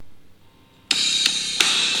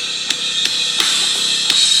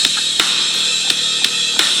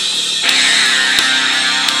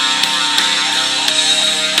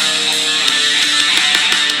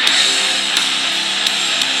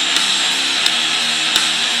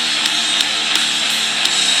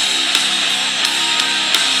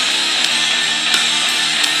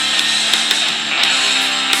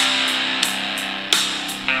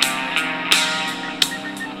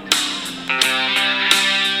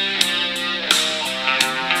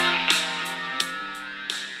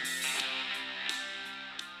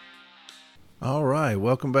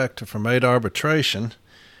welcome back to From 8 Arbitration.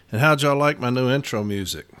 And how'd y'all like my new intro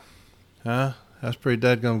music? Huh? That's pretty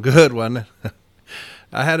dadgum good, wasn't it?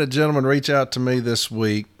 I had a gentleman reach out to me this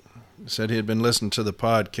week, said he had been listening to the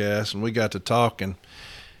podcast, and we got to talking.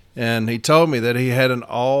 And he told me that he had an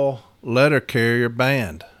all-letter carrier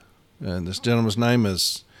band. And this gentleman's name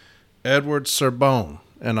is Edward Serbone.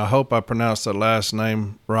 And I hope I pronounced that last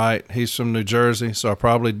name right. He's from New Jersey, so I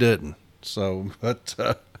probably didn't. But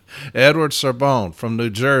Edward Serbone from New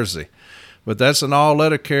Jersey. But that's an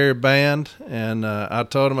all-letter carrier band, and I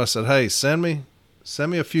told him, I said, hey, send me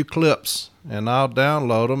a few clips, and I'll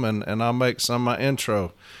download them, and I'll make some of my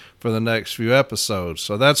intro for the next few episodes.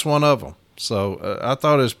 So that's one of them. So I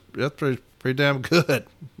thought that's pretty damn good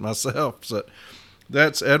myself. So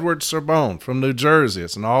that's Edward Serbone from New Jersey.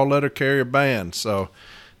 It's an all-letter carrier band. So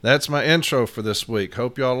that's my intro for this week.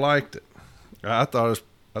 Hope y'all liked it. I thought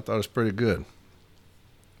it was pretty good.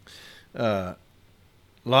 A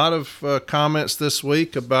lot of comments this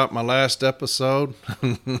week about my last episode.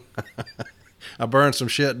 I burned some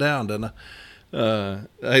shit down, didn't I?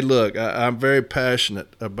 Hey, look, I'm very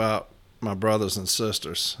passionate about my brothers and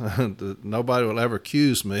sisters. Nobody will ever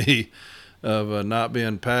accuse me of not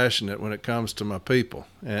being passionate when it comes to my people.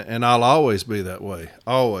 And I'll always be that way,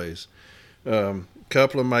 always.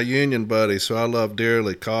 Couple of my union buddies who I love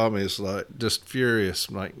dearly call me, it's like just furious.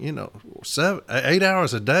 I'm like, 8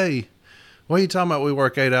 hours a day? What are you talking about? We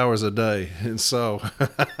work 8 hours a day. And so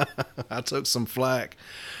I took some flack.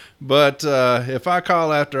 But if I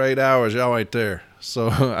call after 8 hours, y'all ain't there. So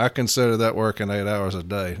I consider that working 8 hours a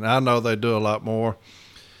day. Now, I know they do a lot more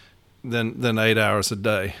than 8 hours a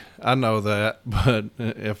day. I know that. But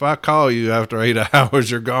if I call you after 8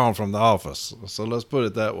 hours, you're gone from the office. So let's put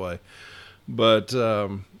it that way. But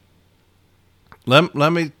let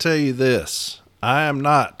me tell you this. I am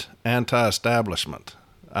not anti-establishment.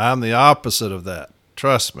 I'm the opposite of that.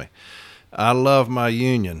 Trust me. I love my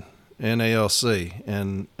union, NALC,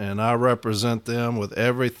 and I represent them with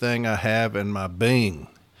everything I have in my being.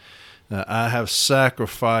 I have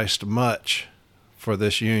sacrificed much for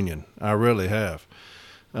this union. I really have.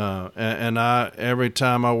 And every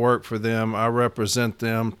time I work for them, I represent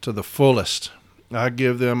them to the fullest. I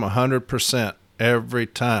give them 100% every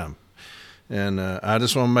time. And I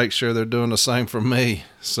just want to make sure they're doing the same for me.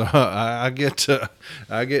 So I get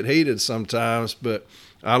heated sometimes, but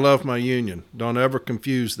I love my union. Don't ever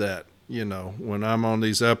confuse that. When I'm on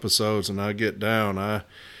these episodes and I get down,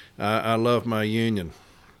 I love my union.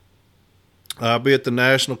 I'll be at the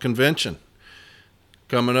National Convention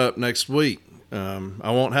coming up next week.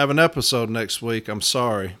 I won't have an episode next week. I'm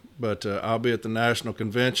sorry, but I'll be at the National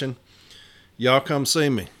Convention. Y'all come see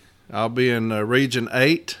me. I'll be in Region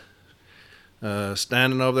 8,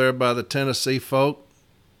 standing over there by the Tennessee folk.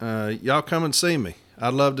 Y'all come and see me.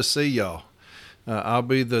 I'd love to see y'all. I'll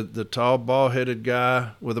be the tall, bald-headed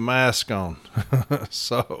guy with a mask on.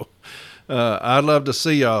 So I'd love to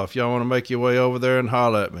see y'all if y'all want to make your way over there and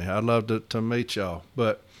holler at me. I'd love to meet y'all.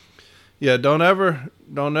 But, yeah, don't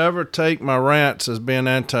ever take my rants as being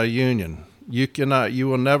anti-union. You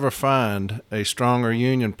will never find a stronger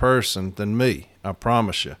union person than me. I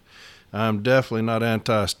promise you. I'm definitely not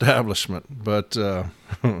anti-establishment, but I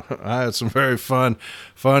had some very fun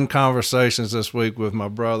conversations this week with my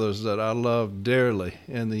brothers that I love dearly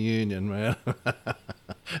in the union, man.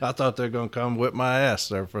 I thought they were going to come whip my ass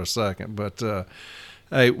there for a second, but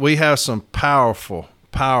hey, we have some powerful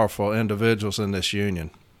individuals in this union,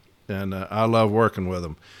 and I love working with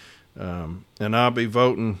them. And I'll be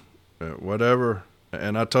voting whatever,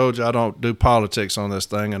 and I told you I don't do politics on this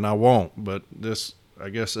thing, and I won't, but I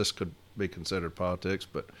guess this could be considered politics,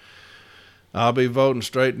 but I'll be voting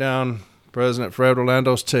straight down President Fred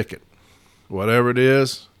Orlando's ticket. Whatever it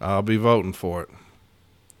is, I'll be voting for it.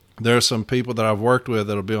 There are some people that I've worked with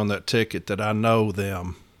that'll be on that ticket that I know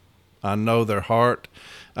them. I know their heart.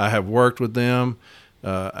 I have worked with them.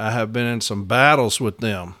 I have been in some battles with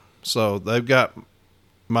them. So they've got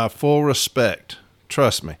my full respect.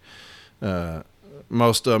 Trust me.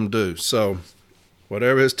 Most of them do. So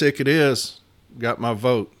whatever his ticket is, got my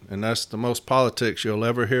vote. And that's the most politics you'll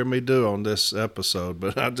ever hear me do on this episode.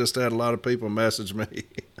 But I just had a lot of people message me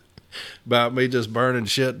about me just burning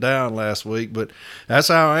shit down last week. But that's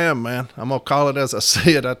how I am, man. I'm going to call it as I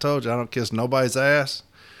see it. I told you, I don't kiss nobody's ass.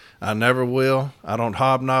 I never will. I don't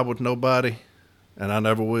hobnob with nobody. And I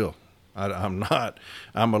never will. I'm not.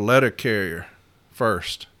 I'm a letter carrier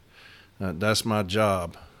first. That's my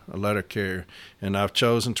job, a letter carrier. And I've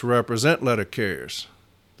chosen to represent letter carriers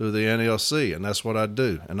through the NLC, and that's what I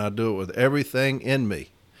do. And I do it with everything in me.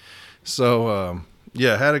 So,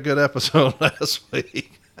 yeah, had a good episode last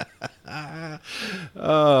week.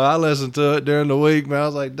 I listened to it during the week, man. I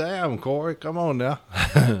was like, damn, Corey, come on now.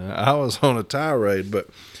 I was on a tirade, but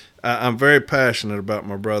I'm very passionate about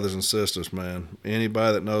my brothers and sisters, man.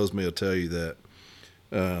 Anybody that knows me will tell you that.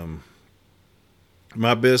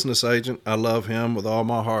 My business agent, I love him with all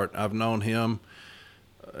my heart. I've known him.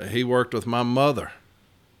 He worked with my mother.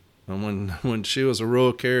 And when she was a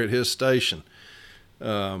rural carrier at his station,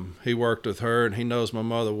 he worked with her, and he knows my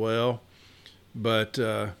mother well. But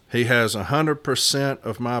he has 100%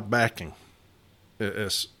 of my backing.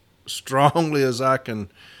 As strongly as I can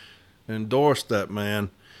endorse that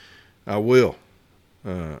man, I will.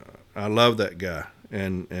 I love that guy,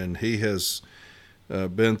 and he has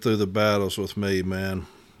been through the battles with me, man.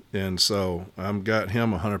 And so I've got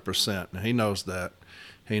him 100%. And he knows that.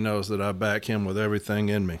 He knows that I back him with everything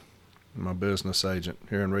in me. My business agent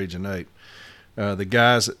here in Region 8. The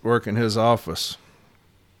guys that work in his office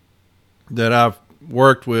that I've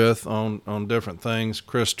worked with on different things,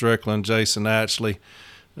 Chris Strickland, Jason Atchley,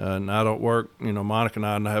 and I don't work, Monica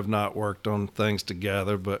and I have not worked on things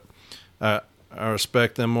together, but I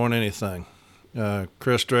respect them more than anything.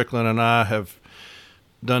 Chris Strickland and I have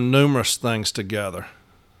done numerous things together.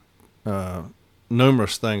 And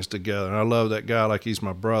I love that guy like he's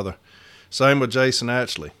my brother. Same with Jason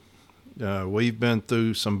Atchley. We've been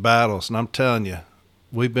through some battles, and I'm telling you,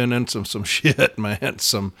 we've been in some shit, man.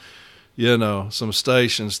 Some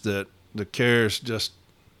stations that the carriers just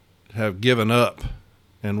have given up,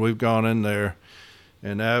 and we've gone in there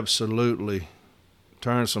and absolutely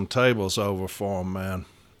turned some tables over for them, man.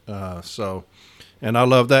 And I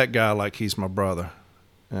love that guy like he's my brother,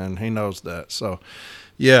 and he knows that. So,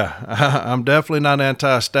 yeah, I'm definitely not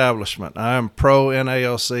anti-establishment. I am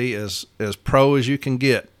pro-NALC, as pro as you can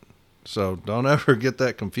get. So don't ever get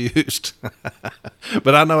that confused.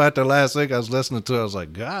 But I know after last week I was listening to it, I was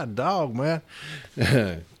like, God dog, man,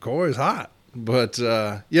 Corey's hot. But,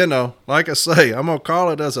 like I say, I'm going to call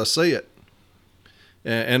it as I see it.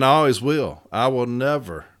 And I always will. I will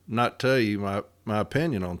never not tell you my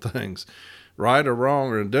opinion on things, right or wrong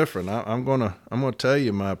or indifferent. I'm going to tell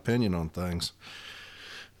you my opinion on things.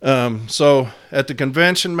 So at the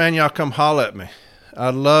convention, man, y'all come holler at me.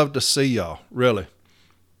 I'd love to see y'all, really.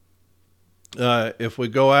 If we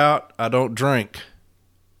go out, I don't drink.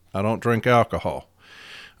 I don't drink alcohol.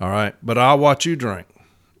 All right. But I'll watch you drink.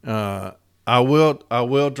 I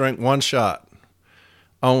will drink one shot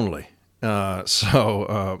only.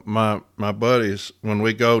 So my buddies, when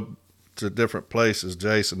we go to different places,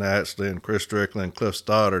 Jason Atchley and Chris Strickland and Cliff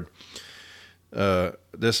Stoddard,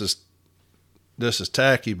 this is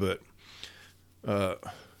tacky, but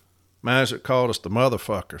management called us the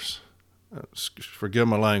motherfuckers. Forgive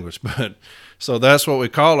my language, but so that's what we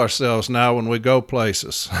call ourselves now when we go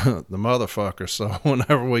places, the motherfuckers. So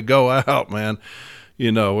whenever we go out, man,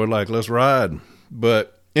 we're like, let's ride.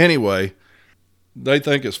 But anyway, they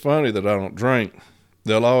think it's funny that I don't drink.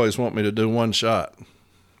 They'll always want me to do one shot.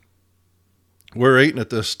 We're eating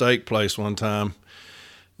at this steak place one time,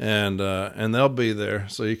 and they'll be there,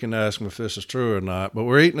 so you can ask them if this is true or not. But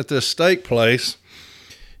we're eating at this steak place.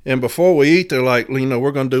 And before we eat, they're like,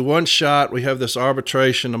 we're going to do one shot. We have this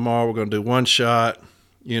arbitration tomorrow. We're going to do one shot,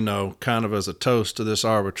 kind of as a toast to this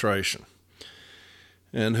arbitration.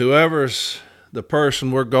 And whoever's the person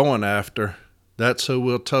we're going after, that's who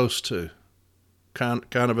we'll toast to, kind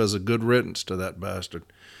of as a good riddance to that bastard.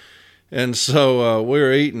 And so we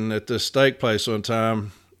were eating at this steak place one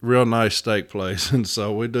time, real nice steak place. And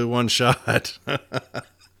so we do one shot.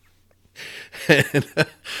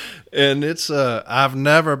 And it's I've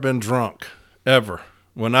never been drunk ever.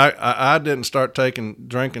 When I didn't start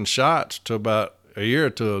drinking shots till about a year or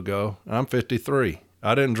two ago. I'm 53.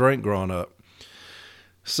 I didn't drink growing up.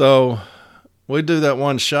 So we do that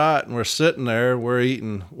one shot, and we're sitting there, we're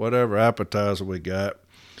eating whatever appetizer we got,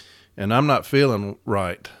 and I'm not feeling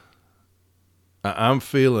right. I'm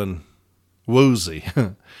feeling woozy.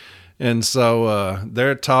 And so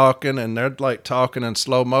they're talking, and they're like talking in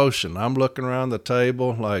slow motion. I'm looking around the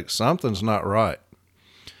table like something's not right.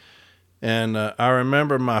 And I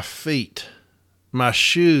remember my feet. My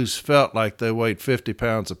shoes felt like they weighed 50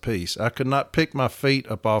 pounds apiece. I could not pick my feet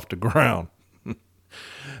up off the ground.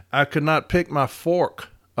 I could not pick my fork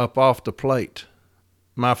up off the plate.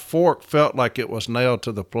 My fork felt like it was nailed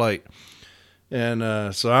to the plate.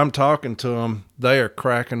 And so I'm talking to them. They are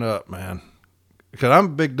cracking up, man. Because I'm a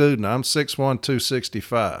big dude now. I'm 6'1",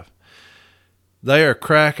 265. They are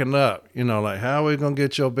cracking up, like, how are we going to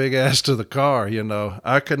get your big ass to the car?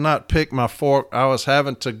 I could not pick my fork. I was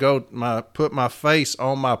having to put my face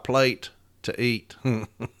on my plate to eat.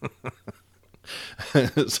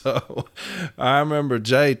 So I remember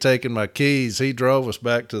Jay taking my keys. He drove us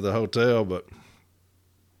back to the hotel, but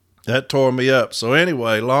that tore me up. So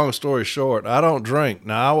anyway, long story short, I don't drink.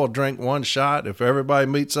 Now, I will drink one shot. If everybody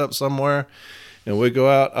meets up somewhere and we go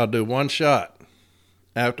out, I'll do one shot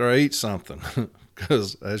after I eat something.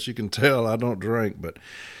 Because as you can tell, I don't drink. But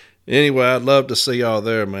anyway, I'd love to see y'all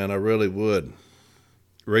there, man. I really would.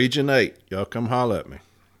 Region 8, y'all come holler at me.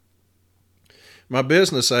 My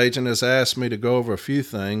business agent has asked me to go over a few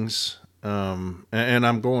things, and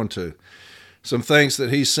I'm going to. Some things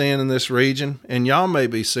that he's seeing in this region, and y'all may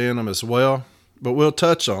be seeing them as well, but we'll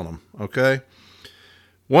touch on them, okay?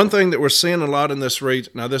 One thing that we're seeing a lot in this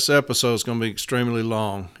region, now this episode is going to be extremely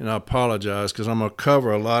long, and I apologize because I'm going to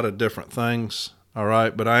cover a lot of different things, all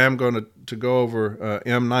right? But I am going to go over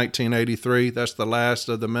M1983. That's the last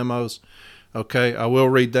of the memos, okay? I will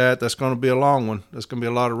read that. That's going to be a long one. That's going to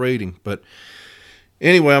be a lot of reading. But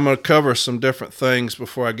anyway, I'm going to cover some different things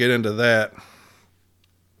before I get into that.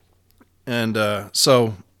 And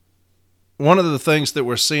so one of the things that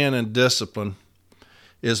we're seeing in discipline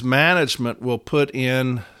is management will put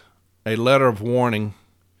in a letter of warning,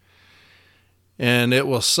 and it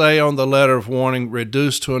will say on the letter of warning,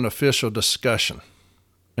 reduced to an official discussion.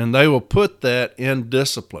 And they will put that in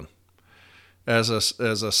discipline as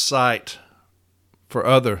a site for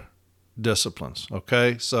other disciplines,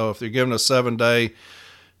 okay? So if they're given a 7-day,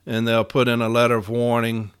 and they'll put in a letter of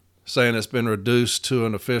warning saying it's been reduced to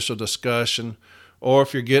an official discussion. Or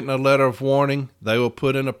if you're getting a letter of warning, they will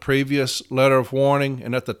put in a previous letter of warning,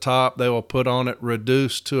 and at the top they will put on it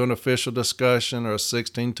reduced to an official discussion or a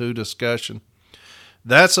 16.2 discussion.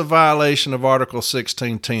 That's a violation of Article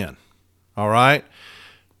 1610, all right?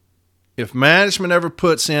 If management ever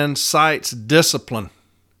puts in cites discipline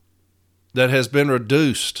that has been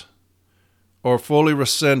reduced or fully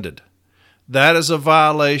rescinded, that is a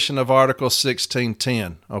violation of Article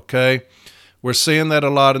 1610, okay? We're seeing that a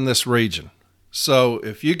lot in this region. So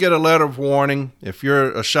if you get a letter of warning, if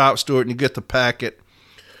you're a shop steward and you get the packet,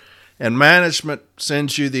 and management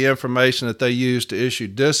sends you the information that they use to issue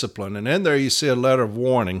discipline, and in there you see a letter of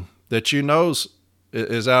warning that you know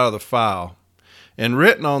is out of the file, and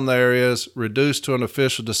written on there is reduced to an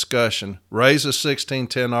official discussion, raise a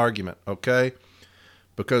 1610 argument, okay?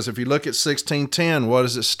 Because if you look at 1610, what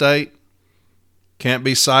does it state? Can't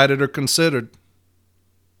be cited or considered.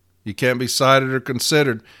 You can't be cited or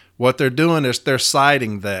considered. What they're doing is they're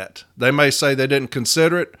citing that. They may say they didn't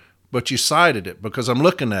consider it, but you cited it because I'm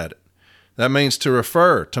looking at it. That means to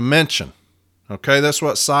refer, to mention. Okay, that's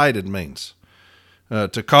what cited means.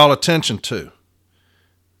 To call attention to.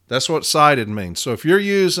 That's what cited means. So if you're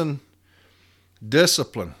using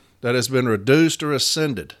discipline that has been reduced or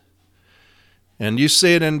rescinded, and you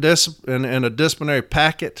see it in a disciplinary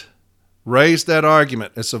packet, raise that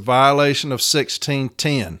argument. It's a violation of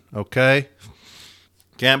 1610, okay?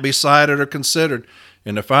 Can't be cited or considered.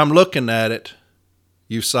 And if I'm looking at it,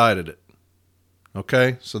 you've cited it.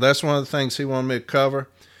 Okay? So that's one of the things he wanted me to cover.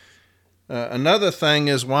 Another thing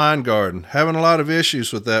is Weingarten. Having a lot of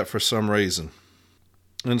issues with that for some reason.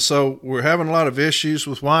 And so we're having a lot of issues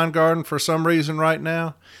with Weingarten for some reason right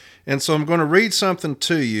now. And so I'm going to read something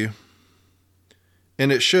to you,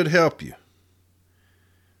 and it should help you.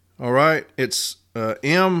 All right? It's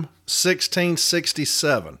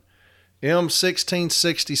M1667.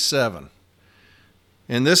 M1667.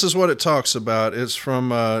 And this is what it talks about. It's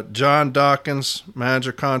from John Dawkins,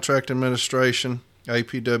 Manager Contract Administration,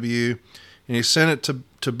 APW. And he sent it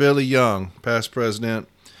to Billy Young, past president.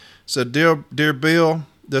 It said, Dear Bill,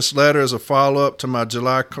 this letter is a follow-up to my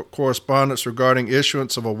July correspondence regarding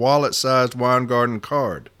issuance of a wallet-sized Weingarten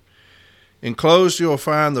card. Enclosed, you will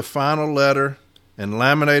find the final letter and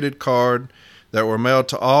laminated card that were mailed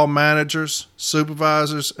to all managers,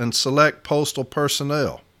 supervisors, and select postal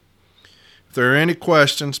personnel. If there are any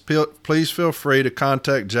questions, please feel free to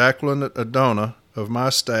contact Jacqueline Adona of my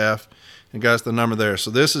staff, and guys, the number there.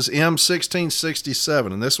 So this is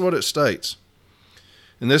M1667, and this is what it states.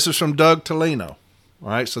 And this is from Doug Tolino. All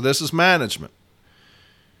right, so this is management.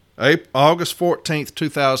 August 14th,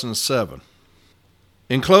 2007.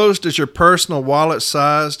 Enclosed is your personal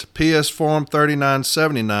wallet-sized PS Form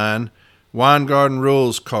 3979 Weingarten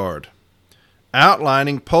Rules card,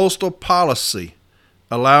 outlining postal policy,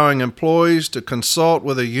 allowing employees to consult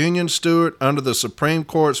with a union steward under the Supreme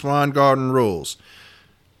Court's Weingarten Rules.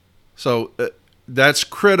 So that's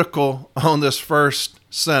critical on this first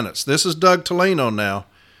sentence. This is Doug Tolino now.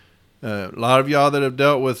 A lot of y'all that have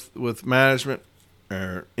dealt with management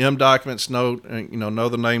or M documents know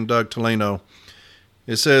the name Doug Tolino.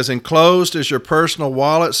 It says, enclosed is your personal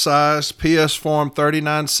wallet-sized PS Form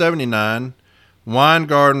 3979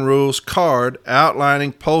 Weingarten Rules card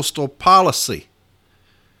outlining postal policy,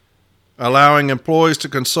 allowing employees to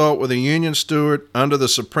consult with a union steward under the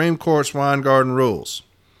Supreme Court's Weingarten Rules.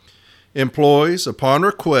 Employees, upon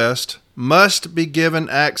request, must be given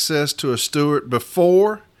access to a steward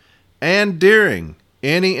before and during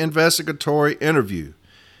any investigatory interview,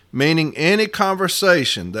 meaning any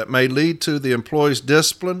conversation that may lead to the employee's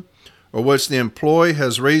discipline or which the employee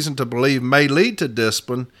has reason to believe may lead to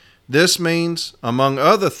discipline. This means, among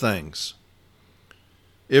other things,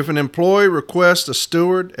 if an employee requests a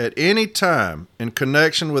steward at any time in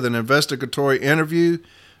connection with an investigatory interview,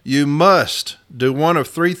 you must do one of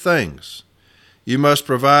three things. You must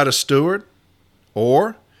provide a steward,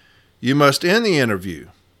 or you must end the interview,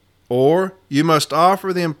 or you must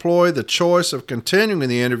offer the employee the choice of continuing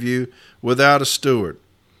the interview without a steward,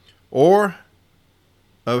 or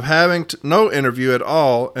of having no interview at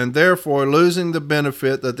all and therefore losing the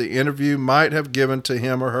benefit that the interview might have given to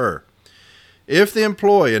him or her. If the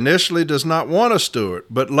employee initially does not want a steward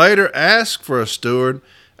but later asks for a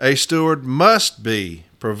steward must be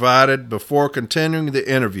provided before continuing the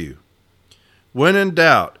interview. When in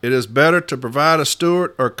doubt, it is better to provide a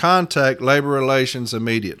steward or contact labor relations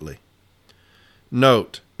immediately.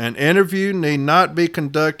 Note, an interview need not be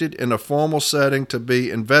conducted in a formal setting to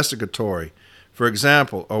be investigatory. For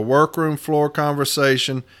example, a workroom floor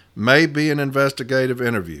conversation may be an investigative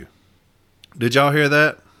interview. Did y'all hear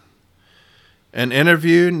that? An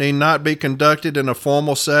interview need not be conducted in a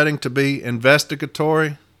formal setting to be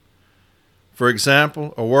investigatory. For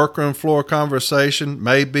example, a workroom floor conversation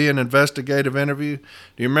may be an investigative interview.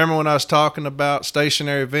 Do you remember when I was talking about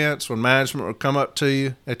stationary events, when management would come up to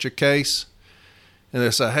you at your case and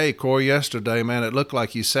they say, "Hey, Corey, yesterday, man, it looked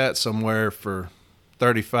like you sat somewhere for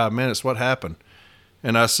 35 minutes. What happened?"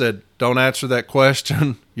 And I said, "Don't answer that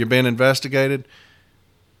question. You're being investigated."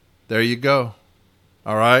 There you go.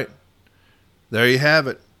 All right? There you have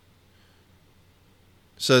it.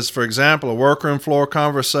 It says, for example, a workroom floor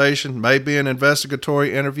conversation may be an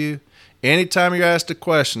investigatory interview. Anytime you're asked a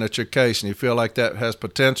question at your case and you feel like that has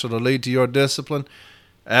potential to lead to your discipline,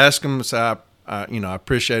 ask them, say, I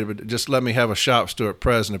appreciate it, but just let me have a shop steward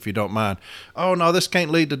present if you don't mind. "Oh, no, this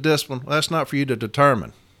can't lead to discipline." Well, that's not for you to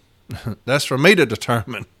determine. That's for me to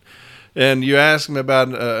determine. And you ask me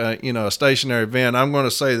about a stationary event, I'm going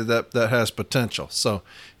to say that has potential. So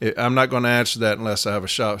I'm not going to answer that unless I have a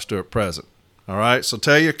shop steward present. All right? So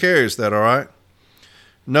tell your carriers that, all right?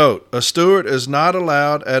 Note, a steward is not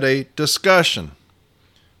allowed at a discussion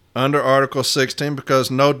under Article 16 because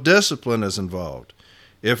no discipline is involved.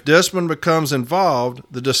 If discipline becomes involved,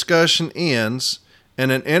 the discussion ends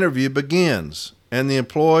and an interview begins, and the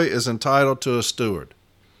employee is entitled to a steward.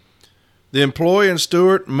 The employee and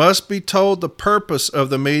steward must be told the purpose of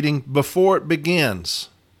the meeting before it begins.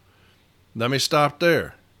 Let me stop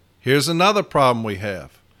there. Here's another problem we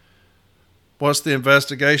have. What's the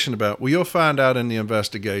investigation about? Well, you'll find out in the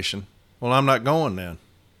investigation. Well, I'm not going then.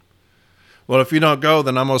 Well, if you don't go,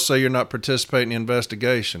 then I'm going to say you're not participating in the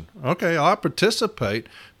investigation. Okay, I'll participate,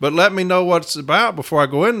 but let me know what it's about before I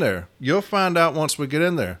go in there. You'll find out once we get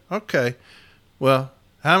in there. Okay, well,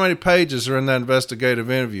 how many pages are in that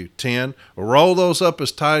investigative interview? 10. Well, roll those up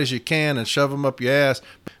as tight as you can and shove them up your ass.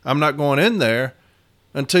 I'm not going in there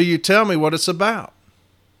until you tell me what it's about.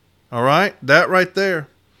 All right? That right there.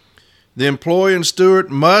 The employee and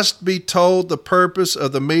steward must be told the purpose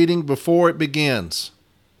of the meeting before it begins.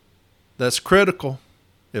 That's critical.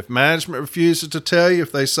 If management refuses to tell you,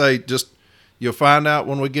 if they say you'll find out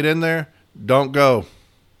when we get in there, don't go.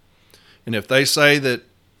 And if they say that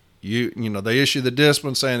they issue the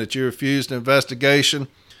discipline saying that you refused an investigation,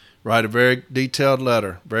 write a very detailed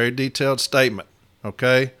letter, very detailed statement,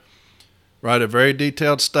 okay? Write a very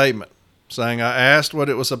detailed statement saying I asked what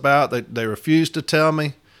it was about. They refused to tell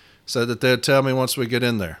me, said that they'd tell me once we get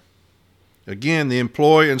in there. Again, the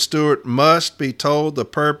employee and steward must be told the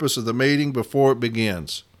purpose of the meeting before it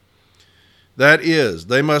begins. That is,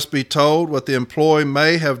 they must be told what the employee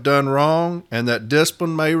may have done wrong and that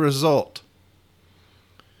discipline may result.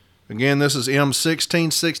 Again, this is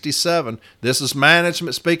M1667. This is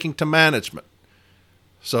management speaking to management.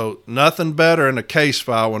 So nothing better in a case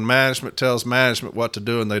file when management tells management what to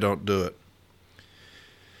do and they don't do it.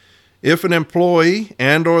 If an employee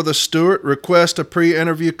and or the steward request a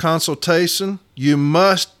pre-interview consultation, you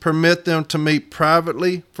must permit them to meet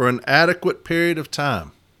privately for an adequate period of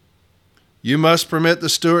time. You must permit the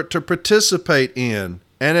steward to participate in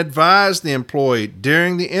and advise the employee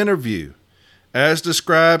during the interview, as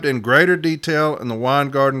described in greater detail in the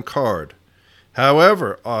Weingarten card.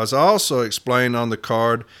 However, as also explained on the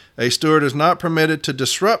card, a steward is not permitted to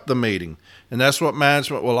disrupt the meeting. And that's what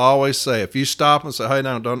management will always say. If you stop and say, hey,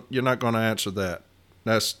 no, you're not going to answer that.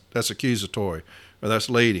 That's accusatory, or that's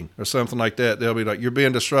leading, or something like that. They'll be like, you're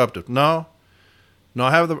being disruptive. No,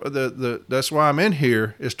 I have that's why I'm in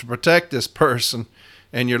here, is to protect this person,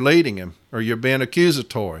 and you're leading him, or you're being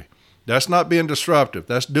accusatory. That's not being disruptive.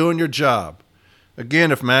 That's doing your job.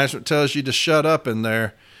 Again, if management tells you to shut up in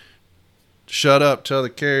there, shut up, tell the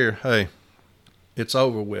carrier, hey, it's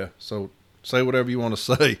over with. So say whatever you want to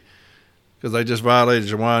say, because they just violated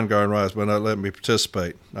your wine garden rights by not letting me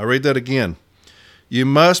participate. I'll read that again. You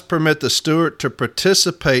must permit the steward to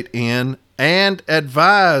participate in and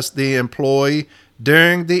advise the employee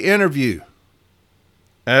during the interview,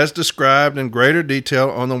 as described in greater detail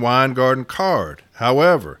on the wine garden card.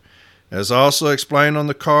 However, as also explained on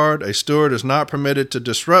the card, a steward is not permitted to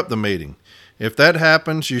disrupt the meeting. If that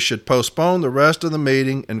happens, you should postpone the rest of the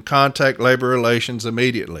meeting and contact Labor Relations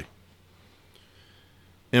immediately.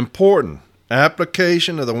 Important.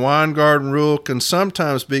 Application of the wine garden rule can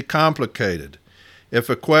sometimes be complicated. If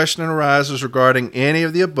a question arises regarding any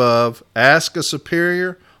of the above, ask a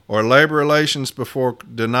superior or Labor Relations before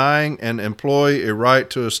denying an employee a right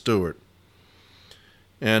to a steward.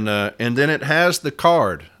 And then it has the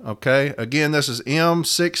card, okay? Again, this is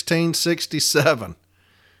M1667.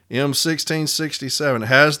 M1667. It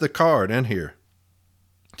has the card in here.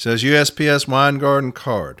 It says USPS Wine Garden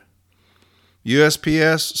Card.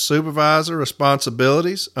 USPS Supervisor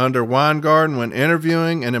Responsibilities under Wine Garden when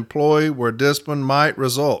interviewing an employee where discipline might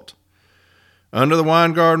result. Under the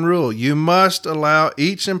Wine Garden Rule, you must allow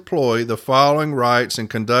each employee the following rights in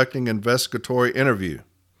conducting an investigatory interview.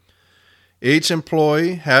 Each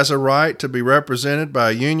employee has a right to be represented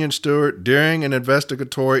by a union steward during an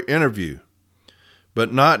investigatory interview,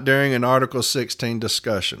 but not during an Article 16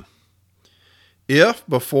 discussion. If,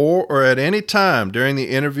 before, or at any time during the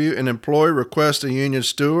interview an employee requests a union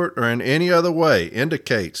steward or in any other way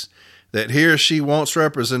indicates that he or she wants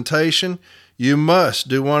representation, you must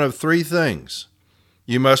do one of three things.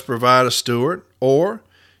 You must provide a steward, or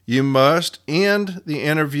you must end the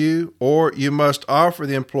interview, or you must offer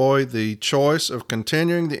the employee the choice of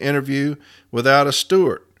continuing the interview without a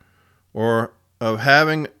steward, or of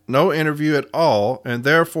having no interview at all and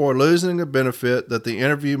therefore losing the benefit that the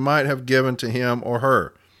interview might have given to him or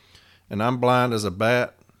her. And I'm blind as a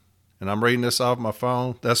bat, and I'm reading this off my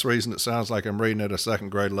phone. That's the reason it sounds like I'm reading at a second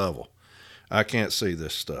grade level. I can't see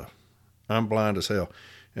this stuff. I'm blind as hell.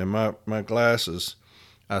 And my glasses,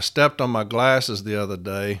 I stepped on my glasses the other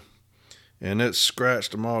day, and it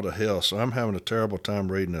scratched them all to hell, so I'm having a terrible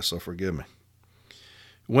time reading this, so forgive me.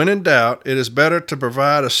 When in doubt, it is better to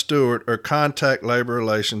provide a steward or contact Labor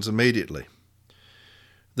Relations immediately.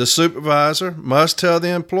 The supervisor must tell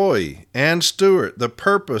the employee and steward the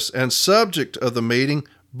purpose and subject of the meeting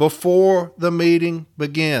before the meeting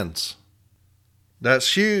begins.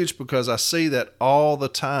 That's huge because I see that all the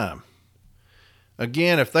time.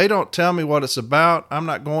 Again, if they don't tell me what it's about, I'm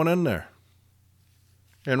not going in there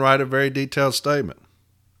and write a very detailed statement.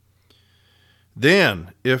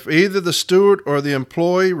 Then, if either the steward or the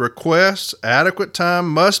employee requests, adequate time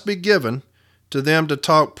must be given to them to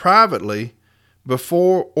talk privately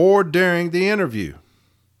before or during the interview.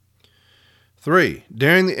 3.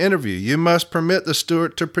 During the interview, you must permit the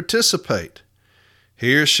steward to participate.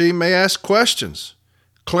 He or she may ask questions,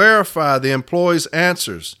 clarify the employee's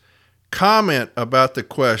answers, comment about the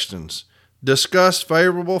questions, discuss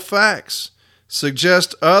favorable facts,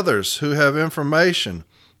 suggest others who have information,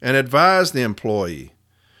 and advise the employee.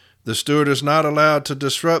 The steward is not allowed to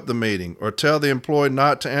disrupt the meeting or tell the employee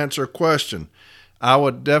not to answer a question. I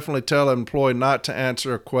would definitely tell an employee not to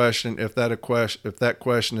answer a question if that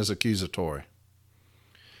question is accusatory.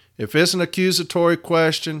 If it's an accusatory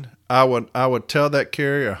question, I would tell that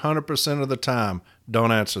carrier 100% of the time,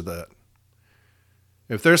 don't answer that.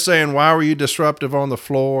 If they're saying, why were you disruptive on the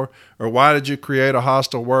floor, or why did you create a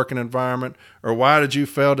hostile working environment, or why did you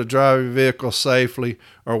fail to drive your vehicle safely,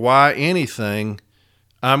 or why anything,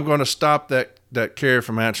 I'm going to stop that carrier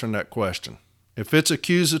from answering that question. If it's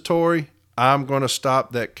accusatory, I'm going to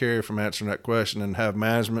stop that carrier from answering that question and have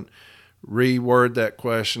management reword that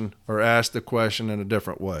question or ask the question in a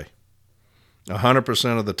different way,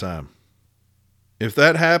 100% of the time. If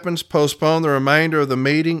that happens, postpone the remainder of the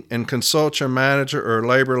meeting and consult your manager or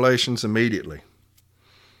Labor Relations immediately.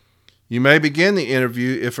 You may begin the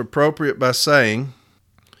interview, if appropriate, by saying,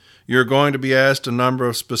 you're going to be asked a number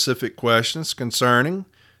of specific questions concerning,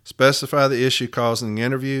 specify the issue causing the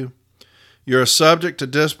interview. You're subject to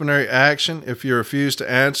disciplinary action if you refuse to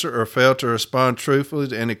answer or fail to respond truthfully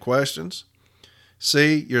to any questions.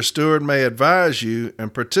 C, your steward may advise you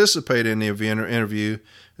and participate in the interview,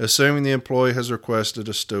 assuming the employee has requested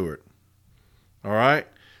a steward. All right?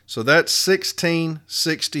 So that's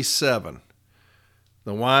 1667,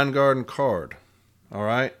 the Weingarten card. All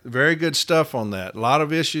right? Very good stuff on that. A lot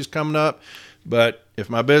of issues coming up, but if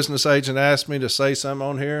my business agent asks me to say something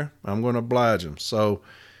on here, I'm going to oblige them. So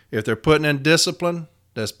if they're putting in discipline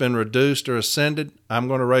that's been reduced or ascended, I'm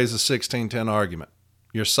going to raise a 1610 argument.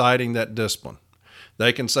 You're citing that discipline.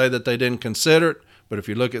 They can say that they didn't consider it, but if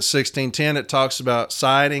you look at 1610, it talks about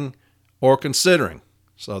citing or considering.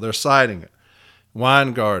 So they're citing it.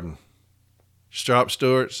 Weingarten, shop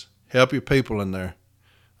stewards, help your people in there.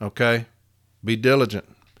 Okay? Be diligent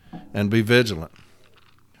and be vigilant.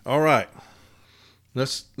 All right.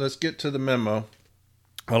 Let's get to the memo.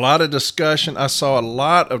 A lot of discussion. I saw a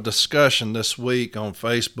lot of discussion this week on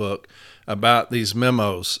Facebook about these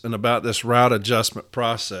memos and about this route adjustment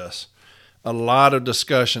process. A lot of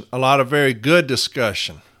discussion, a lot of very good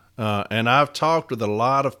discussion. And I've talked with a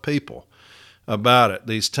lot of people about it,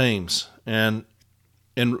 these teams. And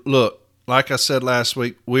look, like I said last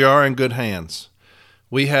week, we are in good hands.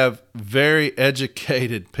 We have very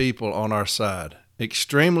educated people on our side,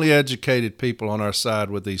 extremely educated people on our side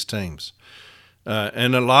with these teams.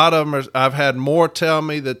 And a lot of them, I've had more tell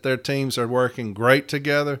me that their teams are working great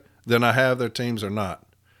together than I have their teams are not,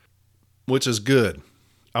 which is good.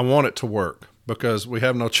 I want it to work because we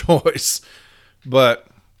have no choice. But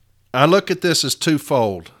I look at this as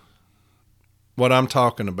twofold. What I'm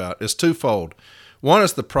talking about is twofold. One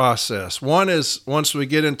is the process. One is once we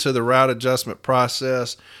get into the route adjustment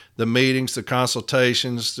process, the meetings, the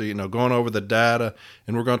consultations, going over the data,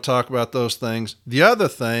 and we're going to talk about those things. The other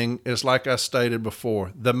thing is, like I stated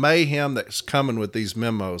before, the mayhem that's coming with these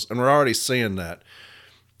memos, and we're already seeing that.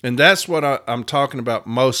 And that's what I'm talking about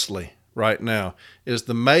mostly right now, is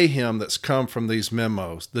the mayhem that's come from these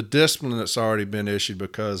memos, the discipline that's already been issued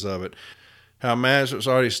because of it, how management's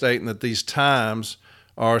already stating that these times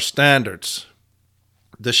are standards.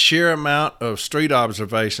 The sheer amount of street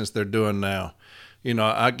observations they're doing now.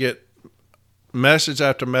 I get message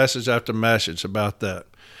after message after message about that.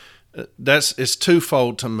 It's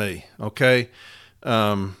twofold to me, okay?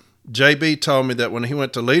 JB told me that when he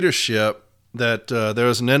went to leadership, that there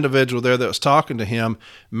was an individual there that was talking to him.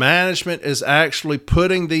 Management is actually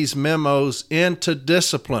putting these memos into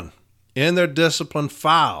discipline, in their discipline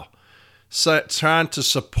file, trying to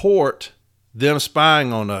support them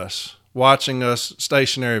spying on us, watching us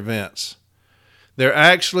stationary events. They're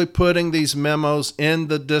actually putting these memos in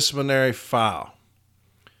the disciplinary file.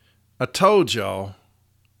 I told y'all,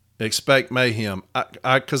 expect mayhem,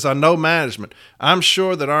 because I know management. I'm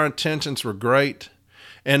sure that our intentions were great,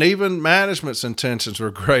 and even management's intentions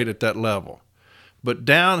were great at that level. But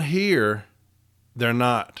down here, they're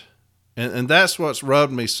not. And that's what's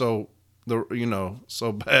rubbed me so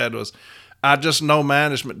bad was I just know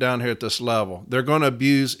management down here at this level. They're going to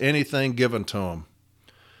abuse anything given to them.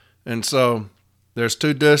 And so there's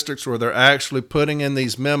two districts where they're actually putting in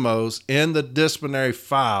these memos in the disciplinary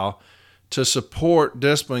file to support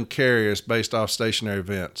discipline carriers based off stationary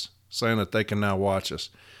events, saying that they can now watch us.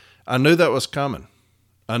 I knew that was coming.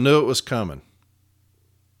 I knew it was coming.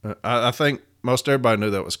 I think most everybody knew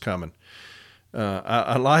that was coming.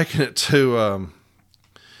 I liken it to,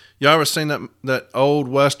 y'all ever seen that old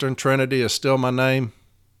Western, Trinity Is Still My Name?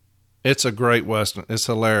 It's a great Western. It's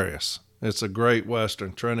hilarious. It's a great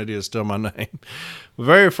Western. Trinity Is Still My Name. The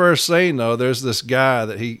very first scene, though, there's this guy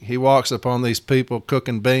that he walks upon these people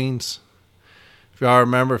cooking beans. If y'all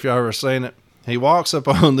remember, if y'all ever seen it, he walks up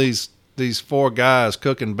on these four guys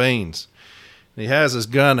cooking beans. He has his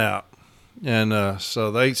gun out, and so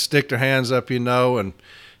they stick their hands up, and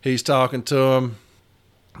he's talking to them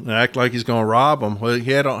and act like he's going to rob them. Well,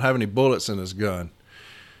 he don't have any bullets in his gun.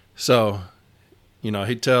 So,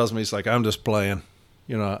 he tells me, he's like, I'm just playing.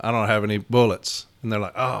 I don't have any bullets. And they're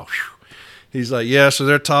like, oh, whew. He's like, yeah. So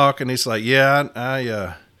they're talking. He's like, yeah,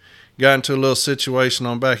 I got into a little situation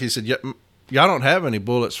on back. He said, yeah, y'all don't have any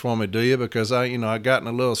bullets for me, do you? Because I got in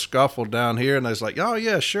a little scuffle down here. And I was like, oh,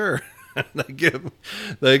 yeah, sure.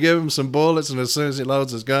 They give him some bullets, and as soon as he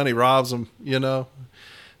loads his gun, he robs them.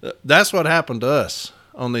 That's what happened to us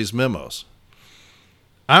on these memos.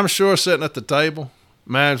 I'm sure sitting at the table,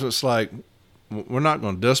 management's like, we're not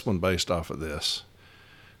going to discipline based off of this.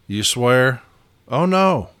 You swear? Oh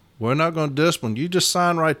no, we're not going to discipline. You just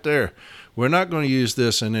sign right there. We're not going to use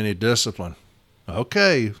this in any discipline.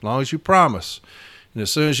 Okay, as long as you promise. And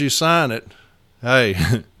as soon as you sign it, hey,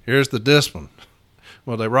 here's the discipline.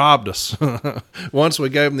 Well, they robbed us. Once we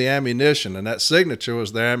gave them the ammunition, and that signature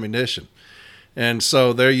was their ammunition. And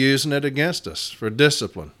so they're using it against us for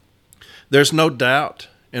discipline. There's no doubt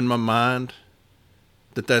in my mind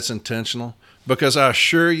that that's intentional, because I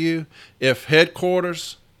assure you, if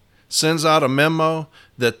headquarters sends out a memo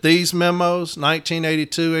that these memos,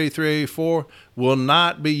 1982, 83, 84, will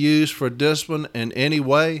not be used for discipline in any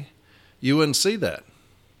way, you wouldn't see that.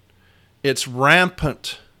 It's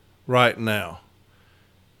rampant right now.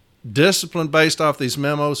 Discipline based off these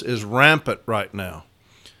memos is rampant right now.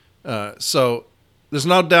 So there's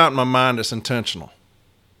no doubt in my mind it's intentional.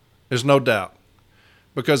 There's no doubt.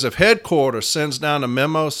 Because if headquarters sends down a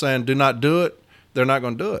memo saying do not do it, they're not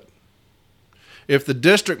going to do it. If the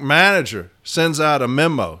district manager sends out a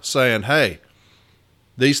memo saying, hey,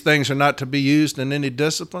 these things are not to be used in any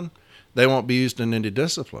discipline, they won't be used in any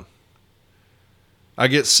discipline. I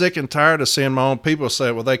get sick and tired of seeing my own people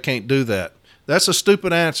say, well, they can't do that. That's a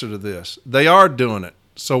stupid answer to this. They are doing it.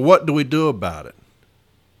 So what do we do about it?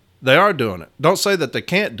 They are doing it. Don't say that they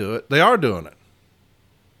can't do it. They are doing it.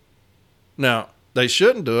 Now, they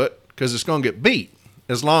shouldn't do it because it's going to get beat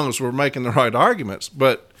as long as we're making the right arguments.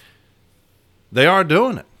 But they are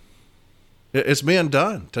doing it. It's being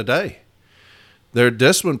done today. They're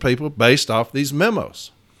disciplining people based off these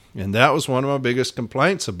memos. And that was one of my biggest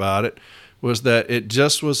complaints about it, was that it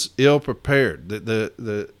just was ill prepared.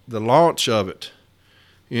 The launch of it,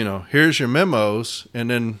 here's your memos, and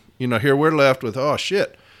then, here we're left with, oh,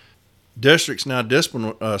 shit. Districts now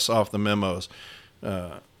discipline us off the memos.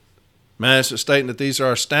 Management stating that these are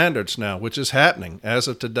our standards now, which is happening as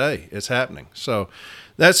of today. It's happening. So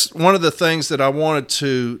that's one of the things that I wanted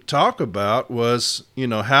to talk about was,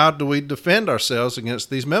 how do we defend ourselves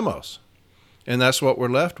against these memos? And that's what we're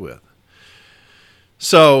left with.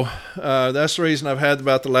 So that's the reason I've had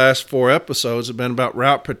about the last 4 episodes have been about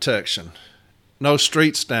route protection. No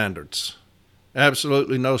street standards.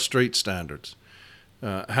 Absolutely no street standards.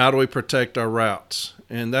 How do we protect our routes?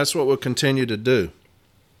 And that's what we'll continue to do.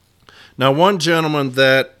 Now, one gentleman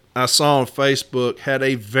that I saw on Facebook had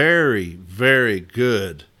a very, very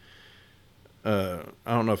good, I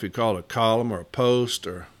don't know if you call it a column or a post,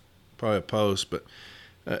 or probably a post, but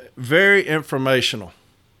very informational.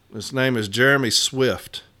 His name is Jeremy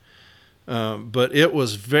Swift, but it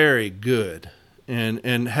was very good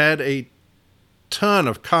and had a ton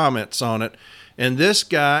of comments on it. And this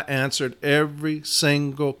guy answered every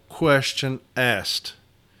single question asked.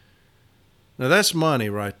 Now, that's money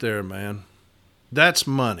right there, man. That's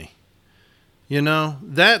money.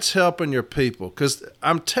 That's helping your people. Because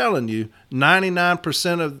I'm telling you,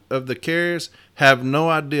 99% of the carriers have no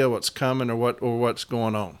idea what's coming or what's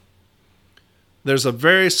going on. There's a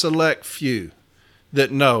very select few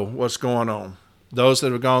that know what's going on. Those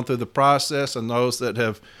that have gone through the process and those that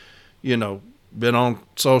have, been on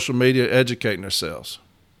social media educating themselves.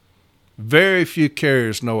 Very few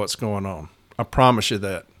carriers know what's going on. I promise you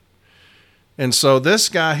that. And so this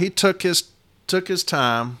guy, he took his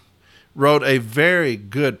time, wrote a very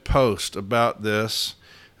good post about this,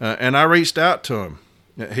 and I reached out to him.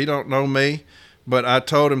 He don't know me, but I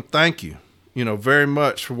told him thank you, very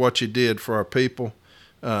much for what you did for our people,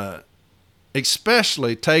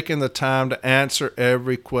 especially taking the time to answer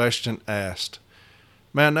every question asked.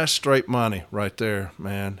 Man, that's straight money right there,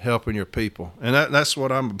 man, helping your people. And that's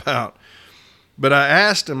what I'm about. But I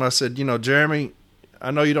asked him, I said, Jeremy,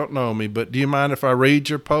 I know you don't know me, but do you mind if I read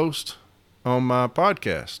your post on my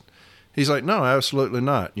podcast? He's like, no, absolutely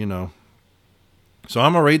not, So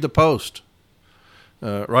I'm going to read the post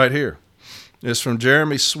right here. It's from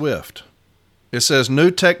Jeremy Swift. It says,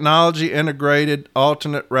 New Technology Integrated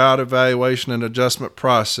Alternate Route Evaluation and Adjustment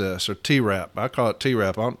Process, or TRAP. I call it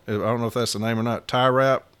TRAP. I don't know if that's the name or not.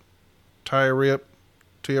 TRAP. I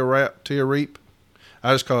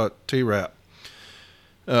just call it TRAP.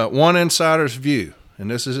 One insider's view, and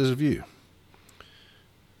this is his view.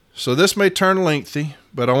 So this may turn lengthy,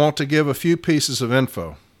 but I want to give a few pieces of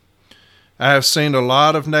info. I have seen a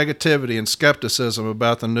lot of negativity and skepticism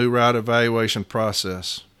about the new route evaluation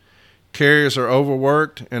process. Carriers are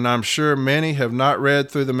overworked, and I'm sure many have not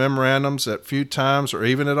read through the memorandums at few times or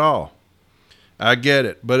even at all. I get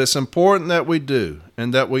it, but it's important that we do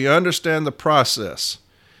and that we understand the process.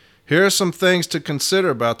 Here are some things to consider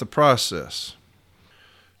about the process.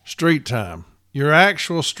 Street time. Your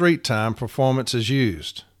actual street time performance is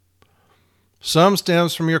used. Some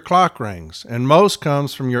stems from your clock rings, and most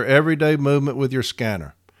comes from your everyday movement with your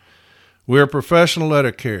scanner. We are professional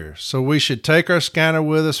letter carriers, so we should take our scanner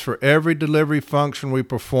with us for every delivery function we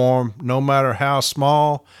perform, no matter how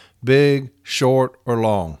small, big, short, or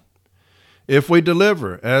long. If we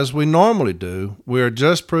deliver, as we normally do, we are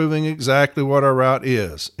just proving exactly what our route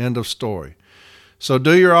is. End of story. So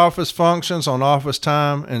do your office functions on office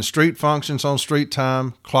time and street functions on street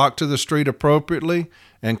time, clock to the street appropriately,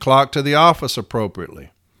 and clock to the office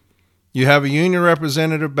appropriately. You have a union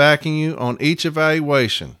representative backing you on each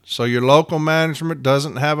evaluation, so your local management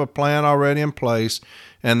doesn't have a plan already in place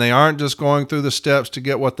and they aren't just going through the steps to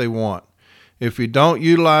get what they want. If you don't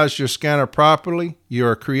utilize your scanner properly, you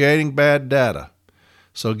are creating bad data.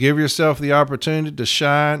 So give yourself the opportunity to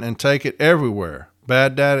shine and take it everywhere.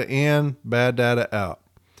 Bad data in, bad data out.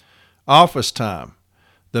 Office time.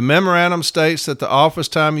 The memorandum states that the office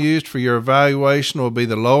time used for your evaluation will be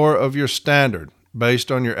the lower of your standard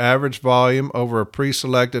based on your average volume over a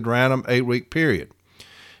pre-selected random 8-week period,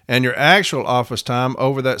 and your actual office time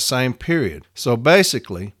over that same period. So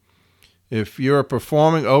basically, if you're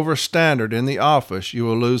performing over standard in the office, you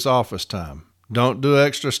will lose office time. Don't do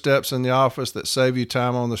extra steps in the office that save you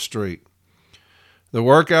time on the street. The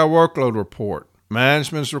workout workload report.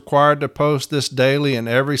 Management is required to post this daily in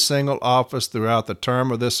every single office throughout the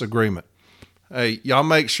term of this agreement. Hey, y'all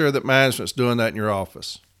make sure that management's doing that in your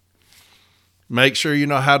office. Make sure you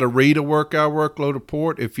know how to read a workout workload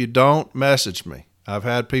report. If you don't, message me. I've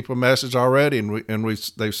had people message already, and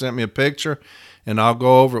they've sent me a picture, and I'll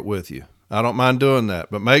go over it with you. I don't mind doing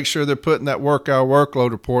that, but make sure they're putting that workout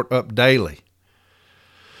workload report up daily.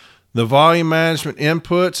 The volume management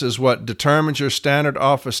inputs is what determines your standard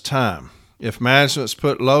office time. If management's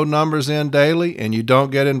put low numbers in daily and you don't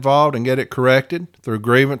get involved and get it corrected through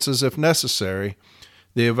grievances if necessary,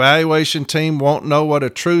 the evaluation team won't know what a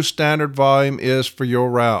true standard volume is for your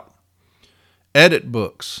route. Edit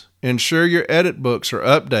books. Ensure your edit books are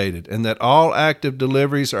updated and that all active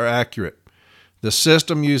deliveries are accurate. The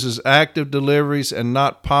system uses active deliveries and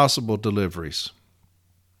not possible deliveries.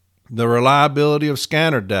 The reliability of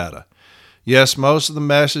scanner data. Yes, most of the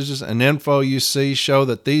messages and info you see show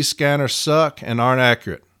that these scanners suck and aren't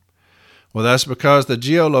accurate. Well, that's because the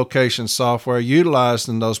geolocation software utilized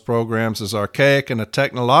in those programs is archaic in a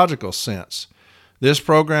technological sense. This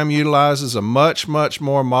program utilizes a much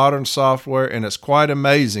more modern software, and it's quite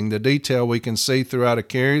amazing the detail we can see throughout a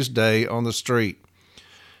carrier's day on the street.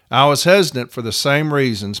 I was hesitant for the same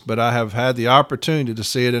reasons, but I have had the opportunity to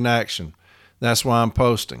see it in action. That's why I'm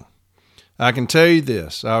posting. I can tell you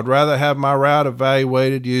this, I would rather have my route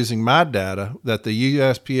evaluated using my data that the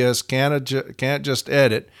USPS can't just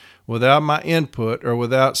edit without my input or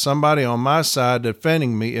without somebody on my side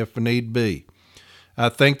defending me if need be. I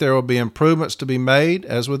think there will be improvements to be made,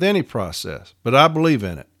 as with any process, but I believe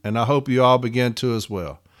in it, and I hope you all begin to as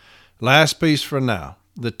well. Last piece for now.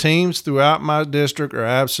 The teams throughout my district are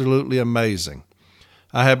absolutely amazing.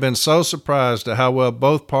 I have been so surprised at how well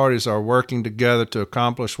both parties are working together to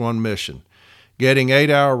accomplish one mission. Getting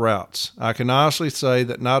 8-hour routes. I can honestly say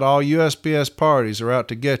that not all USPS parties are out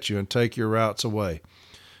to get you and take your routes away.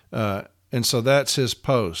 And so that's his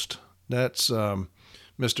post. That's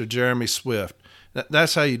Mr. Jeremy Swift.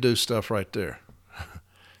 That's how you do stuff right there.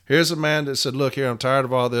 Here's a man that said, look here, I'm tired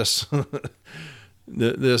of all this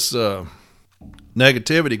this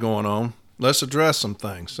negativity going on. Let's address some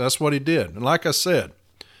things. That's what he did. And like I said,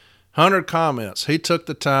 100 comments. He took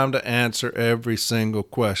the time to answer every single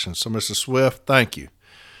question. So, Mr. Swift, thank you.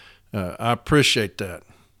 I appreciate that.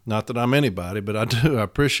 Not that I'm anybody, but I do. I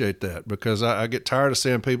appreciate that because I get tired of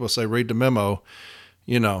seeing people say, read the memo.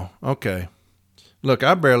 Okay. Look,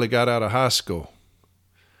 I barely got out of high school.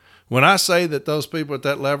 When I say that those people at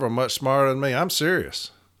that level are much smarter than me, I'm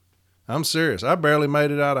serious. I barely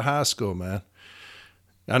made it out of high school, man.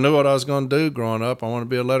 I knew what I was going to do growing up. I wanted to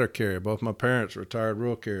be a letter carrier. Both my parents were retired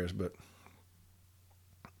rural carriers, but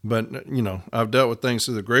I've dealt with things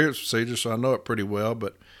through the grievance procedure, so I know it pretty well.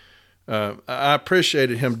 But I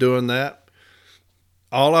appreciated him doing that.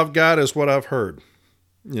 All I've got is what I've heard.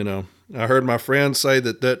 I heard my friends say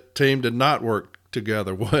that team did not work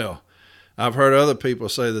together well. I've heard other people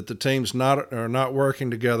say that the teams are not working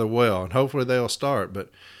together well, and hopefully they'll start. But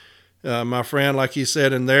my friend, like he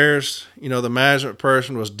said in theirs, the management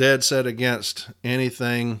person was dead set against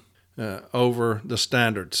anything over the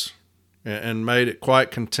standards and made it quite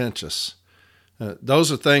contentious.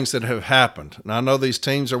 Those are things that have happened. And I know these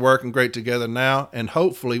teams are working great together now, and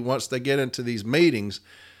hopefully once they get into these meetings,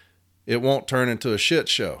 it won't turn into a shit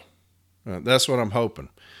show. That's what I'm hoping.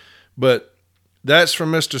 But that's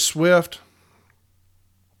from Mr. Swift.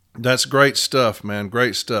 That's great stuff, man.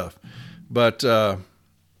 Great stuff. But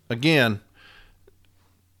again,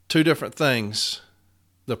 two different things.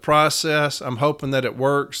 The process, I'm hoping that it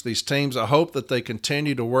works. These teams, I hope that they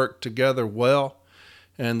continue to work together well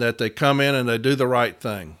and that they come in and they do the right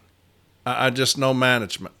thing. I just know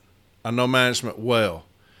management. I know management well.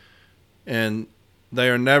 And they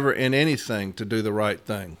are never in anything to do the right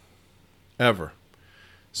thing, ever.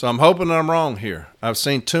 So I'm hoping that I'm wrong here. I've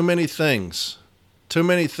seen too many things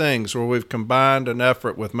where we've combined an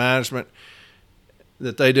effort with management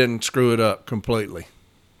that they didn't screw it up completely.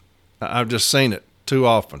 I've just seen it too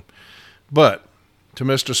often. But to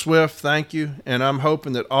Mr. Swift, thank you. And I'm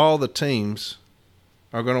hoping that all the teams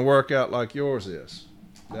are going to work out like yours is.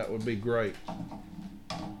 That would be great.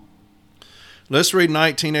 Let's read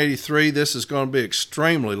 1983. This is going to be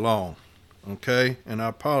extremely long, okay? And I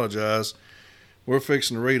apologize. We're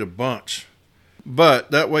fixing to read a bunch. But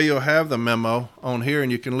that way you'll have the memo on here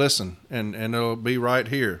and you can listen, and it'll be right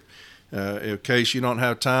here. In case you don't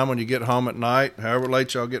have time when you get home at night, however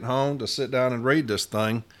late y'all get home, to sit down and read this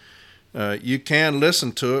thing, you can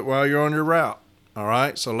listen to it while you're on your route. All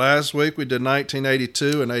right? So last week we did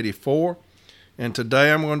 1982 and 84, and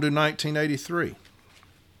today I'm going to do 1983.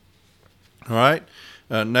 All right.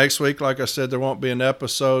 Next week, like I said, there won't be an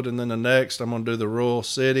episode, and then the next I'm going to do the rural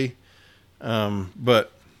city.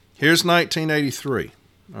 But here's 1983.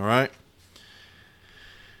 All right.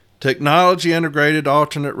 Technology integrated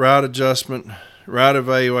alternate route adjustment, route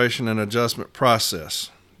evaluation, and adjustment process.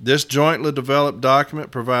 This jointly developed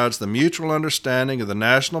document provides the mutual understanding of the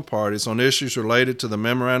national parties on issues related to the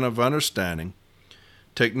Memorandum of Understanding,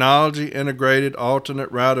 Technology integrated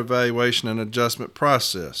alternate route evaluation and adjustment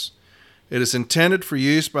process. It is intended for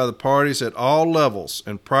use by the parties at all levels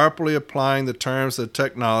in properly applying the terms of the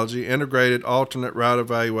technology integrated alternate route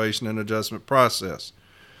evaluation and adjustment process.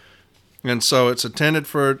 And so it's intended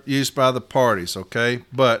for use by the parties, okay?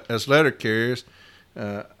 But as letter carriers,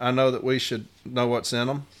 I know that we should know what's in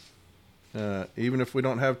them, even if we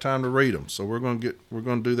don't have time to read them. So we're going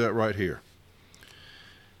to do that right here.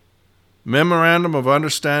 Memorandum of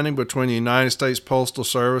Understanding between the United States Postal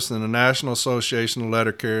Service and the National Association of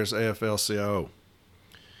Letter Carriers, AFL-CIO.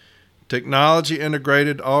 Technology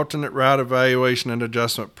Integrated Alternate Route Evaluation and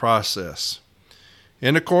Adjustment Process.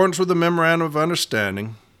 In accordance with the Memorandum of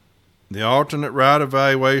Understanding, the Alternate Route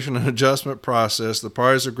Evaluation and Adjustment Process, the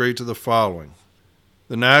parties agreed to the following.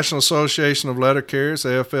 The National Association of Letter Carriers,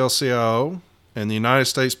 AFL-CIO, and the United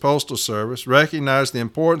States Postal Service recognize the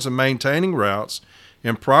importance of maintaining routes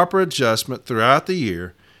in proper adjustment throughout the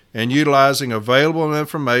year and utilizing available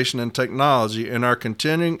information and technology in our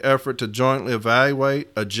continuing effort to jointly evaluate,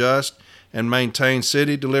 adjust, and maintain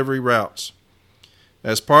city delivery routes.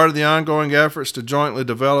 As part of the ongoing efforts to jointly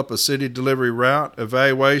develop a city delivery route,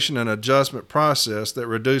 evaluation, and adjustment process that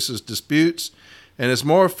reduces disputes and is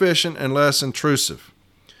more efficient and less intrusive,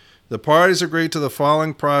 the parties agreed to the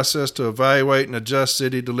following process to evaluate and adjust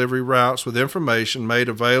city delivery routes with information made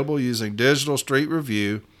available using digital street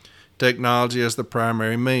review technology as the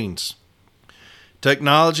primary means.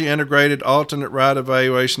 Technology integrated alternate route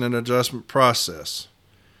evaluation and adjustment process.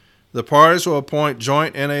 The parties will appoint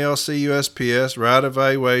joint NALC-USPS route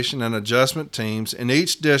evaluation and adjustment teams in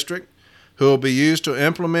each district who will be used to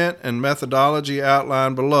implement and methodology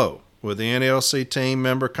outlined below, with the NALC team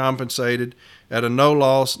member compensated at a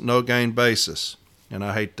no-loss, no-gain basis. And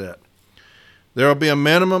I hate that. There will be a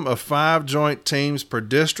minimum of 5 joint teams per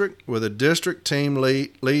district with a district team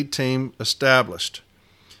lead team established.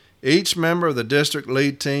 Each member of the district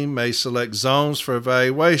lead team may select zones for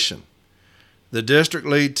evaluation. The district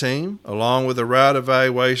lead team, along with the route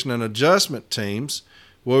evaluation and adjustment teams,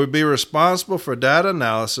 will be responsible for data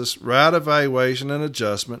analysis, route evaluation and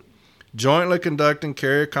adjustment, jointly conducting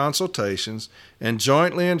carrier consultations, and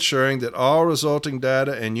jointly ensuring that all resulting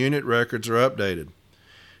data and unit records are updated.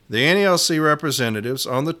 The NALC representatives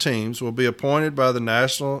on the teams will be appointed by the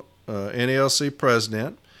National NALC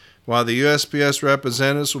President, while the USPS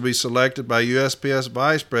representatives will be selected by USPS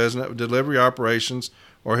Vice President of Delivery Operations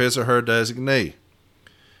or his or her designee.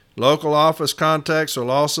 Local office contacts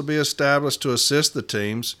will also be established to assist the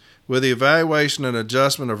teams with the evaluation and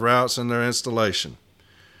adjustment of routes in their installation.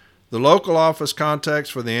 The local office contacts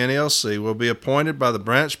for the NALC will be appointed by the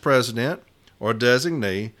branch president or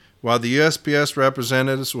designee, while the USPS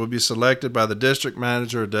representatives will be selected by the district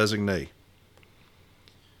manager or designee.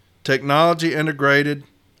 Technology integrated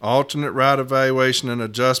alternate route evaluation and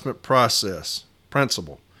adjustment process.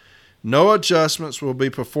 Principle. No adjustments will be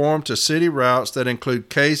performed to city routes that include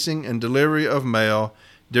casing and delivery of mail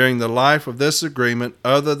during the life of this agreement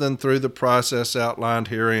other than through the process outlined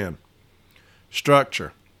herein.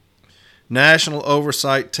 Structure. National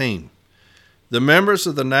Oversight Team. The members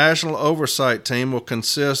of the National Oversight Team will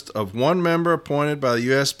consist of 1 member appointed by the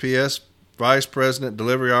USPS Vice President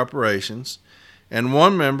Delivery Operations and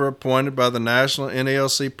 1 member appointed by the National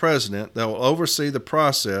NALC President that will oversee the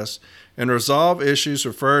process and resolve issues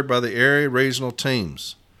referred by the area regional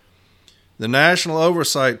teams. The National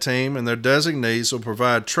Oversight Team and their designees will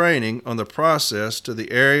provide training on the process to the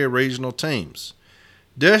area regional teams.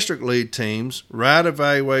 district lead teams, route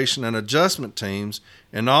evaluation and adjustment teams,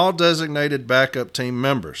 and all designated backup team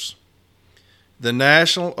members. The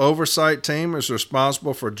National Oversight Team is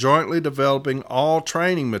responsible for jointly developing all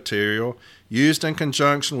training material used in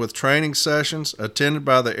conjunction with training sessions attended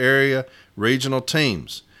by the area regional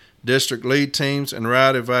teams, district lead teams, and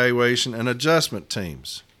route evaluation and adjustment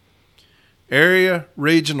teams. Area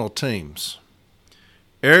regional teams.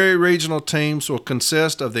 Area regional teams will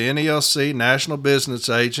consist of the NALC National Business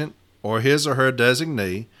Agent or his or her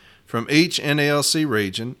designee from each NALC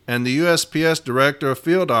region and the USPS Director of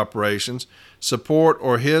Field Operations support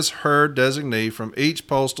or his/her designee from each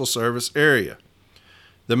Postal Service area.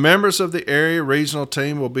 The members of the area regional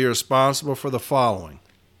team will be responsible for the following: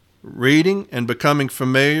 reading and becoming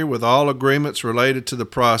familiar with all agreements related to the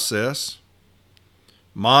process,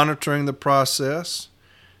 monitoring the process,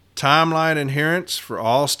 timeline adherence for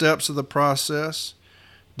all steps of the process,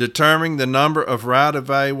 determining the number of route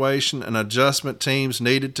evaluation and adjustment teams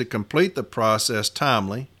needed to complete the process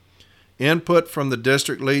timely. Input from the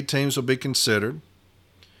district lead teams will be considered.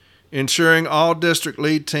 Ensuring all district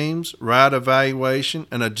lead teams, route evaluation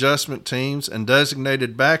and adjustment teams, and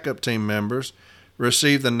designated backup team members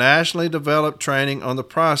receive the nationally developed training on the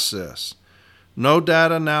process. No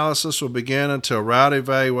data analysis will begin until route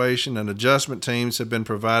evaluation and adjustment teams have been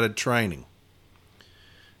provided training.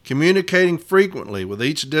 Communicating frequently with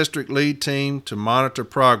each district lead team to monitor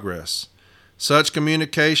progress. Such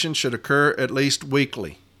communication should occur at least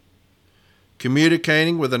weekly.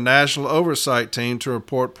 Communicating with the National Oversight Team to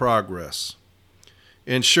report progress.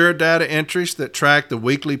 Ensure data entries that track the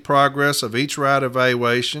weekly progress of each route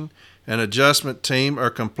evaluation and adjustment team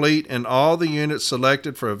are complete in all the units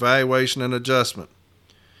selected for evaluation and adjustment.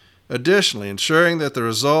 Additionally, ensuring that the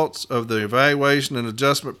results of the evaluation and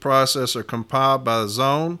adjustment process are compiled by the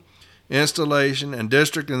zone, installation, and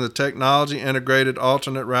district in the technology integrated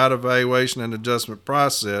alternate route evaluation and adjustment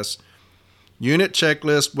process unit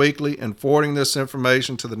checklist weekly and forwarding this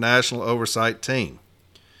information to the National Oversight Team.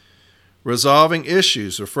 Resolving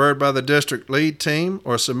issues referred by the district lead team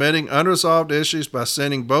or submitting unresolved issues by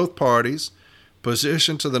sending both parties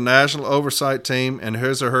position to the National Oversight Team and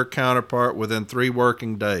his or her counterpart within 3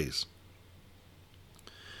 working days.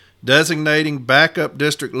 Designating backup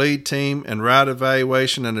district lead team and route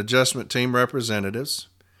evaluation and adjustment team representatives.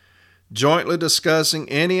 Jointly discussing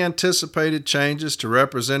any anticipated changes to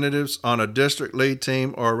representatives on a district lead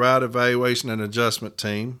team or a route evaluation and adjustment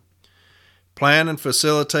team. Plan and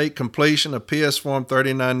facilitate completion of PS Form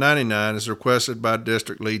 3999 as requested by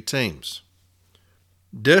district lead teams.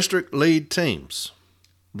 District lead teams.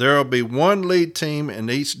 There will be 1 lead team in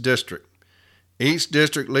each district. Each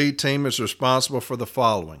district lead team is responsible for the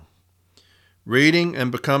following: reading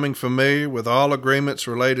and becoming familiar with all agreements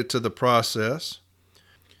related to the process,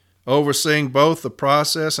 overseeing both the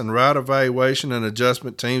process and route evaluation and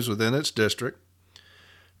adjustment teams within its district,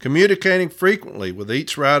 communicating frequently with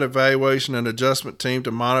each route evaluation and adjustment team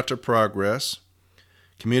to monitor progress,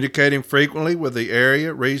 communicating frequently with the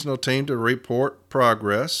area regional team to report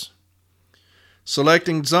progress,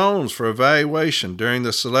 selecting zones for evaluation during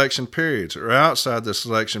the selection periods or outside the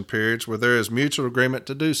selection periods where there is mutual agreement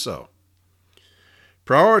to do so,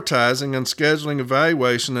 prioritizing and scheduling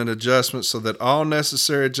evaluation and adjustments so that all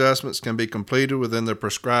necessary adjustments can be completed within the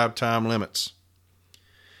prescribed time limits.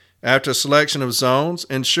 After selection of zones,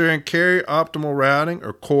 ensuring carrier optimal routing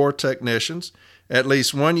or core technicians, at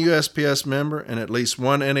least 1 USPS member and at least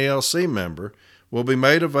 1 NALC member will be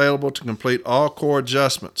made available to complete all core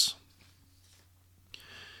adjustments.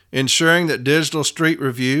 Ensuring that digital street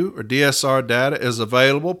review or DSR data is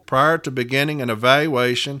available prior to beginning an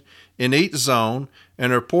evaluation in each zone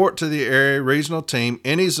and report to the area regional team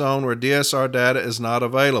any zone where DSR data is not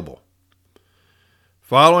available.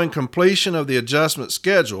 Following completion of the adjustment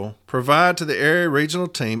schedule, provide to the area regional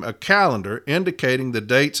team a calendar indicating the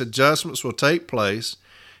dates adjustments will take place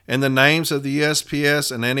and the names of the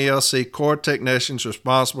USPS and NALC core technicians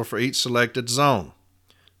responsible for each selected zone.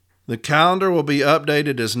 The calendar will be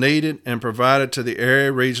updated as needed and provided to the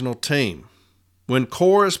area regional team. When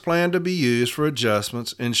core is planned to be used for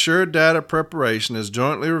adjustments, ensure data preparation is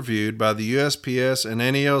jointly reviewed by the USPS and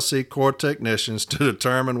NALC core technicians to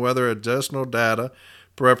determine whether additional data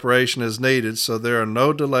preparation is needed so there are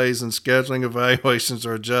no delays in scheduling evaluations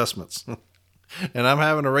or adjustments. And I'm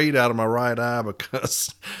having to read out of my right eye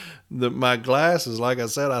because my glasses, like I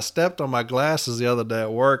said, I stepped on my glasses the other day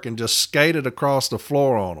at work and just skated across the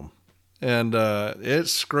floor on them. And it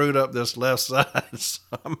screwed up this left side. So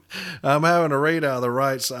I'm having to read out of the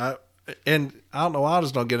right side. And I don't know, I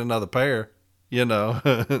just don't get another pair, you know.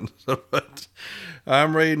 But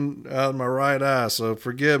I'm reading out of my right eye, so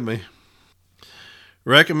forgive me.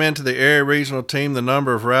 Recommend to the area regional team the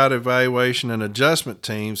number of route evaluation and adjustment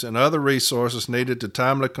teams and other resources needed to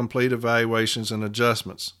timely complete evaluations and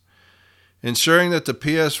adjustments. Ensuring that the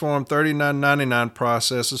PS Form 3999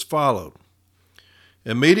 process is followed.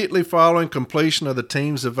 Immediately following completion of the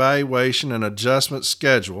team's evaluation and adjustment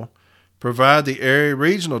schedule, provide the area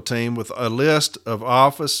regional team with a list of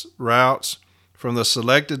office routes from the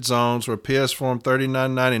selected zones where PS Form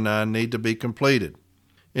 3999 need to be completed.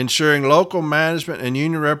 Ensuring local management and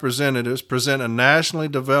union representatives present a nationally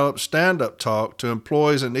developed stand-up talk to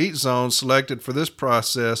employees in each zone selected for this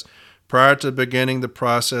process prior to beginning the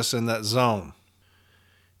process in that zone.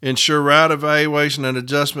 Ensure route evaluation and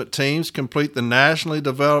adjustment teams complete the nationally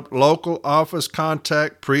developed local office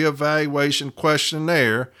contact pre-evaluation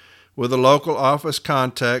questionnaire with the local office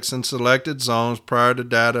contacts in selected zones prior to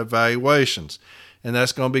data evaluations. And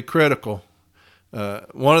that's going to be critical.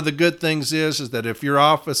 One of the good things is that if your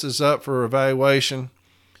office is up for evaluation,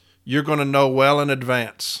 you're going to know well in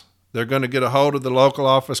advance. They're going to get a hold of the local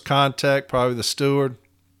office contact, probably the steward.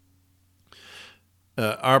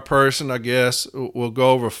 Our person, I guess, will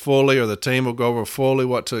go over fully, or the team will go over fully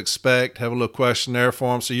what to expect, have a little questionnaire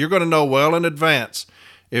for them. So you're going to know well in advance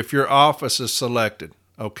if your office is selected,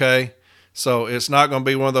 okay? So it's not going to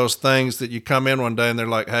be one of those things that you come in one day and they're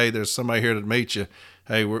like, hey, there's somebody here to meet you.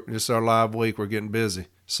 Hey, it's our live week. We're getting busy.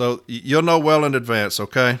 So you'll know well in advance,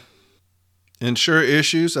 okay? Ensure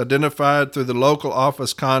issues identified through the local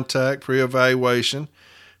office contact pre-evaluation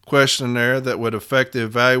questionnaire that would affect the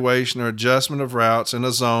evaluation or adjustment of routes in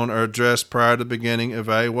a zone are addressed prior to beginning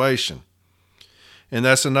evaluation. And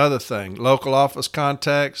that's another thing. Local office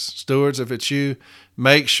contacts, stewards, if it's you,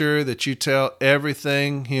 make sure that you tell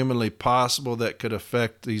everything humanly possible that could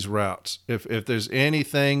affect these routes. If there's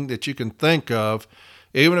anything that you can think of,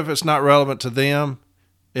 even if it's not relevant to them,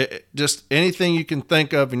 just anything you can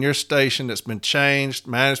think of in your station that's been changed,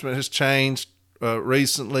 management has changed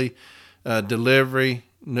recently, delivery,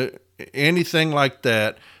 anything like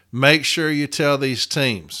that, make sure you tell these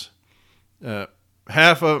teams.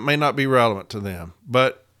 Half of it may not be relevant to them,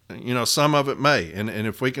 but some of it may, and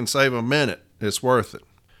if we can save a minute, it's worth it.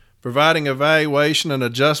 Providing evaluation and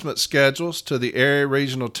adjustment schedules to the area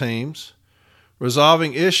regional teams.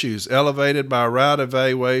 Resolving issues elevated by a route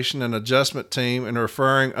evaluation and adjustment team and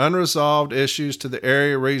referring unresolved issues to the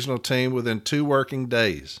area regional team within 2 working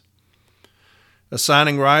days.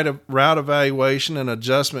 Assigning route evaluation and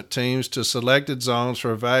adjustment teams to selected zones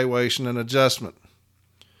for evaluation and adjustment.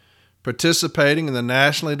 Participating in the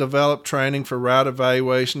nationally developed training for route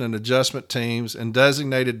evaluation and adjustment teams and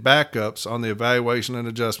designated backups on the evaluation and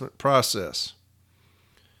adjustment process.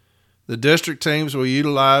 The district teams will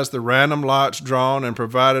utilize the random lots drawn and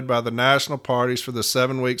provided by the national parties for the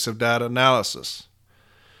 7 weeks of data analysis.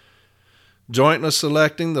 Jointly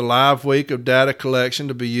selecting the live week of data collection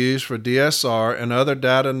to be used for DSR and other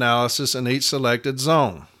data analysis in each selected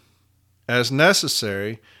zone. As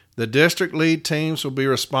necessary, the district lead teams will be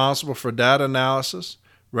responsible for data analysis,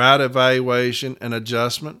 route evaluation and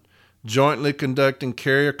adjustment, jointly conducting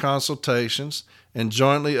carrier consultations, and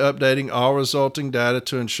jointly updating all resulting data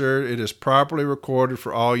to ensure it is properly recorded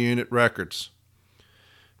for all unit records.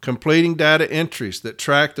 Completing data entries that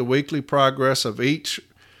track the weekly progress of each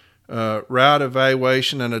route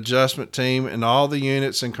evaluation and adjustment team in all the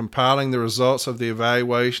units and compiling the results of the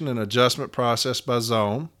evaluation and adjustment process by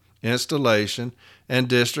zone, installation, and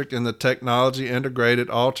district in the technology integrated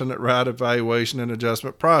alternate route evaluation and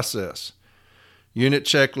adjustment process. Unit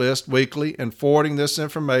checklist weekly and forwarding this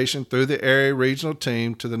information through the area regional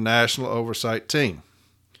team to the national oversight team.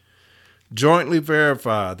 Jointly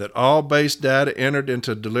verify that all base data entered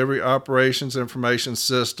into Delivery Operations Information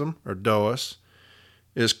System, or DOIS,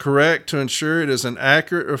 is correct to ensure it is an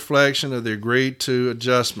accurate reflection of the agreed to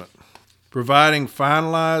adjustment. Providing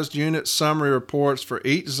finalized unit summary reports for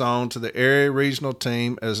each zone to the area regional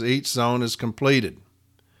team as each zone is completed.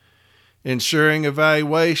 Ensuring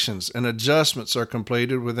evaluations and adjustments are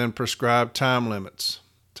completed within prescribed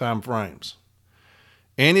time frames.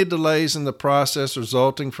 Any delays in the process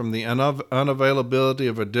resulting from the unavailability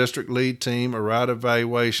of a district lead team or route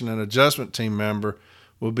evaluation and adjustment team member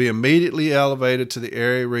will be immediately elevated to the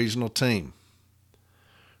area regional team.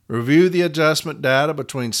 Review the adjustment data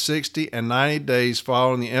between 60 and 90 days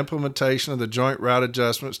following the implementation of the joint route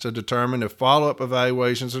adjustments to determine if follow-up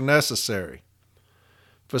evaluations are necessary.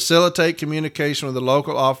 Facilitate communication with the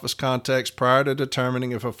local office contacts prior to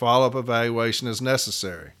determining if a follow-up evaluation is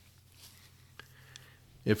necessary.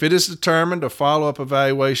 If it is determined a follow-up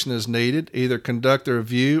evaluation is needed, either conduct a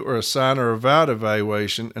review or assign a route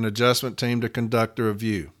evaluation and adjustment team to conduct the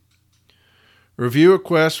review. Review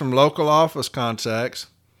requests from local office contacts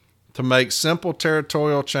to make simple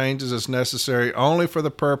territorial changes as necessary only for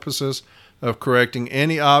the purposes of correcting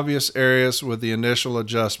any obvious areas with the initial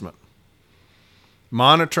adjustment.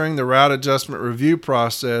 Monitoring the route adjustment review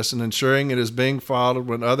process and ensuring it is being followed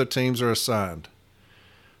when other teams are assigned.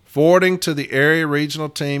 Forwarding to the area regional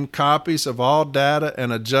team copies of all data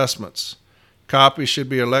and adjustments. Copies should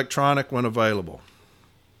be electronic when available.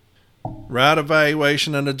 Route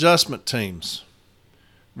evaluation and adjustment teams.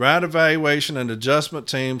 Route evaluation and adjustment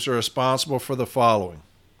teams are responsible for the following: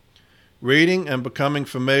 reading and becoming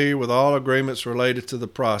familiar with all agreements related to the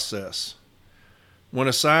process. When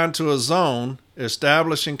assigned to a zone,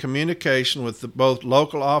 establishing communication with both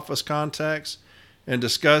local office contacts and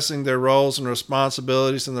discussing their roles and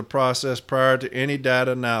responsibilities in the process prior to any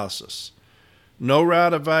data analysis. No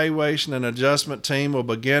route evaluation and adjustment team will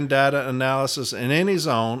begin data analysis in any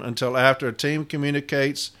zone until after a team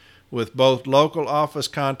communicates with both local office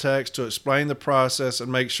contacts to explain the process and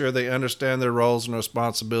make sure they understand their roles and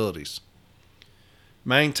responsibilities.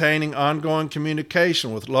 Maintaining ongoing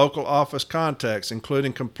communication with local office contacts,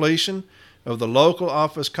 including completion of the local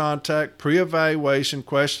office contact pre-evaluation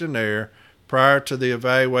questionnaire prior to the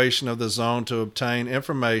evaluation of the zone to obtain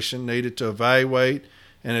information needed to evaluate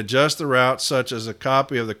and adjust the route, such as a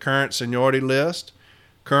copy of the current seniority list,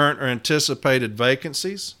 current or anticipated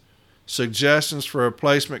vacancies, suggestions for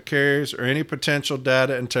replacement carriers, or any potential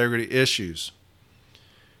data integrity issues.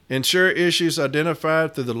 Ensure issues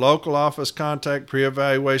identified through the local office contact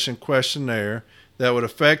pre-evaluation questionnaire that would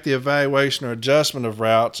affect the evaluation or adjustment of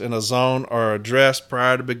routes in a zone are addressed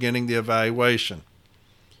prior to beginning the evaluation.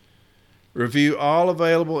 Review all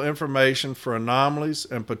available information for anomalies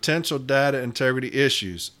and potential data integrity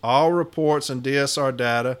issues. All reports and DSR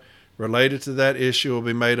data related to that issue will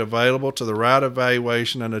be made available to the route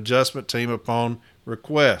evaluation and adjustment team upon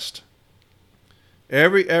request.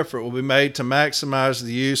 Every effort will be made to maximize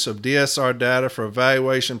the use of DSR data for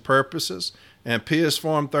evaluation purposes and PS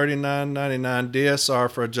Form 3999 DSR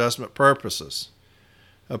for adjustment purposes.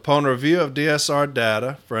 Upon review of DSR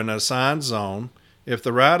data for an assigned zone, if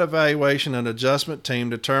the route evaluation and adjustment team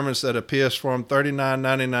determines that a PS Form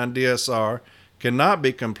 3999 DSR cannot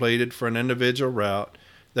be completed for an individual route,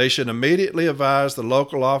 they should immediately advise the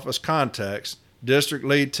local office contacts, district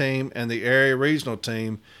lead team, and the area regional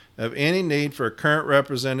team of any need for a current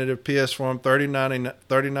representative PS Form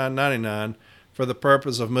 3999 for the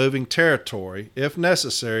purpose of moving territory, if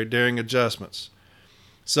necessary, during adjustments.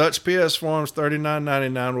 Such PS Forms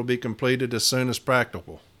 3999 will be completed as soon as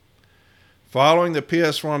practicable. Following the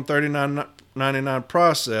PS Form 3999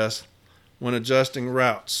 process when adjusting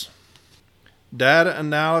routes. Data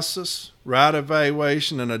analysis, route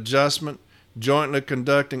evaluation, and adjustment, jointly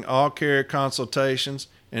conducting all carrier consultations,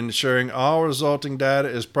 and ensuring all resulting data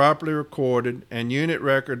is properly recorded and unit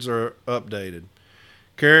records are updated.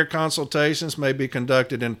 Carrier consultations may be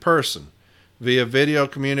conducted in person, via video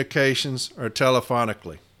communications, or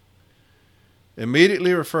telephonically.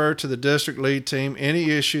 Immediately refer to the district lead team any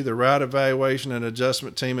issue the route evaluation and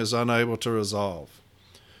adjustment team is unable to resolve.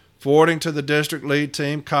 Forwarding to the district lead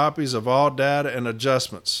team copies of all data and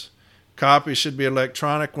adjustments. Copies should be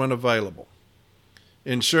electronic when available.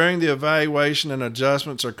 Ensuring the evaluation and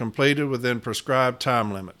adjustments are completed within prescribed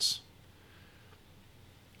time limits.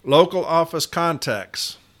 Local office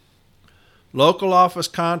contacts. Local office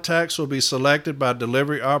contacts will be selected by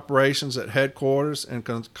delivery operations at headquarters in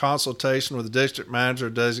consultation with the district manager or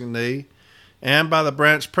designee and by the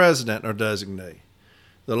branch president or designee.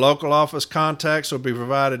 The local office contacts will be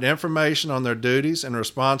provided information on their duties and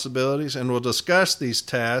responsibilities and will discuss these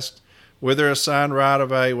tasks with their assigned route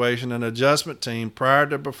evaluation and adjustment team prior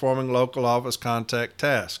to performing local office contact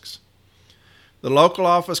tasks. The local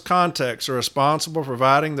office contacts are responsible for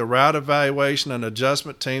providing the route evaluation and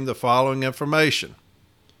adjustment team the following information: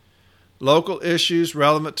 local issues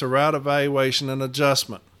relevant to route evaluation and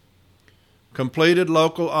adjustment, completed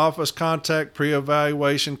local office contact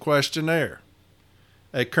pre-evaluation questionnaire,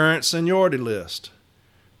 a current seniority list,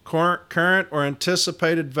 current or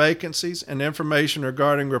anticipated vacancies and information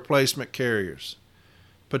regarding replacement carriers,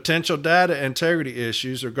 potential data integrity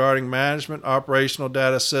issues regarding management operational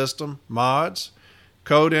data system, MODS,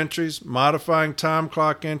 code entries, modifying time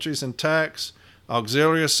clock entries and tax,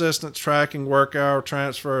 auxiliary assistance tracking, work hour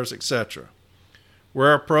transfers, etc.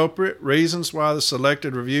 Where appropriate, reasons why the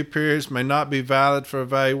selected review periods may not be valid for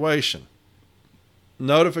evaluation.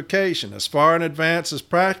 Notification as far in advance as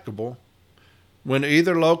practicable when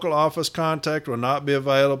either local office contact will not be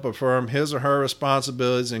available to perform his or her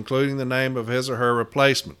responsibilities, including the name of his or her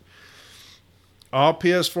replacement. All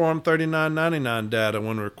PS Form 3999 data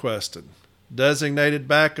when requested. Designated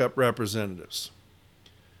backup representatives.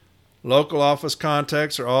 Local office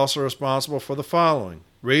contacts are also responsible for the following: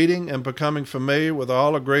 reading and becoming familiar with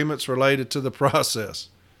all agreements related to the process,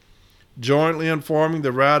 jointly informing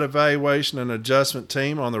the route evaluation and adjustment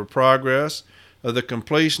team on the progress of the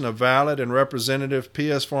completion of valid and representative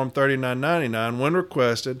PS Form 3999 when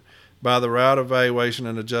requested by the route evaluation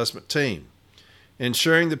and adjustment team,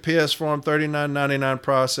 ensuring the PS Form 3999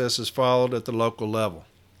 process is followed at the local level,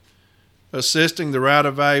 assisting the route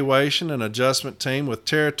evaluation and adjustment team with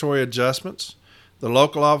territory adjustments. The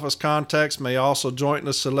local office contacts may also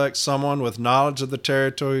jointly select someone with knowledge of the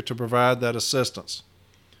territory to provide that assistance.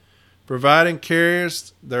 Providing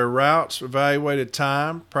carriers their routes evaluated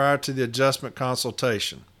time prior to the adjustment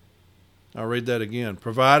consultation. I'll read that again.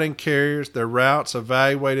 Providing carriers their routes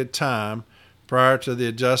evaluated time prior to the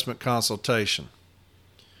adjustment consultation.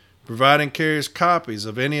 Providing carriers copies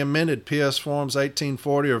of any amended PS Forms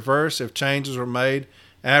 1840 or VERSE if changes were made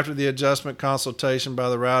after the adjustment consultation by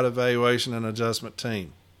the route evaluation and adjustment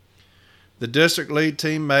team. The district lead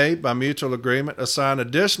team may, by mutual agreement, assign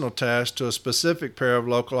additional tasks to a specific pair of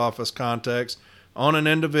local office contacts on an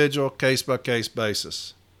individual case-by-case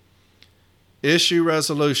basis. Issue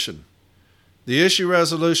resolution. The issue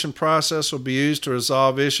resolution process will be used to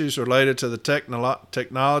resolve issues related to the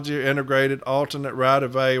technology or integrated alternate route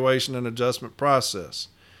evaluation and adjustment process.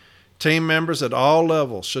 Team members at all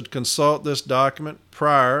levels should consult this document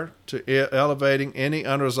prior to elevating any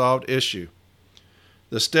unresolved issue.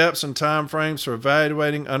 The steps and time frames for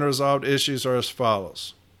evaluating unresolved issues are as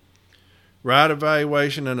follows. Route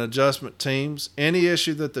evaluation and adjustment teams. Any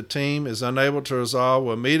issue that the team is unable to resolve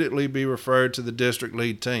will immediately be referred to the district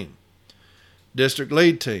lead team. District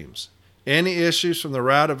lead teams. Any issues from the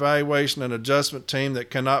route evaluation and adjustment team that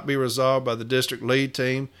cannot be resolved by the district lead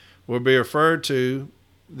team will be referred to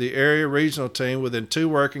the area regional team within 2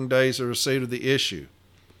 working days of receipt of the issue.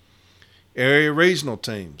 Area regional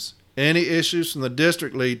teams. Any issues from the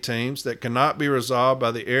district lead teams that cannot be resolved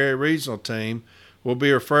by the area regional team will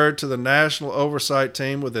be referred to the national oversight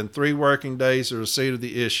team within 3 working days of receipt of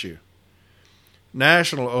the issue.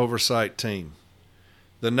 National oversight team.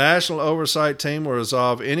 The national oversight team will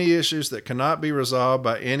resolve any issues that cannot be resolved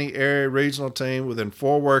by any area regional team within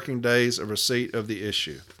 4 working days of receipt of the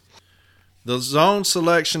issue. The zone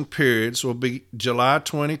selection periods will be July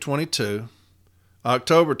 2022,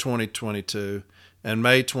 October 2022, and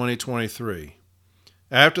May 2023.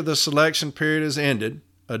 After the selection period is ended,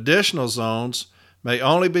 additional zones may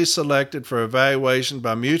only be selected for evaluation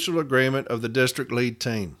by mutual agreement of the district lead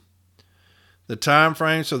team. The time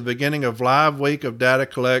frames for the beginning of live week of data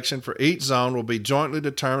collection for each zone will be jointly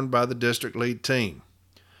determined by the district lead team.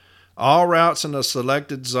 All routes in a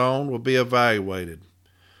selected zone will be evaluated.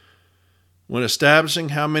 When establishing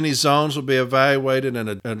how many zones will be evaluated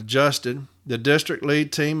and adjusted, the district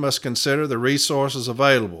lead team must consider the resources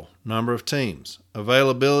available, number of teams,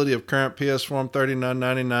 availability of current PS Form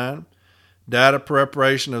 3999, data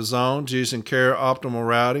preparation of zones using Carrier Optimal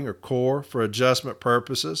Routing or CORE for adjustment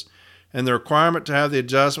purposes, and the requirement to have the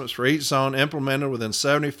adjustments for each zone implemented within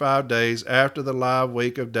 75 days after the live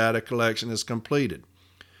week of data collection is completed.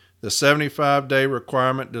 The 75-day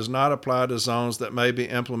requirement does not apply to zones that may be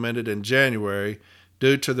implemented in January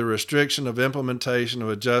due to the restriction of implementation of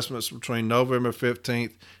adjustments between November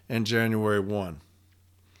 15th and January 1.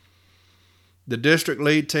 The district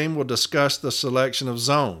lead team will discuss the selection of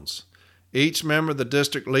zones. Each member of the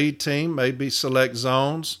district lead team may select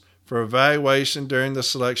zones for evaluation during the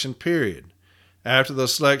selection period. After the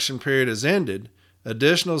selection period is ended,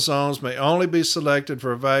 additional zones may only be selected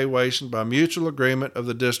for evaluation by mutual agreement of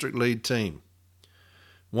the district lead team.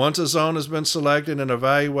 Once a zone has been selected and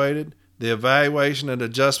evaluated, the evaluation and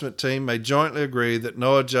adjustment team may jointly agree that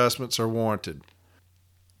no adjustments are warranted.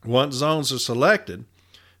 Once zones are selected,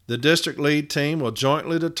 the district lead team will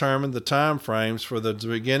jointly determine the time frames for the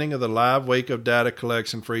beginning of the live week of data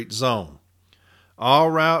collection for each zone.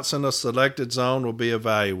 All routes in a selected zone will be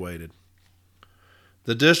evaluated.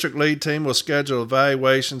 The district lead team will schedule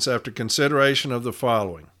evaluations after consideration of the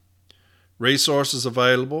following: resources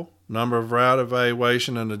available, number of route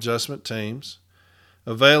evaluation and adjustment teams,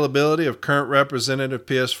 availability of current representative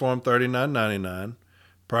PS Form 3999.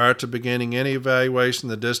 Prior to beginning any evaluation,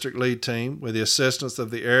 the district lead team, with the assistance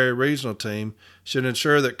of the area regional team, should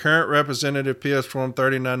ensure that current representative PS Form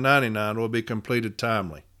 3999 will be completed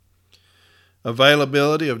timely.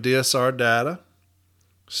 Availability of DSR data,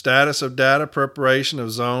 status of data preparation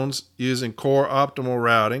of zones using Core Optimal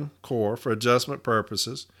Routing, CORE, for adjustment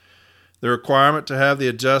purposes, the requirement to have the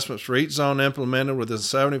adjustments for each zone implemented within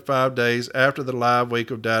 75 days after the live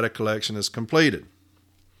week of data collection is completed.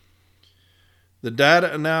 The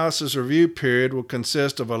data analysis review period will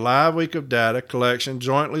consist of a live week of data collection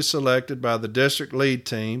jointly selected by the district lead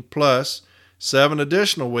team, plus 7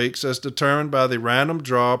 additional weeks as determined by the random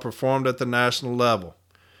draw performed at the national level.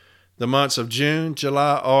 The months of June,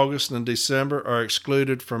 July, August, and December are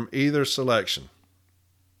excluded from either selection.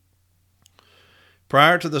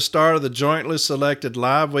 Prior to the start of the jointly selected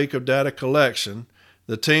live week of data collection,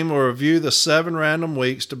 the team will review the 7 random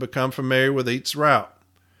weeks to become familiar with each route.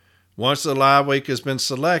 Once the live week has been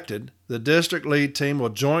selected, the district lead team will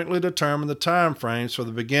jointly determine the time frames for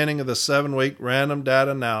the beginning of the 7-week random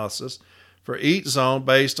data analysis for each zone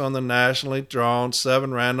based on the nationally drawn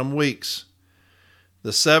 7 random weeks. The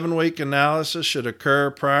 7-week analysis should occur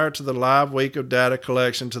prior to the live week of data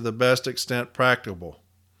collection to the best extent practicable.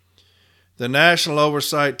 The National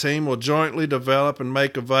Oversight Team will jointly develop and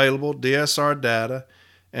make available DSR data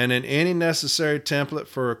and in any necessary template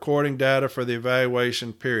for recording data for the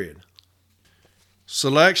evaluation period.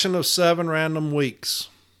 Selection of 7 random weeks.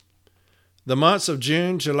 The months of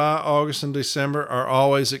June, July, August, and December are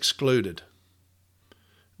always excluded.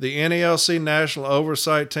 The NALC National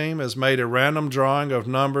Oversight Team has made a random drawing of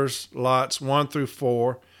numbers lots 1 through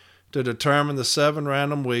 4 to determine the 7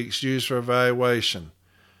 random weeks used for evaluation.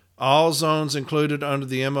 All zones included under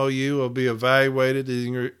the MOU will be evaluated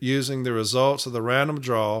using the results of the random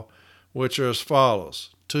draw, which are as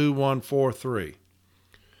follows: 2, 1, 4, 3.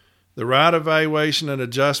 The route evaluation and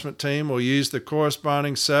adjustment team will use the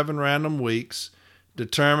corresponding 7 random weeks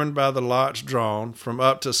determined by the lots drawn from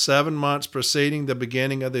up to 7 months preceding the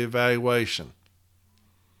beginning of the evaluation.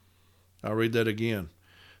 I'll read that again.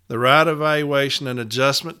 The route evaluation and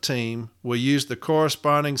adjustment team will use the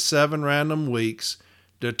corresponding 7 random weeks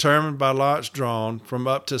determined by lots drawn from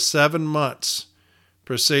up to 7 months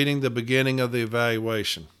preceding the beginning of the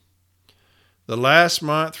evaluation. The last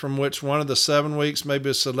month from which one of the 7 weeks may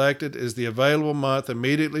be selected is the available month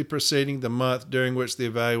immediately preceding the month during which the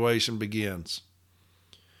evaluation begins.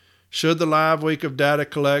 Should the live week of data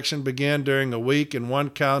collection begin during a week in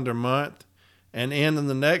one calendar month and end in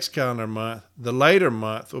the next calendar month, the later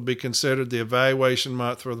month will be considered the evaluation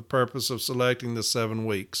month for the purpose of selecting the 7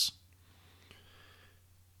 weeks.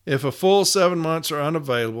 If a full 7 months are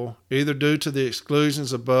unavailable, either due to the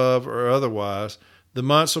exclusions above or otherwise, the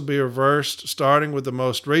months will be reversed, starting with the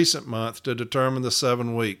most recent month to determine the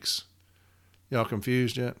 7 weeks. Y'all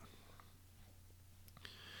confused yet?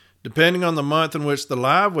 Depending on the month in which the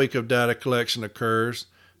live week of data collection occurs,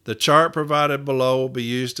 the chart provided below will be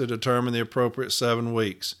used to determine the appropriate 7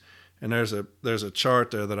 weeks. And there's a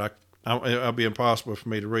chart there that it'll be impossible for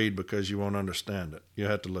me to read because you won't understand it. You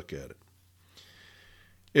have to look at it.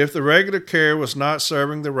 If the regular carrier was not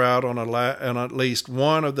serving the route on at least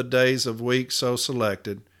one of the days of week so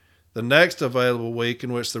selected, the next available week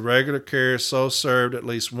in which the regular carrier so served at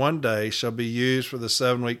least one day shall be used for the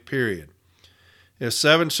 7-week period. If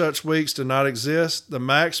 7 such weeks do not exist, the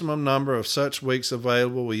maximum number of such weeks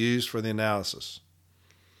available will be used for the analysis.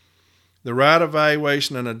 The route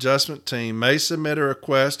evaluation and adjustment team may submit a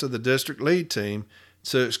request to the district lead team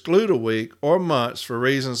to exclude a week or months for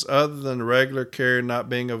reasons other than the regular carrier not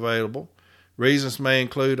being available. Reasons may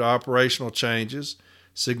include operational changes,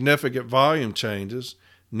 significant volume changes,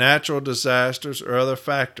 natural disasters, or other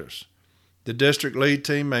factors. The district lead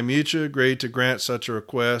team may mutually agree to grant such a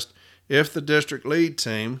request. If the district lead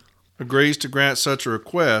team agrees to grant such a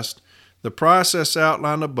request, the process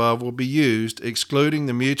outlined above will be used, excluding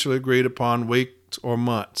the mutually agreed upon weeks or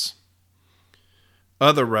months.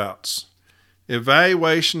 Other routes.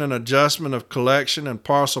 Evaluation and adjustment of collection and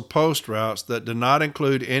parcel post routes that do not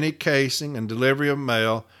include any casing and delivery of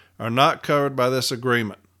mail are not covered by this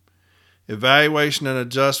agreement. Evaluation and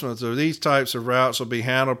adjustments of these types of routes will be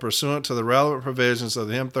handled pursuant to the relevant provisions of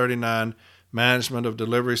the M39 Management of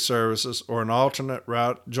Delivery Services or an alternate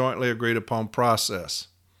route jointly agreed upon process.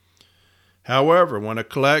 However, when a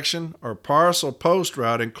collection or parcel post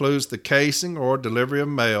route includes the casing or delivery of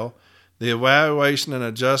mail, the evaluation and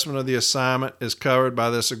adjustment of the assignment is covered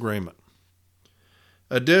by this agreement.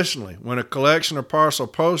 Additionally, when a collection or parcel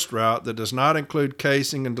post route that does not include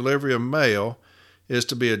casing and delivery of mail is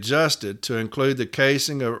to be adjusted to include the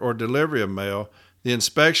casing or delivery of mail, the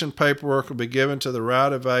inspection paperwork will be given to the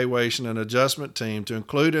route evaluation and adjustment team to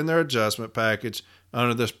include in their adjustment package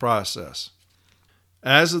under this process.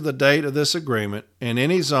 As of the date of this agreement, in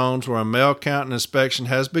any zones where a mail count and inspection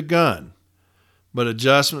has begun, but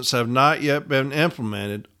adjustments have not yet been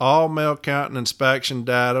implemented, all mail count and inspection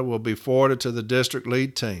data will be forwarded to the district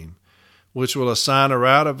lead team, which will assign a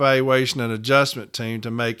route evaluation and adjustment team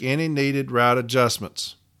to make any needed route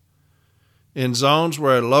adjustments. In zones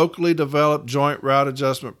where a locally developed joint route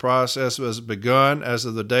adjustment process has begun as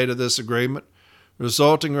of the date of this agreement,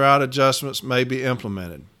 resulting route adjustments may be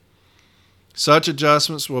implemented. Such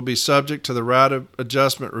adjustments will be subject to the route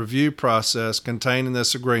adjustment review process contained in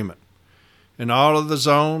this agreement. In all of the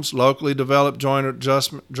zones, locally developed joint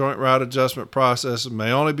route adjustment processes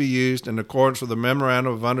may only be used in accordance with the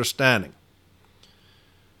Memorandum of Understanding.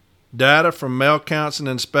 Data from mail counts and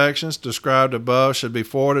inspections described above should be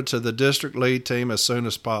forwarded to the district lead team as soon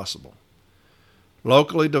as possible.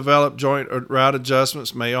 Locally developed joint route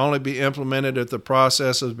adjustments may only be implemented if the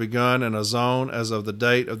process has begun in a zone as of the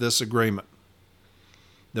date of this agreement.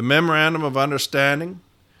 The Memorandum of Understanding,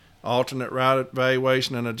 alternate route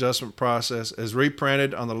evaluation and adjustment process, is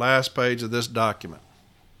reprinted on the last page of this document.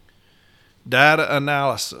 Data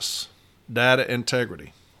analysis, data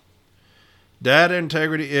integrity. Data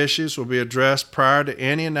integrity issues will be addressed prior to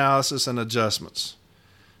any analysis and adjustments.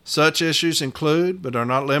 Such issues include, but are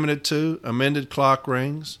not limited to, amended clock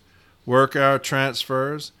rings, work hour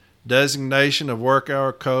transfers, designation of work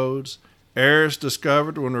hour codes, errors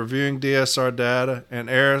discovered when reviewing DSR data, and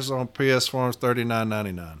errors on PS Forms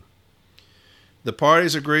 3999. The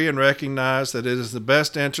parties agree and recognize that it is the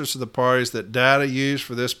best interest of the parties that data used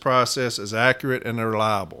for this process is accurate and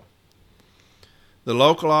reliable. The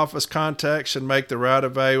local office contact should make the route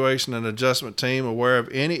evaluation and adjustment team aware of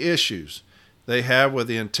any issues they have with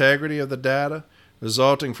the integrity of the data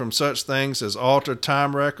resulting from such things as altered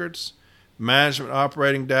time records, management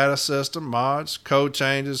operating data system, mods, code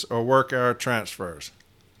changes, or work hour transfers.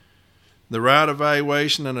 The route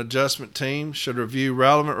evaluation and adjustment team should review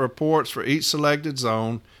relevant reports for each selected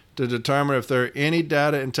zone to determine if there are any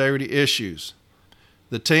data integrity issues.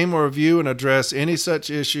 The team will review and address any such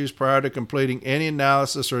issues prior to completing any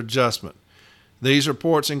analysis or adjustment. These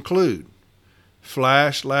reports include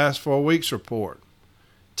Flash Last 4 Weeks Report,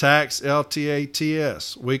 Tax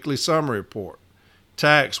LTATS Weekly Summary Report,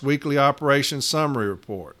 Tax Weekly Operations Summary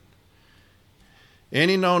Report.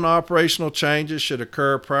 Any known operational changes should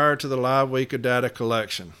occur prior to the live week of data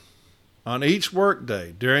collection. On each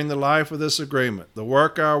workday during the life of this agreement, the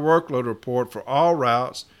work hour workload report for all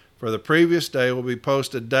routes for the previous day will be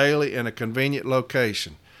posted daily in a convenient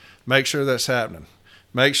location. Make sure that's happening.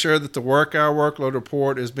 Make sure that the work hour workload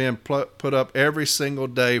report is being put up every single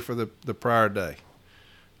day for the prior day.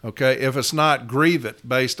 Okay? If it's not, grieve it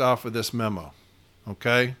based off of this memo.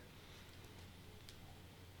 Okay?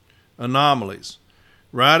 Anomalies.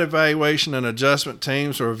 Route evaluation and adjustment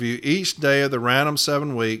teams will review each day of the random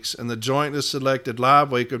 7 weeks and the jointly selected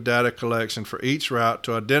live week of data collection for each route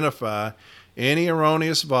to identify any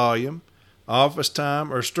erroneous volume, office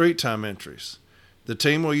time, or street time entries. The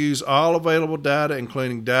team will use all available data,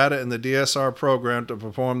 including data in the DSR program, to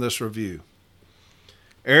perform this review.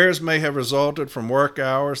 Errors may have resulted from work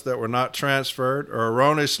hours that were not transferred or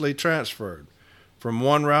erroneously transferred from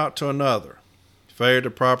one route to another. Failure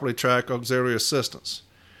to properly track auxiliary assistance.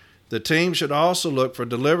 The team should also look for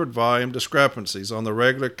delivered volume discrepancies on the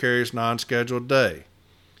regular carrier's non-scheduled day.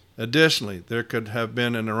 Additionally, there could have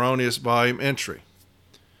been an erroneous volume entry.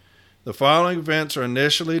 The following events are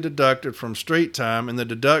initially deducted from street time in the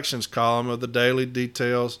deductions column of the daily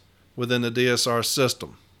details within the DSR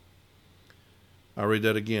system. I'll read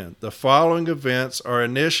that again. The following events are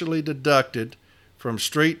initially deducted from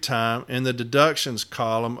street time in the deductions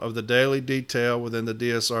column of the daily detail within the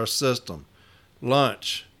DSR system.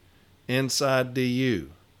 Lunch, inside DU,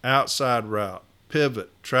 outside route,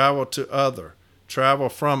 pivot, travel to other, travel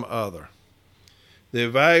from other. The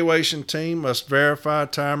evaluation team must verify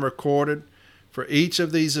time recorded for each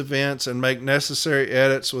of these events and make necessary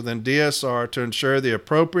edits within DSR to ensure the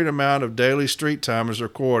appropriate amount of daily street time is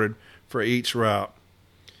recorded for each route.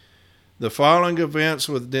 The following events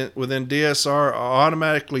within DSR are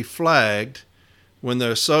automatically flagged when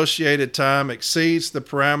the associated time exceeds the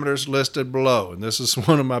parameters listed below. And this is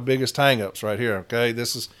one of my biggest hang-ups right here, okay?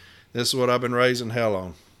 This is what I've been raising hell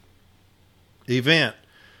on. Event,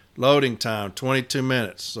 loading time, 22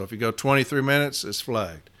 minutes. So if you go 23 minutes, it's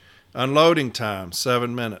flagged. Unloading time,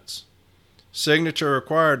 7 minutes. Signature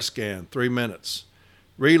required scan, 3 minutes.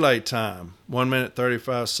 Relay time, 1 minute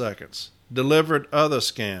 35 seconds. Delivered other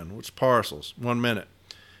scan, which parcels, 1 minute.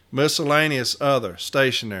 Miscellaneous other,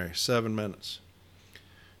 stationary, 7 minutes.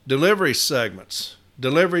 Delivery segments,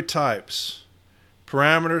 delivery types,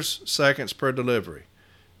 parameters, seconds per delivery.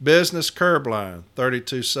 Business curb line,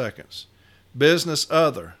 32 seconds. Business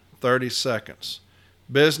other, 30 seconds.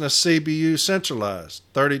 Business CBU centralized,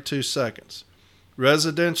 32 seconds.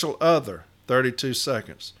 Residential other, 32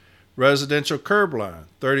 seconds. Residential curb line,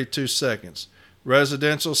 32 seconds.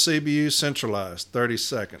 Residential CBU centralized, 30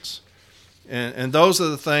 seconds. And those are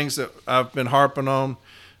the things that I've been harping on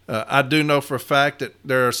I do know for a fact that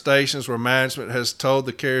there are stations where management has told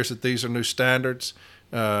the carriers that these are new standards.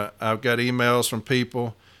 I've got emails from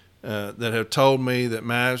people that have told me that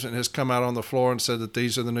management has come out on the floor and said that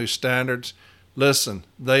these are the new standards. Listen,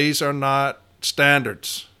 these are not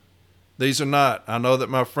standards. These are not. I know that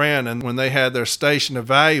my friend, and when they had their station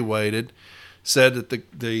evaluated, said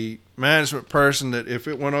that the management person, that if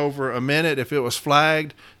it went over a minute, if it was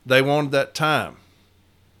flagged, they wanted that time.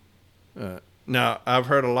 Now, I've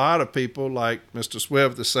heard a lot of people like Mr.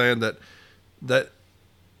 Swift is saying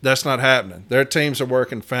that's not happening. Their teams are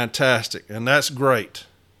working fantastic, and that's great.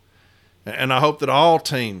 And I hope that all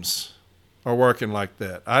teams are working like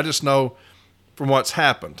that. I just know from what's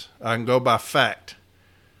happened. I can go by fact.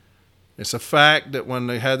 It's a fact that when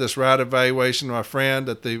they had this route evaluation, my friend,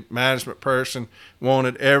 that the management person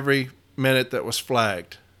wanted every minute that was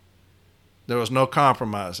flagged. There was no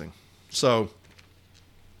compromising. So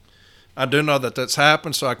I do know that that's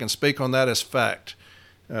happened, so I can speak on that as fact.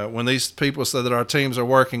 When these people say that our teams are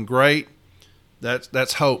working great,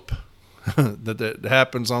 that's hope that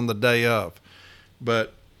happens on the day of.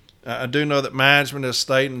 But I do know that management is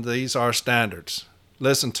stating these are standards.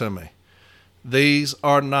 Listen to me. These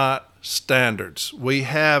are not standards. We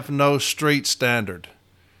have no street standard.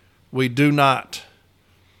 We do not.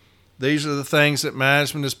 These are the things that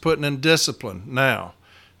management is putting in discipline now.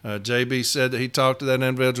 JB said that he talked to that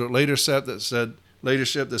individual leadership that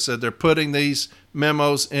said they're putting these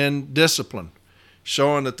memos in discipline,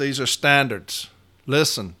 showing that these are standards.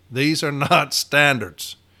 Listen, these are not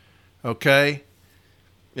standards, okay?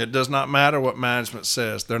 It does not matter what management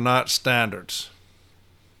says. They're not standards.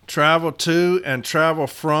 Travel to and travel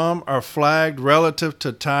from are flagged relative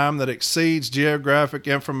to time that exceeds geographic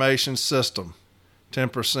information system,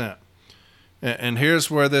 10%. And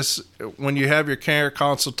here's where when you have your carrier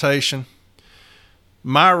consultation,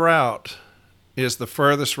 my route is the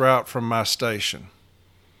furthest route from my station.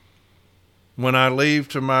 When I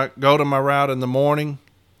go to my route in the morning,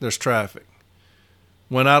 there's traffic.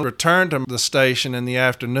 When I return to the station in the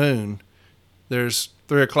afternoon, there's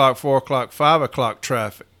 3 o'clock, 4 o'clock, 5 o'clock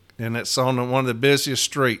traffic, and it's on one of the busiest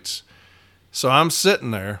streets. So I'm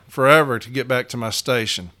sitting there forever to get back to my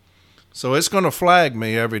station. So it's going to flag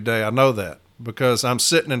me every day. I know that because I'm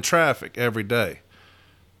sitting in traffic every day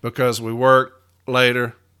because we work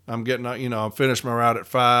later. I'm finished my route at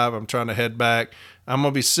 5. I'm trying to head back. I'm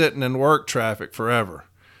going to be sitting in work traffic forever.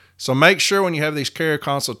 So make sure when you have these carrier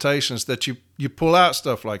consultations that you pull out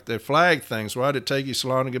stuff like that, flag things. Why did it take you so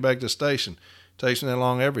long to get back to the station? It takes me that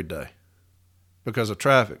long every day because of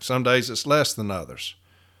traffic. Some days it's less than others.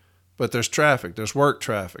 But there's traffic. There's work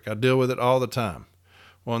traffic. I deal with it all the time.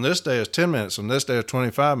 Well, on this day it's 10 minutes. On this day it's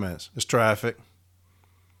 25 minutes. It's traffic.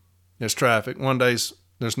 It's traffic. One day's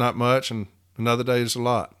there's not much, and another day is a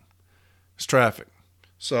lot. It's traffic.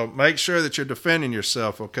 So make sure that you're defending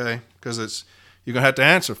yourself, okay? Because you're going to have to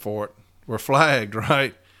answer for it. We're flagged,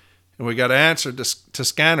 right? And we got to answer to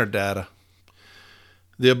scanner data.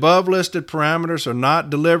 The above listed parameters are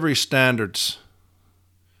not delivery standards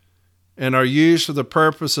and are used for the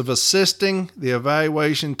purpose of assisting the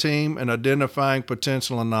evaluation team in identifying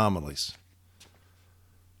potential anomalies.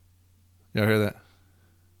 Y'all hear that?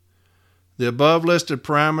 The above listed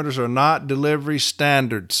parameters are not delivery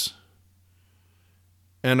standards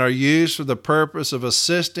and are used for the purpose of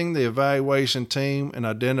assisting the evaluation team in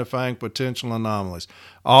identifying potential anomalies.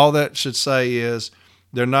 All that should say is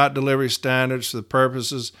they're not delivery standards for the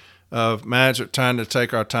purposes of management trying to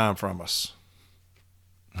take our time from us.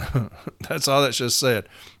 That's all that should have said.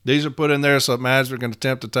 These are put in there so management can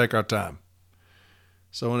attempt to take our time.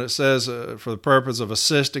 So when it says for the purpose of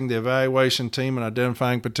assisting the evaluation team in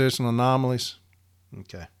identifying potential anomalies,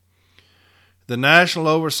 okay. The National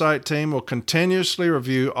Oversight Team will continuously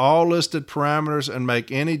review all listed parameters and make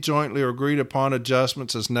any jointly agreed upon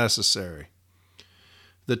adjustments as necessary.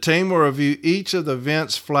 The team will review each of the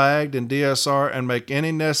events flagged in DSR and make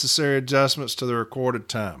any necessary adjustments to the recorded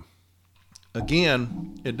time.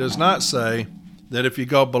 Again, it does not say that if you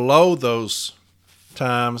go below those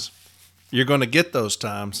times, you're going to get those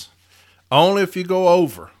times. Only if you go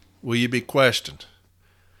over will you be questioned.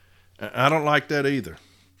 I don't like that either.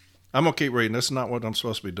 I'm going to keep reading. This is not what I'm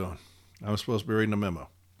supposed to be doing. I'm supposed to be reading a memo.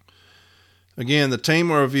 Again, the team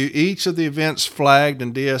will review each of the events flagged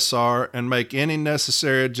in DSR and make any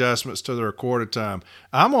necessary adjustments to the recorded time.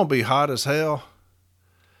 I'm going to be hot as hell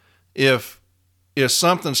if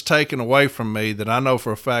something's taken away from me that I know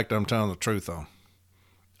for a fact I'm telling the truth on.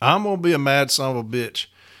 I'm going to be a mad son of a bitch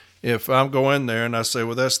if I'm going there and I say,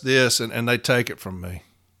 well, that's this, and they take it from me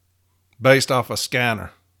based off a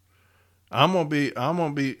scanner. I'm gonna be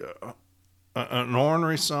an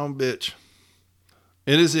ornery son of a bitch.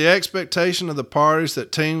 It is the expectation of the parties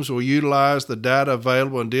that teams will utilize the data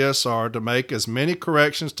available in DSR to make as many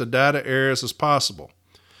corrections to data errors as possible.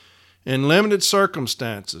 In limited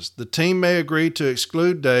circumstances, the team may agree to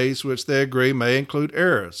exclude days which they agree may include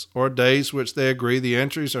errors, or days which they agree the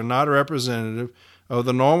entries are not representative of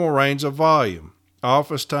the normal range of volume,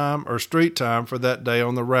 office time, or street time for that day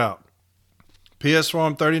on the route. PS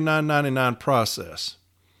Form 3999 process.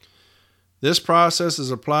 This process is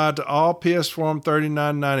applied to all PS Form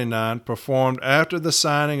 3999 performed after the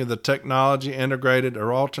signing of the Technology Integrated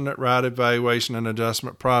or Alternate Route Evaluation and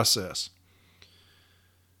Adjustment process.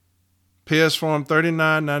 PS Form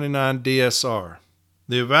 3999 DSR.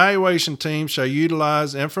 The evaluation team shall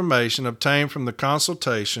utilize information obtained from the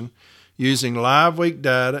consultation using live week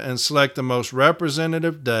data and select the most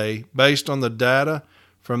representative day based on the data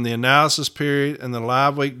from the analysis period and the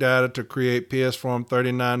live week data to create PS Form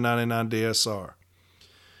 3999 DSR.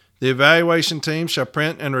 The evaluation team shall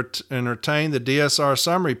print and retain the DSR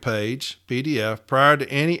summary page, PDF, prior to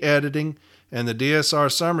any editing and the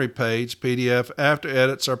DSR summary page, PDF, after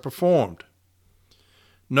edits are performed.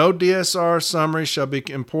 No DSR summary shall be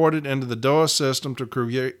imported into the DOA system to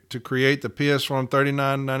create the PS Form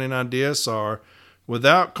 3999 DSR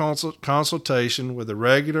without consultation with a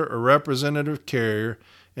regular or representative carrier,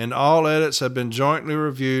 and all edits have been jointly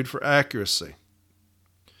reviewed for accuracy.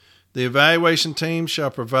 The evaluation team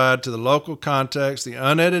shall provide to the local contacts the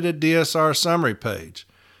unedited DSR summary page,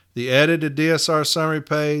 the edited DSR summary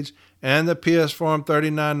page, and the PS Form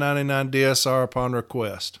 3999 DSR upon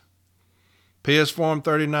request. PS Form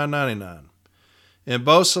 3999. In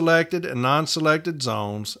both selected and non-selected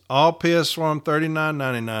zones, all PS Form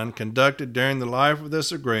 3999 conducted during the life of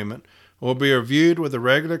this agreement will be reviewed with a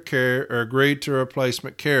regular carrier or agreed to a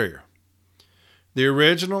replacement carrier. The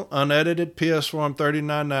original unedited PS Form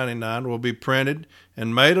 3999 will be printed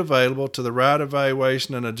and made available to the route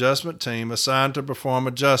evaluation and adjustment team assigned to perform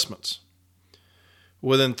adjustments.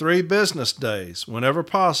 Within 3 business days, whenever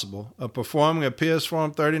possible, of performing a PS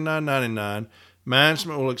Form 3999,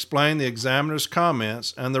 management will explain the examiner's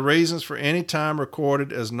comments and the reasons for any time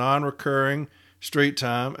recorded as non-recurring street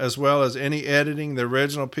time, as well as any editing the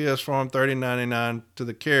original PS Form 3099 to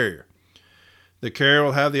the carrier. The carrier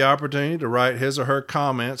will have the opportunity to write his or her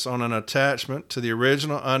comments on an attachment to the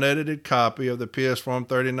original unedited copy of the PS Form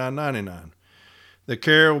 3999. The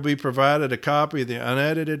carrier will be provided a copy of the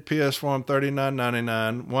unedited PS Form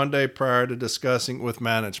 3999 1 day prior to discussing with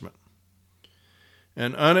management.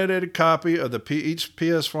 An unedited copy of each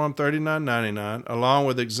PS Form 3999, along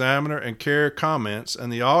with examiner and carrier comments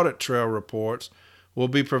and the audit trail reports, will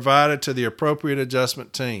be provided to the appropriate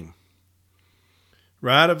adjustment team.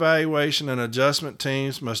 Route evaluation and adjustment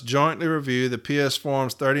teams must jointly review the PS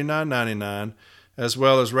Forms 3999 as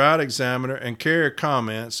well as route examiner and carrier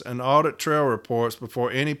comments and audit trail reports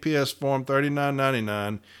before any PS Form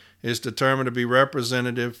 3999 is determined to be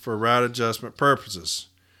representative for route adjustment purposes.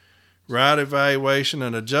 Route evaluation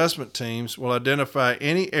and adjustment teams will identify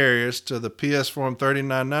any areas to the PS Form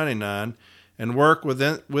 3999 and work with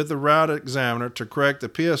the route examiner to correct the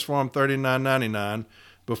PS Form 3999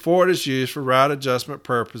 before it is used for route adjustment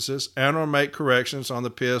purposes and or make corrections on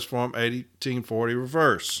the PS Form 1840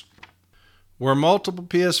 reverse. Where multiple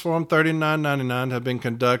PS Form 3999 have been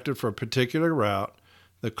conducted for a particular route,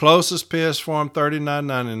 the closest PS Form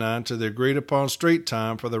 3999 to the agreed upon street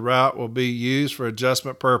time for the route will be used for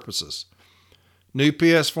adjustment purposes. New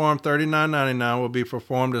PS Form 3999 will be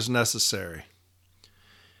performed as necessary.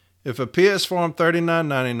 If a PS Form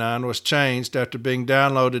 3999 was changed after being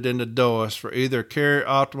downloaded into DOAS for either carrier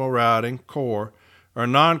optimal routing, core, or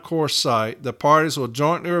non-core site, the parties will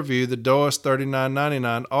jointly review the DOAS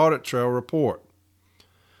 3999 audit trail report.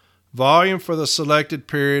 Volume for the selected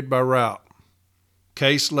period by route.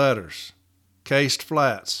 Case letters, cased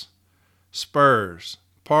flats, spurs,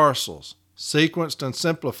 parcels, sequenced and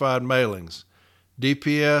simplified mailings,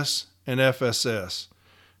 DPS and FSS.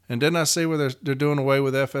 And didn't I see where they're doing away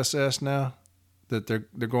with FSS now? That they're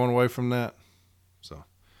going away from that? So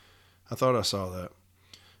I thought I saw that.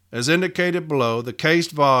 As indicated below, the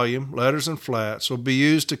cased volume, letters and flats, will be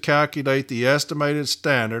used to calculate the estimated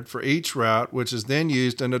standard for each route, which is then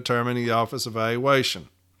used in determining the office evaluation.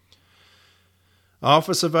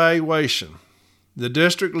 Office evaluation. The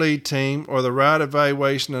district lead team or the route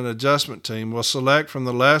evaluation and adjustment team will select from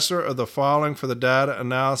the lesser of the following for the data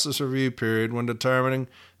analysis review period when determining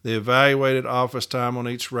the evaluated office time on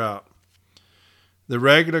each route. The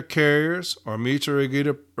regular carriers or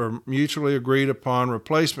mutually agreed upon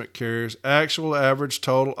replacement carriers' actual average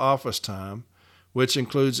total office time, which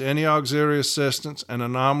includes any auxiliary assistance and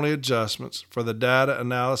anomaly adjustments for the data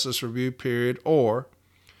analysis review period, or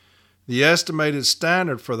The estimated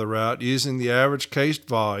standard for the route using the average case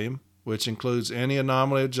volume, which includes any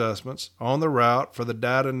anomaly adjustments, on the route for the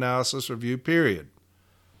data analysis review period.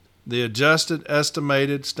 The adjusted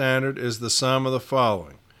estimated standard is the sum of the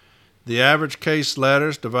following: the average case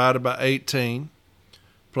letters divided by 18,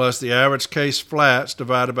 plus the average case flats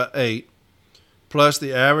divided by 8, plus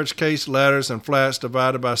the average case letters and flats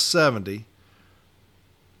divided by 70,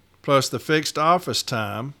 plus the fixed office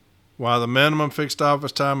time. While the minimum fixed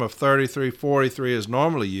office time of 33.43 is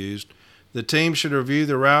normally used, the team should review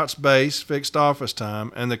the route's base fixed office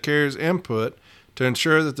time and the carrier's input to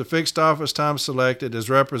ensure that the fixed office time selected is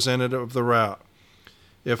representative of the route.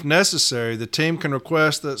 If necessary, the team can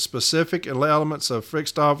request that specific elements of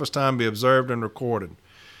fixed office time be observed and recorded.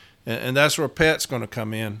 And that's where PET's going to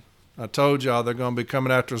come in. I told y'all they're going to be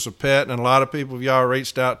coming after us with PET, and a lot of people of y'all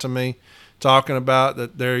reached out to me talking about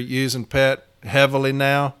that they're using PET heavily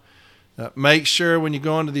now. Make sure when you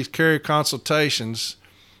go into these carrier consultations,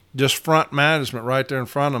 just front management right there in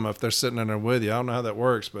front of them if they're sitting in there with you. I don't know how that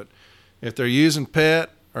works, but if they're using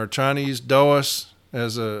PET or trying to use DOAS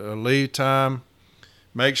as a lead time,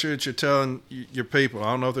 make sure that you're telling your people.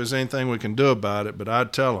 I don't know if there's anything we can do about it, but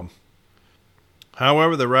I'd tell them.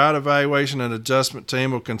 However, the route evaluation and adjustment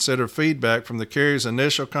team will consider feedback from the carrier's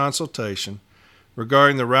initial consultation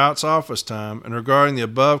regarding the route's office time and regarding the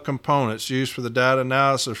above components used for the data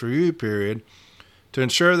analysis review period to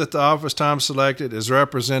ensure that the office time selected is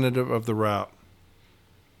representative of the route.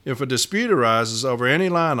 If a dispute arises over any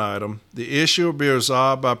line item, the issue will be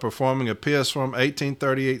resolved by performing a PS Form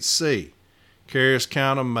 1838C, Carrier's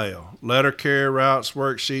Count of Mail, letter carrier routes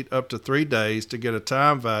worksheet up to 3 days to get a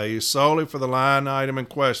time value solely for the line item in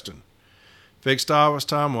question. Fixed office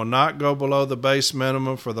time will not go below the base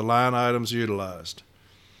minimum for the line items utilized.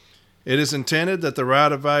 It is intended that the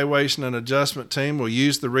route evaluation and adjustment team will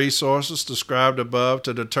use the resources described above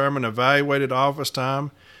to determine evaluated office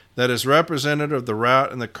time that is representative of the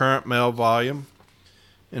route in the current mail volume.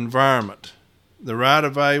 Environment. The route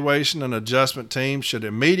evaluation and adjustment team should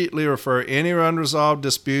immediately refer any unresolved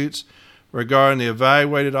disputes regarding the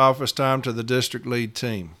evaluated office time to the district lead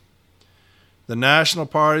team. The national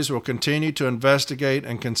parties will continue to investigate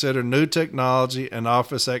and consider new technology and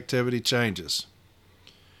office activity changes.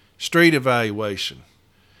 Street evaluation.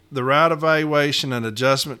 The route evaluation and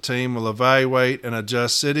adjustment team will evaluate and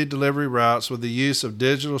adjust city delivery routes with the use of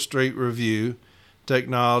digital street review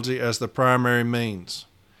technology as the primary means.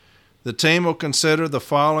 The team will consider the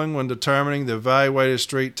following when determining the evaluated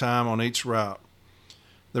street time on each route: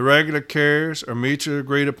 the regular carriers or mutually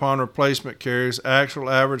agreed upon replacement carriers' actual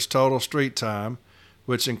average total street time,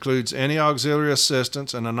 which includes any auxiliary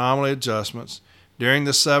assistance and anomaly adjustments during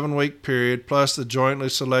the 7-week period plus the jointly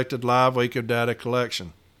selected live week of data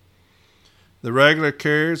collection. The regular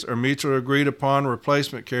carriers or mutually agreed upon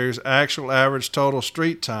replacement carriers' actual average total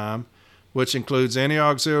street time, which includes any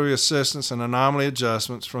auxiliary assistance and anomaly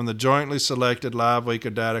adjustments from the jointly selected live week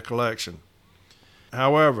of data collection.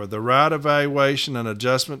 However, the route evaluation and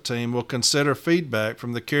adjustment team will consider feedback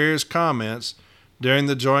from the carrier's comments during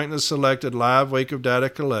the jointly selected live week of data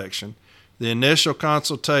collection, the initial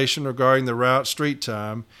consultation regarding the route street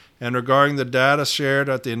time, and regarding the data shared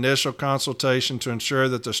at the initial consultation to ensure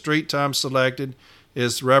that the street time selected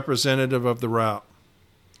is representative of the route.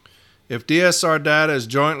 If DSR data is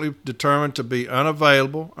jointly determined to be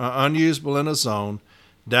unavailable or unusable in a zone,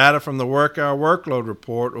 data from the work hour workload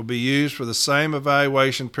report will be used for the same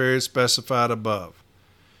evaluation period specified above.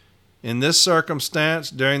 In this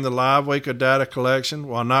circumstance, during the live week of data collection,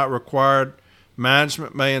 while not required,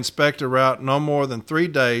 management may inspect a route no more than 3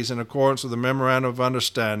 days in accordance with the Memorandum of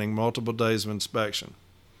Understanding, multiple days of inspection.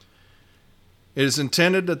 It is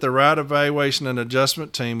intended that the route evaluation and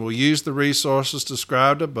adjustment team will use the resources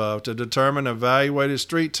described above to determine evaluated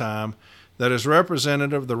street time that is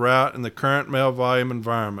representative of the route in the current mail volume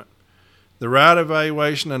environment. The route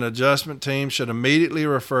evaluation and adjustment team should immediately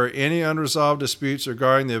refer any unresolved disputes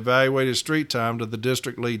regarding the evaluated street time to the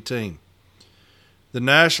district lead team. The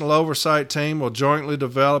National Oversight Team will jointly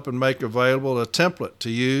develop and make available a template to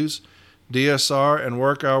use DSR and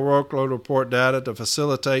work hour workload report data to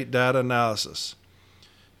facilitate data analysis.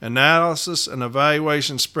 Analysis and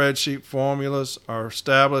evaluation spreadsheet formulas are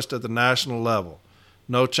established at the national level.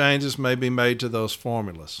 No changes may be made to those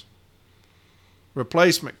formulas.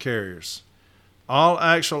 Replacement carriers. All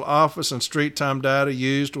actual office and street time data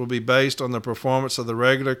used will be based on the performance of the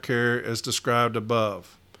regular carrier as described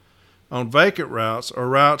above. On vacant routes or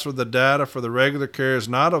routes where the data for the regular carrier is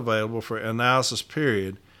not available for analysis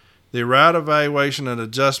period, the route evaluation and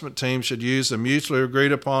adjustment team should use a mutually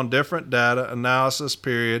agreed upon different data analysis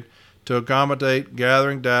period to accommodate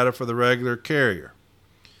gathering data for the regular carrier.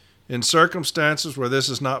 In circumstances where this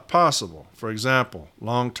is not possible, for example,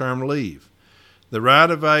 long-term leave, the route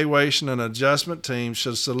evaluation and adjustment team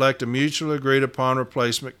should select a mutually agreed upon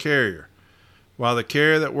replacement carrier. While the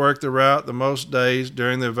carrier that worked the route the most days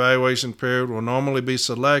during the evaluation period will normally be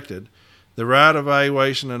selected, the route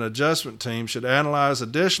evaluation and adjustment team should analyze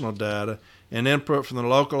additional data and input from the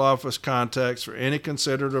local office contacts for any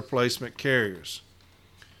considered replacement carriers.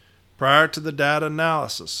 Prior to the data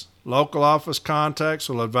analysis, local office contacts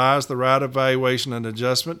will advise the route evaluation and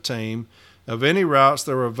adjustment team of any routes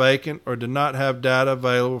that were vacant or did not have data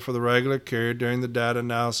available for the regular carrier during the data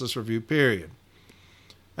analysis review period.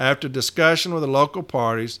 After discussion with the local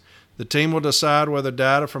parties, the team will decide whether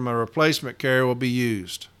data from a replacement carrier will be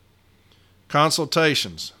used.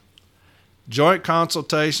 Consultations. Joint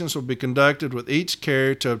consultations will be conducted with each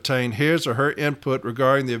carrier to obtain his or her input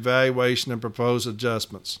regarding the evaluation and proposed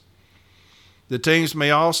adjustments. The teams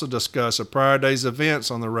may also discuss a prior day's events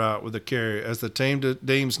on the route with the carrier as the team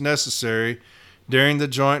deems necessary during the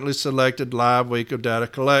jointly selected live week of data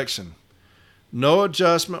collection. No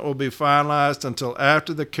adjustment will be finalized until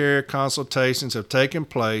after the carrier consultations have taken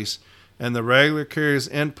place and the regular carrier's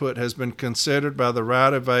input has been considered by the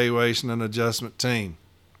route evaluation and adjustment team.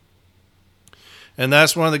 And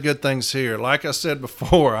that's one of the good things here. Like I said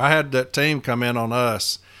before, I had that team come in on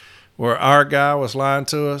us where our guy was lying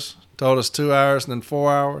to us, told us 2 hours and then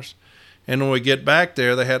 4 hours. And when we get back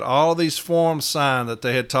there, they had all these forms signed that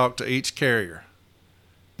they had talked to each carrier,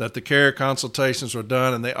 that the carrier consultations were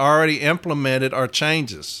done, and they already implemented our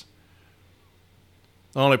changes.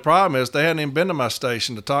 The only problem is they hadn't even been to my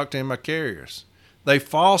station to talk to any of my carriers. They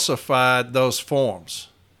falsified those forms.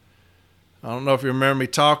 I don't know if you remember me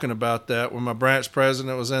talking about that when my branch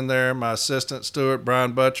president was in there, my assistant steward,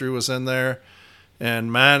 Brian Buttrey, was in there,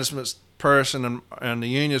 and management's person and the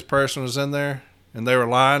union's person was in there, and they were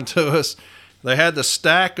lying to us. They had the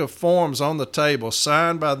stack of forms on the table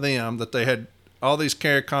signed by them that they had all these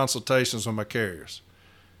carrier consultations with my carriers.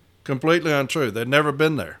 Completely untrue. They'd never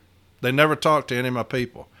been there. They never talked to any of my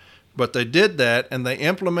people. But they did that, and they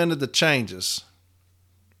implemented the changes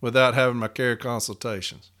without having my carrier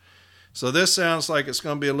consultations. So this sounds like it's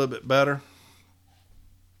going to be a little bit better,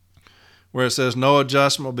 where it says no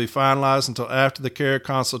adjustment will be finalized until after the carrier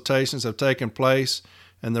consultations have taken place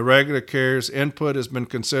and the regular carrier's input has been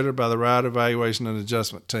considered by the route evaluation and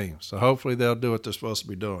adjustment team. So hopefully they'll do what they're supposed to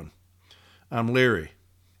be doing. I'm leery.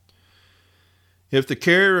 If the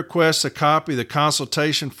carrier requests a copy of the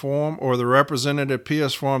consultation form or the representative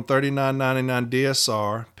PS Form 3999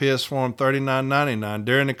 DSR, PS Form 3999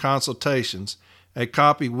 during the consultations, a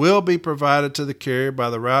copy will be provided to the carrier by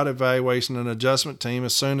the route evaluation and adjustment team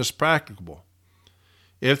as soon as practicable.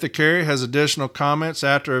 If the carrier has additional comments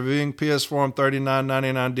after reviewing PS Form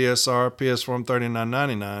 3999 DSR, PS Form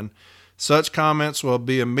 3999, such comments will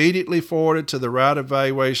be immediately forwarded to the route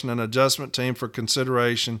evaluation and adjustment team for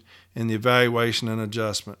consideration in the evaluation and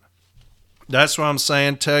adjustment. That's why I'm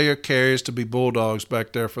saying tell your carriers to be bulldogs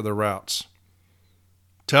back there for the routes.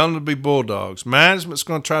 Tell them to be bulldogs. Management's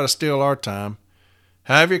going to try to steal our time.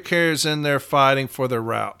 Have your carriers in there fighting for their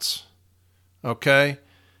routes. Okay?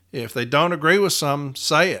 If they don't agree with something,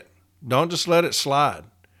 say it. Don't just let it slide.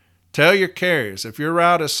 Tell your carriers, if your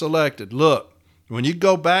route is selected, look, when you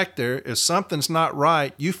go back there, if something's not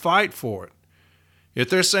right, you fight for it. If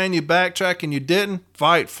they're saying you backtrack and you didn't,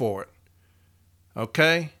 fight for it.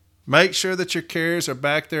 Okay? Make sure that your carriers are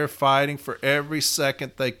back there fighting for every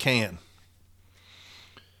second they can.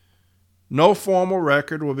 No formal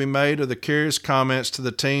record will be made of the carrier's comments to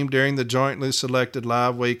the team during the jointly selected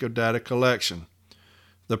live week of data collection.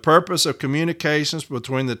 The purpose of communications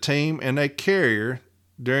between the team and a carrier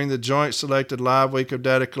during the joint selected live week of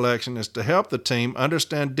data collection is to help the team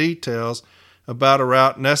understand details about a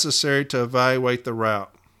route necessary to evaluate the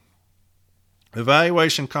route.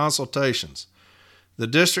 Evaluation consultations. The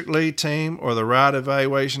district lead team or the route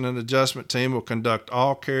evaluation and adjustment team will conduct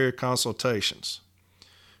all carrier consultations.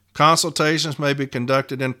 Consultations may be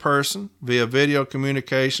conducted in person, via video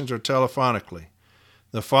communications, or telephonically.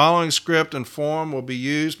 The following script and form will be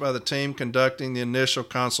used by the team conducting the initial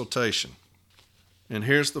consultation. And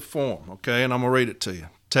here's the form, okay, and I'm going to read it to you.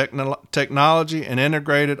 Technology and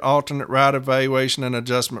integrated alternate route evaluation and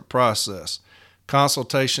adjustment process.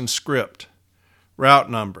 Consultation script.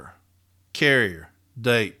 Route number. Carrier.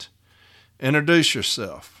 Date. Introduce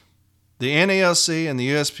yourself. The NALC and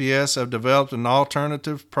the USPS have developed an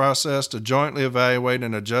alternative process to jointly evaluate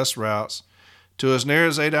and adjust routes to as near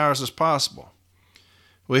as 8 hours as possible.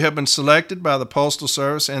 We have been selected by the Postal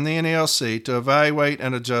Service and the NALC to evaluate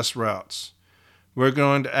and adjust routes. We're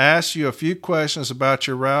going to ask you a few questions about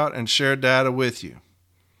your route and share data with you.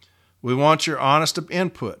 We want your honest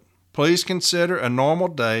input. please consider a normal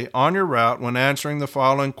day on your route when answering the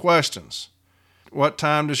following questions. What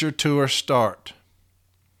time does your tour start?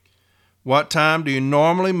 What time do you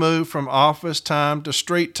normally move from office time to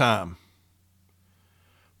street time?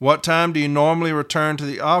 What time do you normally return to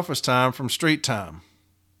the office time from street time?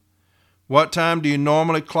 What time do you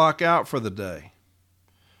normally clock out for the day?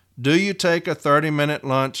 Do you take a 30-minute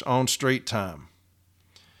lunch on street time?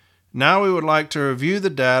 Now we would like to review the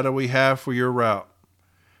data we have for your route.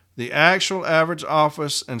 The actual average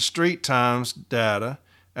office and street times data,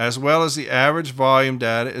 as well as the average volume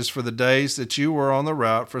data, is for the days that you were on the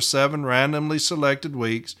route for 7 randomly selected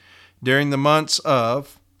weeks during the months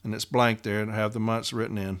of, and it's blank there and have the months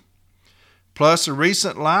written in, plus a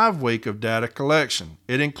recent live week of data collection.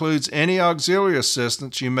 It includes any auxiliary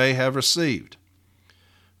assistance you may have received.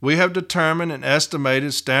 We have determined an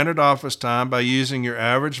estimated standard office time by using your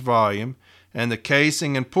average volume and the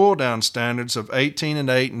casing and pull-down standards of 18 and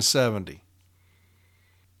 8 and 70.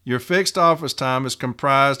 Your fixed office time is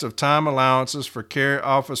comprised of time allowances for carrier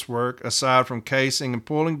office work aside from casing and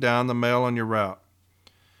pulling down the mail on your route.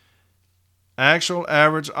 Actual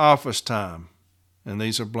average office time, and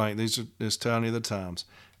these are blank, these are just telling you the times.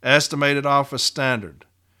 Estimated office standard,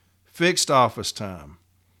 fixed office time,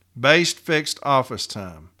 based fixed office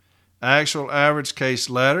time, actual average case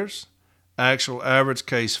letters, actual average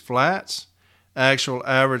case flats, actual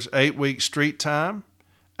average 8-week street time,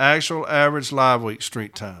 actual average live week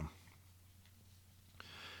street time.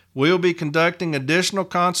 We will be conducting additional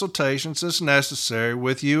consultations as necessary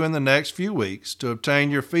with you in the next few weeks to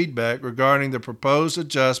obtain your feedback regarding the proposed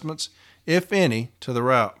adjustments, if any, to the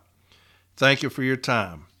route. Thank you for your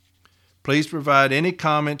time. Please provide any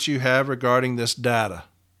comments you have regarding this data.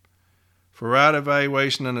 For route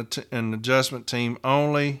evaluation and adjustment team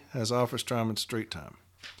only has office time and street time.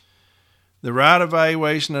 The route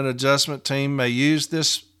evaluation and adjustment team may use this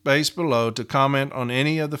space below to comment on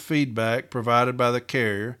any of the feedback provided by the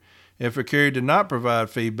carrier. If a carrier did not provide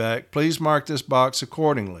feedback, please mark this box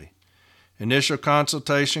accordingly. Initial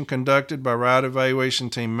consultation conducted by route evaluation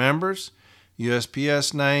team members,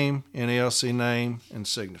 USPS name, NALC name, and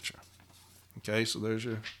signature. Okay, so there's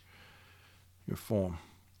your form.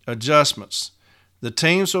 Adjustments. The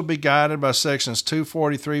teams will be guided by sections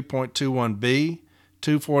 243.21b,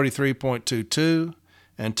 243.22,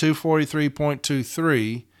 and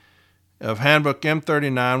 243.23 of Handbook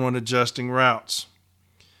M39 when adjusting routes.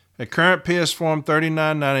 A current PS Form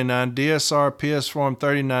 3999 DSR PS Form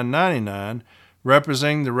 3999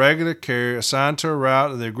 representing the regular carrier assigned to a route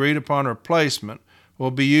of the agreed upon replacement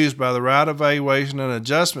will be used by the route evaluation and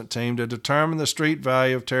adjustment team to determine the street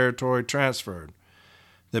value of territory transferred.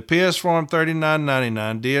 The PS Form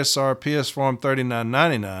 3999 DSR PS Form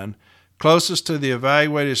 3999 closest to the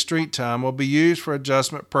evaluated street time will be used for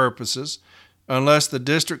adjustment purposes unless the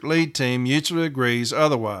district lead team mutually agrees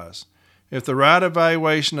otherwise. If the route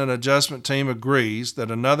evaluation and adjustment team agrees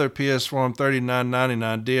that another PS Form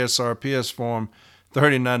 3999 DSR PS Form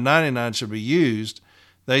 3999 should be used,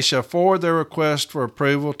 they shall forward their request for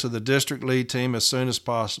approval to the district lead team as soon as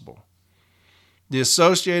possible. The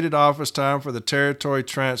associated office time for the territory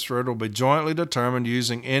transferred will be jointly determined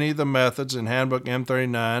using any of the methods in Handbook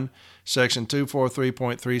M39, Section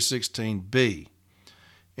 243.316b.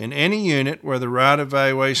 In any unit where the route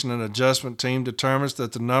evaluation and adjustment team determines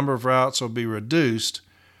that the number of routes will be reduced,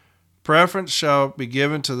 preference shall be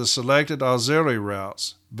given to the selected auxiliary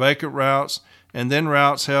routes, vacant routes, and then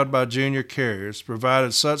routes held by junior carriers,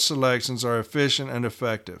 provided such selections are efficient and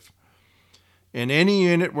effective. In any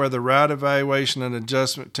unit where the route evaluation and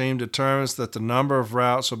adjustment team determines that the number of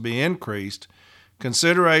routes will be increased,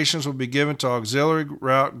 considerations will be given to auxiliary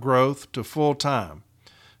route growth to full time,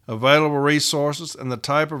 available resources and the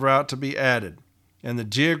type of route to be added, and the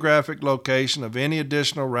geographic location of any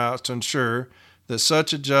additional routes to ensure that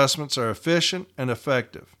such adjustments are efficient and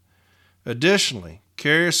effective. Additionally,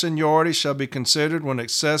 carrier seniority shall be considered when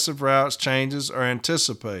excessive routes changes are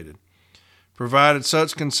anticipated, provided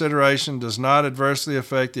such consideration does not adversely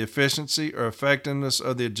affect the efficiency or effectiveness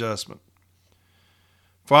of the adjustment.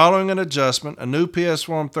 Following an adjustment, a new PS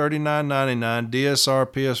Form 3999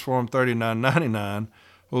 DSR PS Form 3999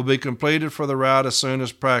 will be completed for the route as soon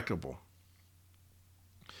as practicable.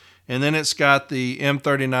 And then it's got the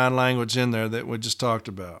M39 language in there that we just talked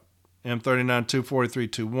about. M39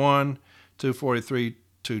 243.21,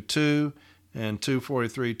 243.22, and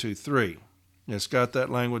 243.23. It's got that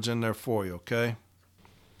language in there for you, okay?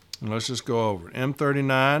 And let's just go over it.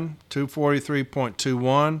 M39,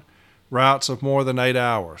 243.21, routes of more than 8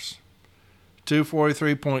 hours.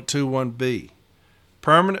 243.21b,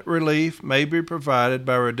 permanent relief may be provided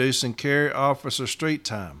by reducing carrier officer street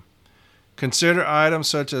time. Consider items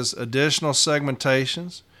such as additional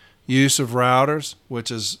segmentations, use of routers, which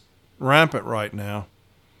is rampant right now,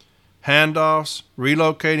 handoffs,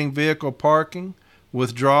 relocating vehicle parking,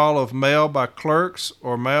 withdrawal of mail by clerks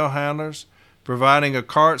or mail handlers, providing a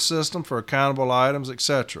cart system for accountable items,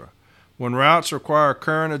 etc. When routes require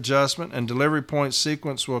current adjustment and delivery point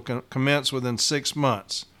sequence will commence within 6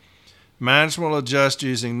 months, management will adjust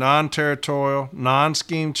using non-territorial,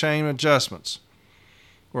 non-scheme chain adjustments.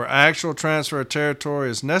 Where actual transfer of territory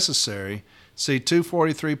is necessary, see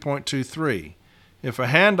 243.23. If a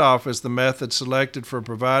handoff is the method selected for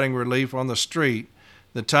providing relief on the street,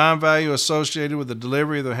 the time value associated with the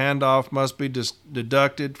delivery of the handoff must be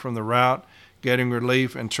deducted from the route getting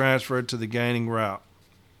relief and transferred to the gaining route.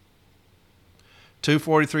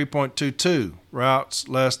 243.22. Routes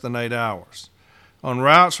less than 8 hours. On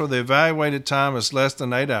routes where the evaluated time is less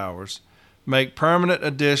than 8 hours, make permanent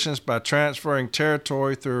additions by transferring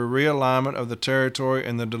territory through a realignment of the territory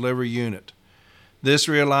in the delivery unit. This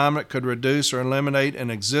realignment could reduce or eliminate an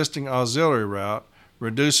existing auxiliary route,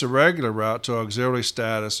 reduce a regular route to auxiliary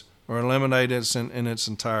status, or eliminate it in its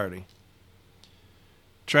entirety.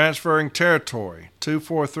 Transferring territory,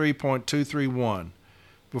 243.231.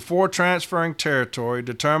 Before transferring territory,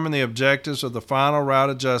 determine the objectives of the final route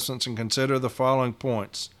adjustments and consider the following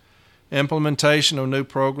points. Implementation of new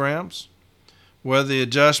programs, whether the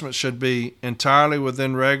adjustment should be entirely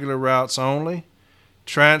within regular routes only,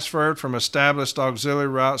 transferred from established auxiliary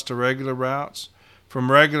routes to regular routes,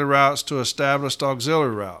 from regular routes to established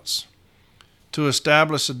auxiliary routes, to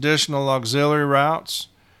establish additional auxiliary routes,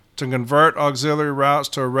 to convert auxiliary routes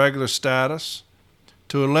to a regular status,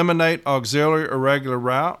 to eliminate auxiliary irregular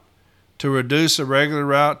route, to reduce a regular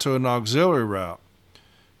route to an auxiliary route.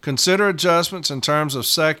 Consider adjustments in terms of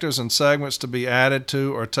sectors and segments to be added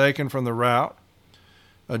to or taken from the route.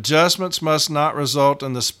 Adjustments must not result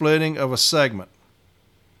in the splitting of a segment.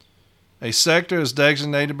 A sector is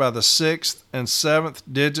designated by the 6th and 7th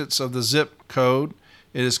digits of the zip code.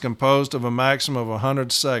 It is composed of a maximum of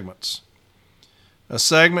 100 segments. A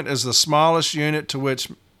segment is the smallest unit to which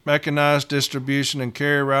mechanized distribution and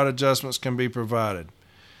carrier route adjustments can be provided.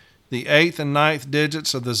 The 8th and 9th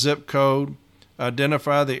digits of the zip code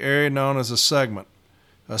identify the area known as a segment.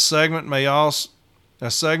 A segment may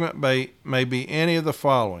be any of the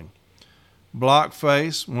following: block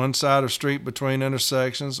face, one side of street between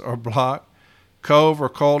intersections or block, cove or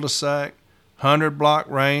cul-de-sac, 100 block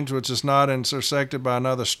range which is not intersected by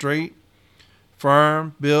another street,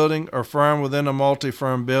 firm, building or firm within a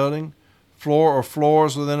multi-firm building, floor or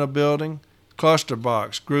floors within a building, cluster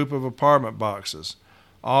box, group of apartment boxes.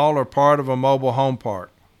 All are part of a mobile home park.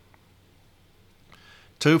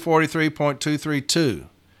 243.232.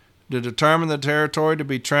 To determine the territory to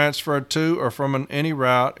be transferred to or from any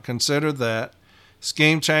route, consider that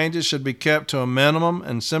scheme changes should be kept to a minimum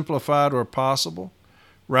and simplified where possible.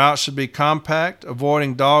 Routes should be compact,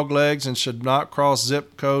 avoiding dog legs, and should not cross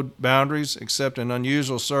zip code boundaries except in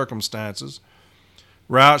unusual circumstances.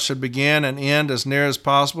 Routes should begin and end as near as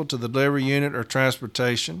possible to the delivery unit or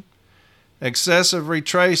transportation. Excessive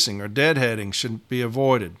retracing or deadheading should be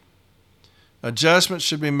avoided. Adjustments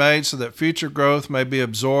should be made so that future growth may be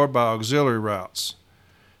absorbed by auxiliary routes.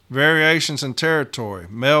 Variations in territory,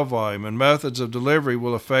 mail volume, and methods of delivery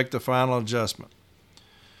will affect the final adjustment.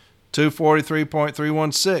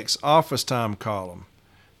 243.316, office time column.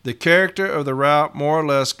 The character of the route more or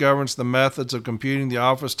less governs the methods of computing the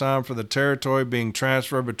office time for the territory being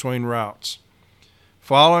transferred between routes.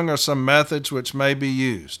 Following are some methods which may be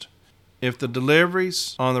used. If the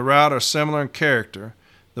deliveries on the route are similar in character,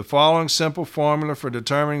 the following simple formula for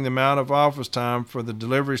determining the amount of office time for the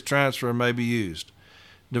deliveries transfer may be used.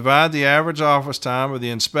 Divide the average office time of the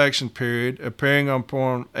inspection period appearing on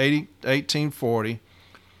Form 1840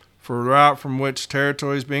 for a route from which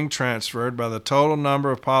territory is being transferred by the total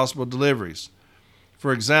number of possible deliveries.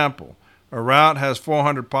 For example, a route has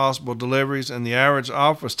 400 possible deliveries and the average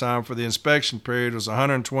office time for the inspection period was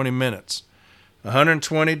 120 minutes.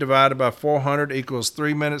 120 divided by 400 equals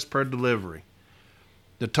 3 minutes per delivery.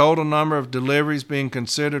 The total number of deliveries being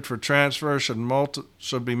considered for transfer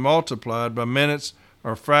should be multiplied by minutes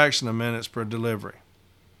or fraction of minutes per delivery.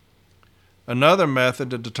 Another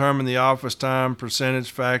method to determine the office time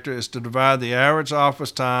percentage factor is to divide the average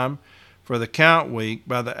office time for the count week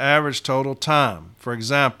by the average total time. For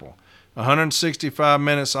example, 165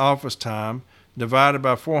 minutes office time divided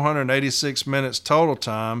by 486 minutes total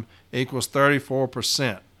time equals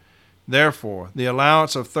 34%. Therefore, the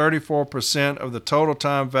allowance of 34% of the total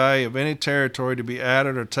time value of any territory to be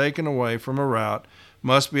added or taken away from a route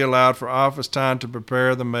must be allowed for office time to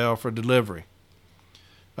prepare the mail for delivery.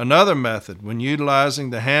 Another method when utilizing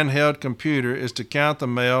the handheld computer is to count the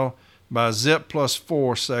mail by zip plus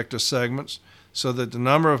 4 sector segments so that the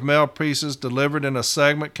number of mail pieces delivered in a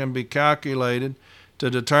segment can be calculated to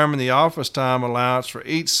determine the office time allowance for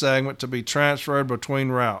each segment to be transferred between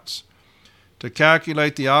routes. To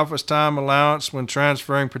calculate the office time allowance when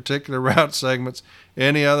transferring particular route segments,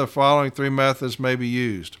 any of the following 3 methods may be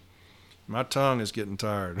used. My tongue is getting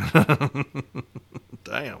tired.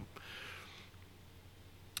 Damn.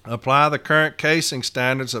 Apply the current casing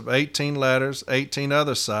standards of 18 letters, 18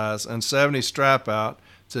 other size, and 70 strap out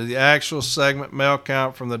to the actual segment mail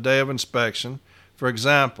count from the day of inspection. For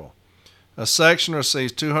example, a section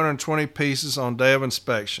receives 220 pieces on day of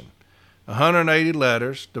inspection. 180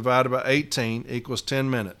 letters divided by 18 equals 10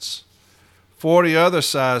 minutes. 40 other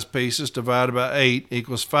size pieces divided by 8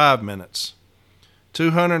 equals 5 minutes.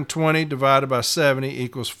 220 divided by 70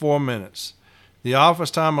 equals 4 minutes. The office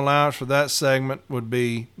time allowance for that segment would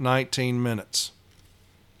be 19 minutes.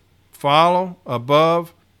 Follow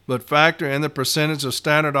above, but factor in the percentage of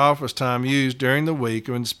standard office time used during the week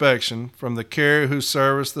of inspection from the carrier who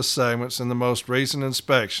serviced the segments in the most recent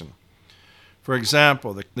inspection. For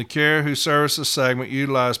example, the carrier who serviced the segment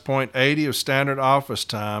utilized .80 of standard office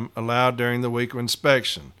time allowed during the week of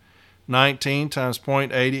inspection. 19 times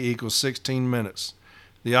 .80 equals 16 minutes.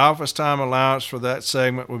 The office time allowance for that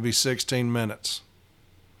segment would be 16 minutes.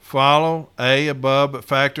 Follow A above, but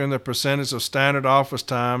factor in the percentage of standard office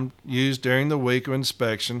time used during the week of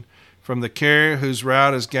inspection from the carrier whose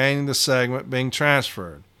route is gaining the segment being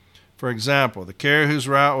transferred. For example, the carrier whose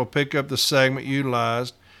route will pick up the segment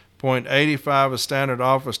utilized .85 of standard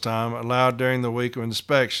office time allowed during the week of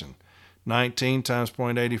inspection. 19 times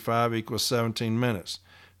 .85 equals 17 minutes.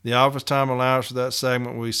 The office time allowance for that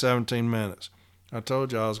segment will be 17 minutes. I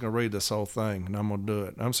told you I was going to read this whole thing, and I'm going to do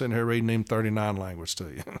it. I'm sitting here reading them 39 language to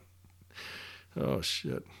you. Oh,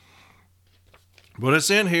 shit. But it's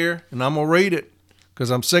in here, and I'm going to read it because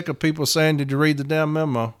I'm sick of people saying, did you read the damn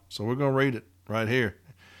memo? So we're going to read it right here.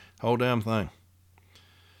 Whole damn thing.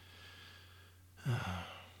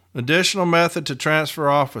 Additional method to transfer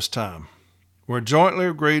office time. Where jointly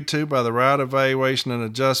agreed to by the route evaluation and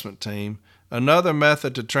adjustment team, another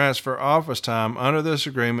method to transfer office time under this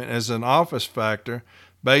agreement is an office factor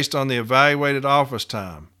based on the evaluated office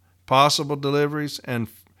time, possible deliveries, and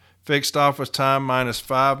fixed office time minus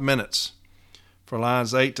 5 minutes. For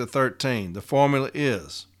lines 8 to 13, the formula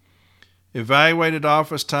is evaluated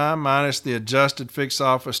office time minus the adjusted fixed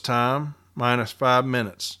office time minus 5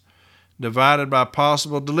 minutes, divided by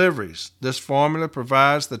possible deliveries. This formula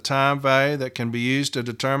provides the time value that can be used to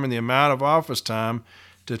determine the amount of office time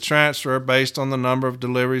to transfer based on the number of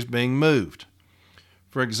deliveries being moved.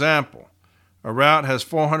 For example, a route has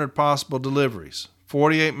 400 possible deliveries,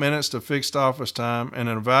 48 minutes to fixed office time, and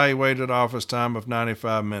an evaluated office time of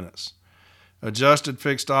 95 minutes. Adjusted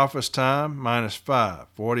fixed office time minus 5.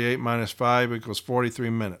 48 minus 5 equals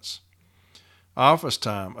 43 minutes. Office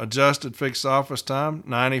time, adjusted fixed office time,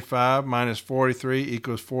 95 minus 43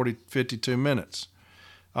 equals 52 minutes.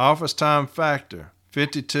 Office time factor,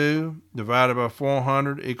 52 divided by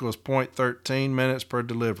 400 equals 0.13 minutes per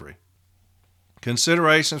delivery.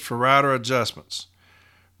 Considerations for router adjustments.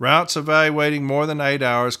 Routes evaluating more than 8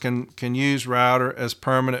 hours can use router as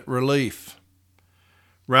permanent relief.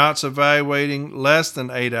 Routes evaluating less than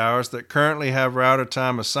 8 hours that currently have router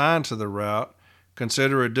time assigned to the route,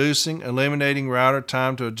 consider reducing, eliminating router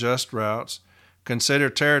time to adjust routes. Consider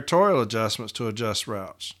territorial adjustments to adjust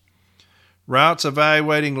routes. Routes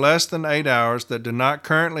evaluating less than 8 hours that do not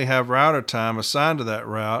currently have router time assigned to that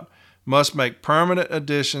route must make permanent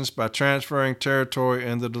additions by transferring territory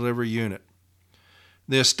in the delivery unit.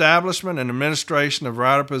 The establishment and administration of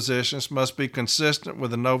router positions must be consistent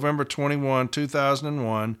with the November 21,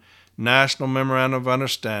 2001 National Memorandum of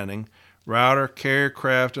Understanding, router, carrier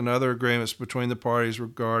craft, and other agreements between the parties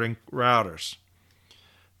regarding routers.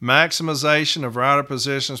 Maximization of router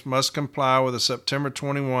positions must comply with the September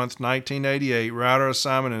 21, 1988 router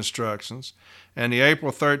assignment instructions and the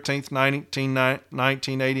April 13,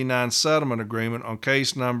 1989 settlement agreement on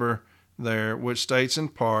case number there, which states in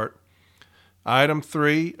part, Item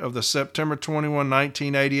 3 of the September 21,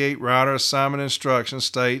 1988 router assignment instructions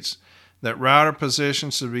states that router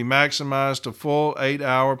positions should be maximized to full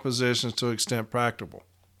 8-hour positions to the extent practicable.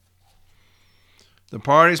 The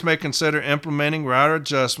parties may consider implementing router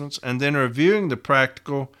adjustments and then reviewing the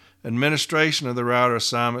practical administration of the router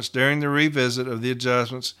assignments during the revisit of the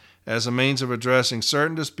adjustments as a means of addressing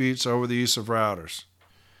certain disputes over the use of routers.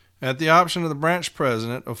 At the option of the branch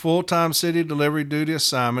president, a full-time city delivery duty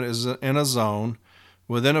assignment is in a zone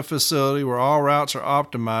within a facility where all routes are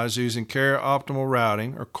optimized using carrier optimal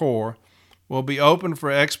routing, or CORE, will be open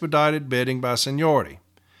for expedited bidding by seniority.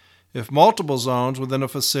 If multiple zones within a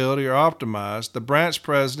facility are optimized, the branch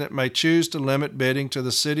president may choose to limit bidding to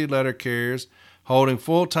the city letter carriers holding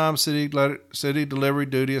full-time city delivery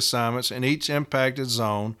duty assignments in each impacted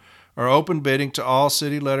zone, or open bidding to all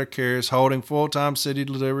city letter carriers holding full-time city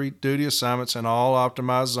delivery duty assignments in all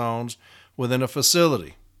optimized zones within a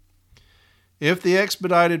facility. If the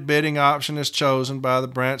expedited bidding option is chosen by the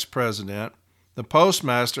branch president, the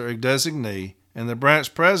postmaster or designee and the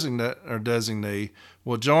branch president or designee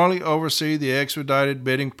will jointly oversee the expedited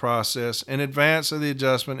bidding process in advance of the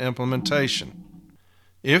adjustment implementation.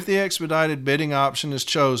 If the expedited bidding option is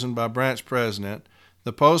chosen by branch president,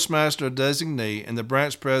 the postmaster or designee and the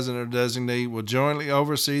branch president or designee will jointly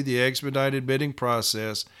oversee the expedited bidding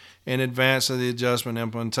process in advance of the adjustment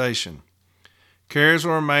implementation. Carriers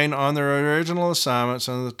will remain on their original assignments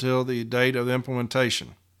until the date of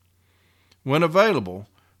implementation. When available,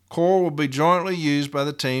 CORE will be jointly used by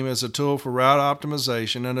the team as a tool for route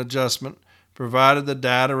optimization and adjustment, provided the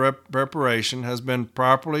data preparation has been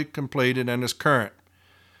properly completed and is current.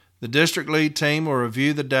 The district lead team will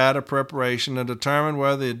review the data preparation and determine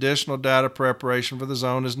whether additional data preparation for the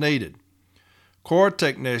zone is needed. CORE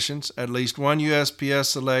technicians, at least one USPS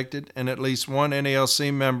selected and at least one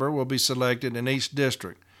NALC member will be selected in each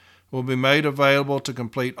district, will be made available to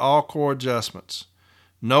complete all CORE adjustments.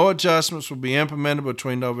 No adjustments will be implemented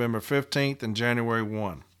between November 15th and January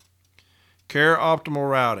 1. Carrier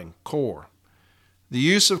Optimal Routing, CORE. The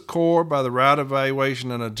use of CORE by the Route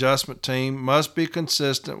Evaluation and Adjustment Team must be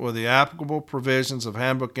consistent with the applicable provisions of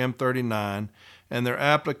Handbook M39, and their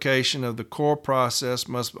application of the CORE process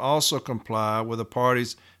must also comply with the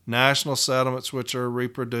parties' national settlements, which are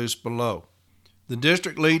reproduced below. The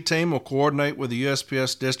district lead team will coordinate with the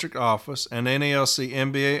USPS District Office and NALC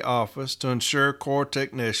MBA Office to ensure CORE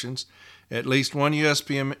technicians, at least one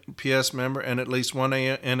USPS member and at least one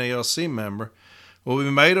NALC member, will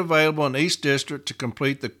be made available in each district to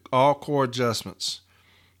complete all CORE adjustments.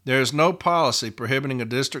 There is no policy prohibiting a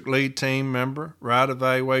district lead team member, route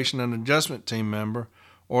evaluation and adjustment team member,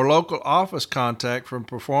 or local office contact from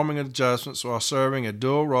performing adjustments while serving a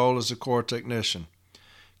dual role as a CORE technician.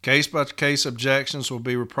 Case-by-case objections will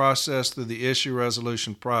be processed through the issue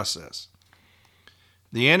resolution process.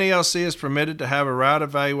 The NALC is permitted to have a route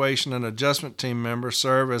evaluation and adjustment team member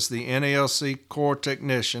serve as the NALC CORE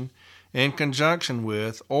technician in conjunction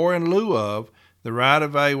with or in lieu of the route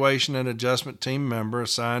evaluation and adjustment team member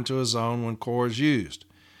assigned to a zone when CORE is used.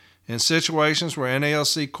 In situations where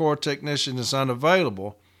NALC CORE technician is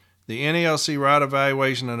unavailable, the NALC route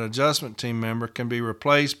evaluation and adjustment team member can be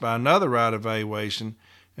replaced by another route evaluation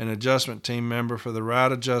and adjustment team member for the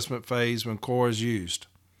route adjustment phase when CORE is used.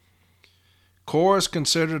 CORE is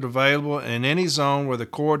considered available in any zone where the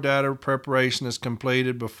CORE data preparation is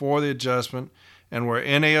completed before the adjustment and where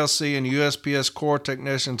NALC and USPS CORE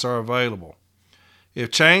technicians are available. If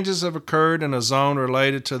changes have occurred in a zone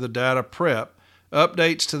related to the data prep,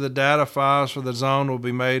 updates to the data files for the zone will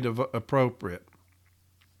be made appropriate.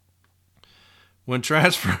 When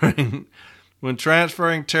transferring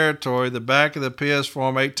territory, the back of the PS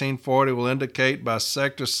Form 1840 will indicate by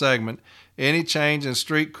sector segment any change in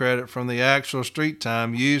street credit from the actual street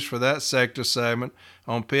time used for that sector segment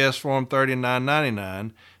on PS Form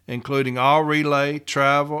 3999, including all relay,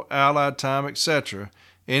 travel, allied time, etc.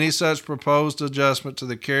 Any such proposed adjustment to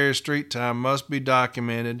the carrier street time must be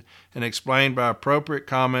documented and explained by appropriate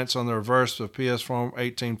comments on the reverse of PS Form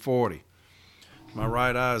 1840. My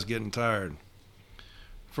right eye is getting tired.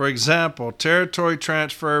 For example, territory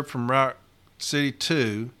transferred from Route City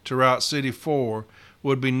 2 to Route City 4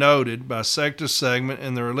 would be noted by sector segment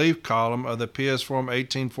in the relief column of the PS Form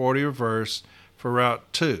 1840 reverse for Route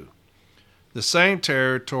 2. The same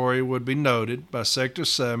territory would be noted by sector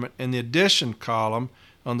segment in the addition column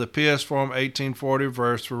on the PS Form 1840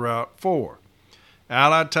 reverse for Route 4.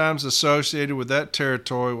 Allied times associated with that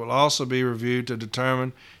territory will also be reviewed to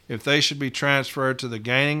determine if they should be transferred to the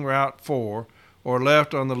gaining Route 4 or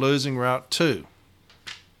left on the losing Route 2.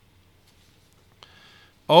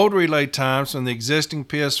 Old relay times from the existing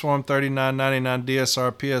PS Form 3999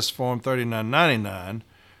 DSR PS Form 3999,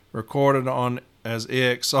 recorded on as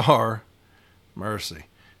EXR, mercy,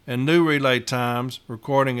 and new relay times,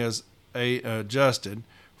 recording as adjusted,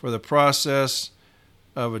 for the process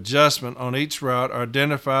of adjustment on each route are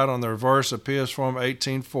identified on the reverse of PS Form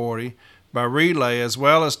 1840 by relay as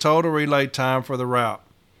well as total relay time for the route.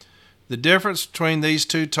 The difference between these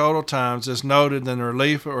two total times is noted in the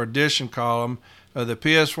relief or addition column of the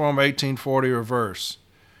PS Form 1840 reverse.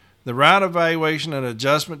 The route evaluation and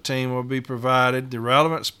adjustment team will be provided the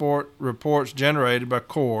relevant reports generated by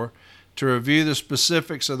CORE to review the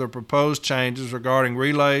specifics of the proposed changes regarding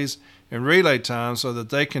relays and relay times so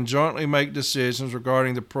that they can jointly make decisions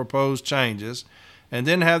regarding the proposed changes, and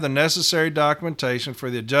then have the necessary documentation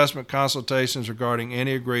for the adjustment consultations regarding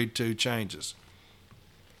any agreed to changes.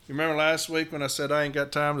 You remember last week when I said I ain't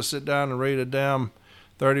got time to sit down and read a damn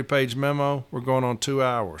 30-page memo? We're going on 2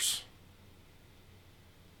 hours.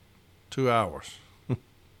 2 hours.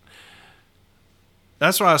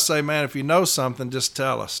 That's why I say, man, if you know something, just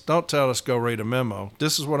tell us. Don't tell us go read a memo.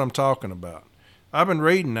 This is what I'm talking about. I've been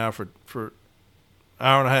reading now for an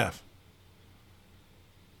hour and a half.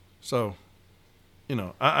 So,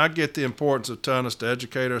 I get the importance of telling us to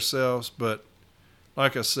educate ourselves, but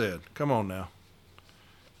like I said, come on now.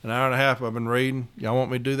 An hour and a half I've been reading. Y'all want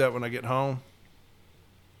me to do that when I get home?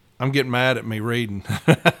 I'm getting mad at me reading.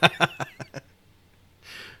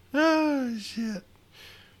 Oh, shit.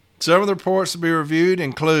 Some of the reports to be reviewed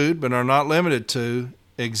include, but are not limited to,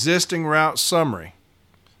 existing route summary.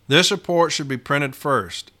 This report should be printed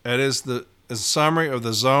first. That is a summary of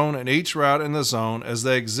the zone and each route in the zone as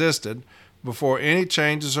they existed before any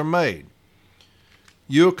changes are made.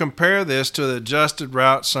 You will compare this to the adjusted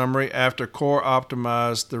route summary after Core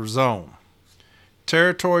optimized the zone.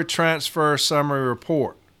 Territory transfer summary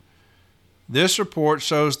report. This report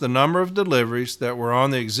shows the number of deliveries that were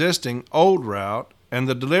on the existing old route and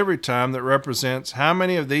the delivery time that represents how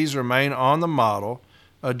many of these remain on the model,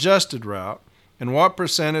 adjusted route, and what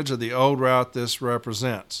percentage of the old route this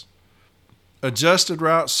represents. Adjusted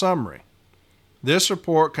route summary. This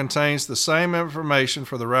report contains the same information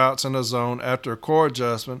for the routes in a zone after a core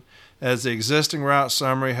adjustment as the existing route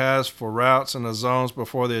summary has for routes in the zones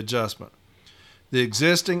before the adjustment. The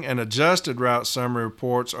existing and adjusted route summary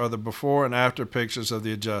reports are the before and after pictures of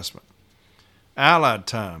the adjustment. Allied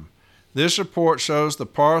time. This report shows the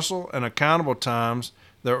parcel and accountable times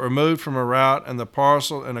that were moved from a route and the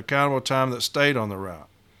parcel and accountable time that stayed on the route.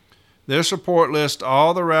 This report lists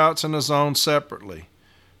all the routes in the zone separately.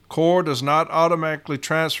 Core does not automatically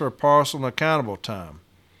transfer parcel and accountable time.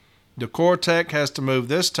 The Core Tech has to move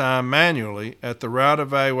this time manually at the route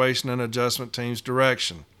evaluation and adjustment team's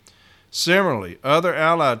direction. Similarly, other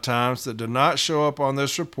allied times that do not show up on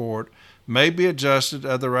this report may be adjusted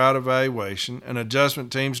at the route evaluation and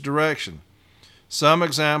adjustment team's direction. Some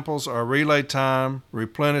examples are relay time,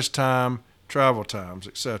 replenish time, travel times,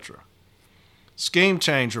 etc. Scheme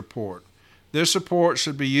change report. This report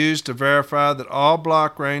should be used to verify that all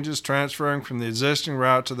block ranges transferring from the existing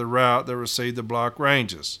route to the route that received the block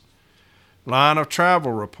ranges. Line of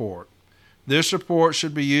travel report. This report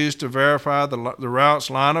should be used to verify the route's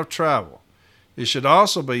line of travel. It should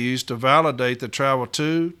also be used to validate the travel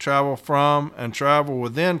to, travel from, and travel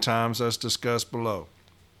within times as discussed below.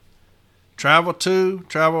 Travel to,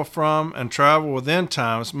 travel from, and travel within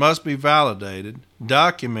times must be validated,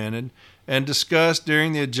 documented, and discussed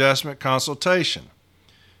during the adjustment consultation.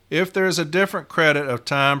 If there is a different credit of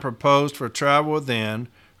time proposed for travel within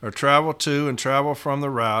or travel to and travel from the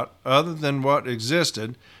route other than what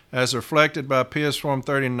existed as reflected by PS Form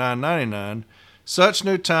 3999, such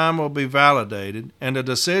new time will be validated and a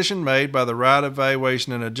decision made by the route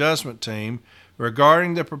evaluation and adjustment team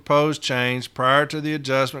regarding the proposed change prior to the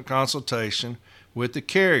adjustment consultation with the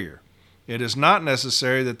carrier. It is not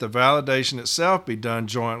necessary that the validation itself be done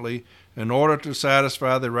jointly in order to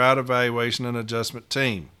satisfy the route evaluation and adjustment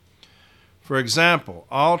team. For example,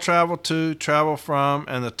 all travel to, travel from,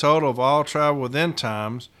 and the total of all travel within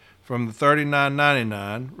times from the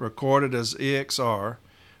 3999 recorded as EXR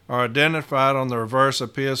are identified on the reverse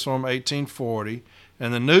of PS Form 1840,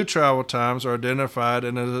 and the new travel times are identified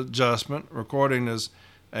in an adjustment recording as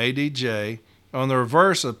ADJ on the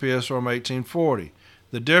reverse of PS Form 1840.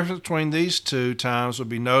 The difference between these two times will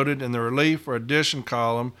be noted in the relief or addition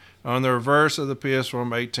column on the reverse of the PS Form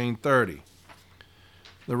 1830.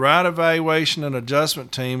 The route evaluation and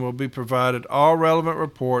adjustment team will be provided all relevant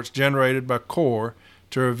reports generated by Core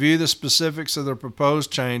to review the specifics of the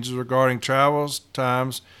proposed changes regarding travel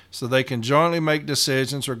times so they can jointly make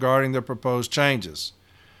decisions regarding the proposed changes,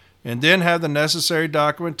 and then have the necessary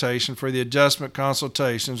documentation for the adjustment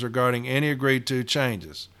consultations regarding any agreed to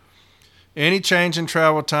changes. Any change in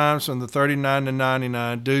travel times from the 39 to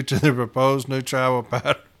 99 due to the proposed new travel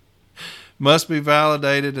pattern must be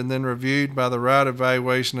validated and then reviewed by the route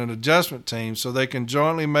evaluation and adjustment team so they can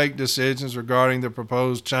jointly make decisions regarding the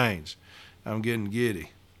proposed change. I'm getting giddy.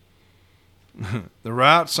 The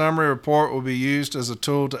route summary report will be used as a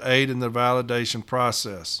tool to aid in the validation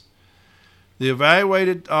process. The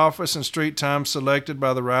evaluated office and street times selected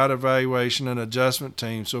by the route evaluation and adjustment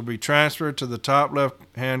teams will be transferred to the top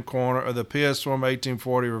left-hand corner of the PS Form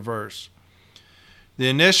 1840 reverse. The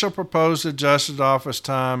initial proposed adjusted office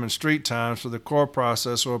time and street times for the core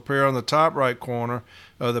process will appear on the top right corner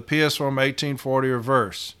of the PS Form 1840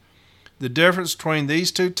 reverse. The difference between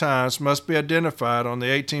these two times must be identified on the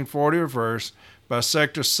 1840 reverse by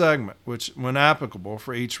sector segment, which, when applicable,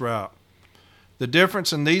 for each route. The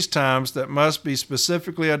difference in these times that must be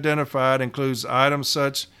specifically identified includes items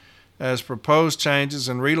such as proposed changes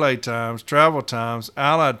in relay times, travel times,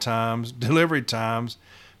 allied times, delivery times,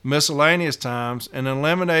 miscellaneous times, and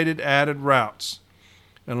eliminated added routes.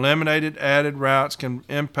 Eliminated added routes can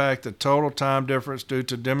impact the total time difference due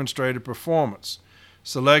to demonstrated performance,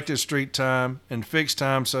 selected street time, and fixed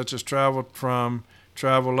times such as travel from,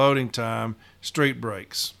 travel loading time, street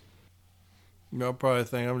breaks. You'll probably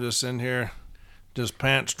think I'm just in here just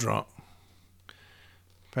pants drunk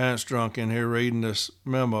in here reading this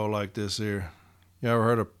memo like this here. You ever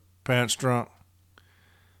heard of pants drunk?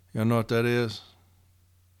 Y'all know what that is?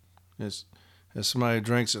 It's somebody who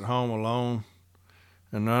drinks at home alone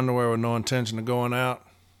in underwear with no intention of going out.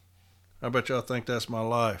 I bet y'all think that's my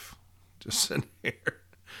life. Just sitting here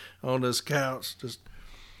on this couch,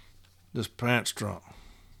 just pants drunk.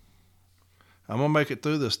 I'm going to make it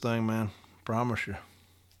through this thing, man. Promise you.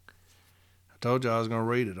 I told you I was going to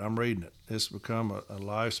read it. I'm reading it. It's become a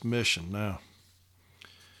life's mission now.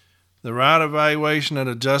 The route evaluation and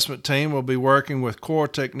adjustment team will be working with core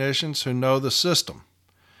technicians who know the system.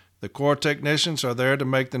 The core technicians are there to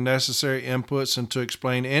make the necessary inputs and to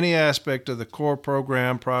explain any aspect of the core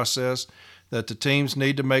program process that the teams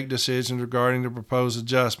need to make decisions regarding the proposed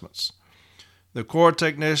adjustments. The core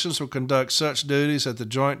technicians will conduct such duties at the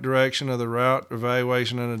joint direction of the route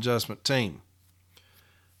evaluation and adjustment team.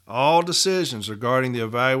 All decisions regarding the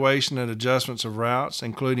evaluation and adjustments of routes,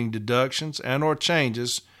 including deductions and or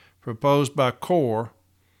changes proposed by core,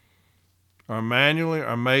 are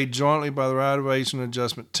made jointly by the route evaluation and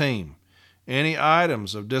adjustment team. Any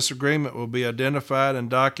items of disagreement will be identified and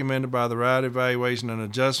documented by the route evaluation and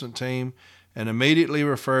adjustment team and immediately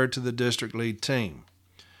referred to the district lead team.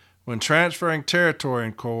 When transferring territory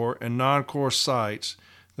in core and non-core sites,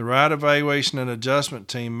 the route evaluation and adjustment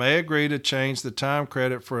team may agree to change the time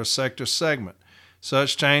credit for a sector segment.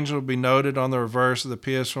 Such change will be noted on the reverse of the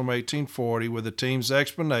PS Form 1840 with the team's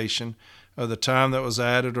explanation of the time that was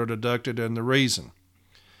added or deducted and the reason.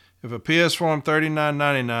 If a PS Form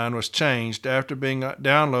 3999 was changed after being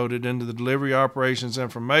downloaded into the Delivery Operations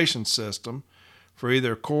Information System for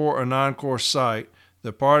either a core or non-core site,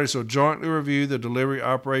 the parties will jointly review the Delivery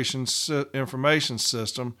Operations Information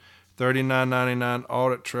System 3999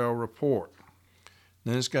 Audit Trail Report.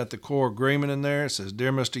 Then it's got the core agreement in there. It says,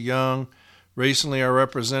 Dear Mr. Young, recently our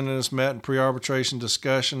representatives met in pre-arbitration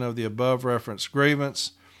discussion of the above referenced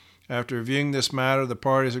grievance. After reviewing this matter, the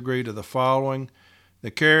parties agreed to the following.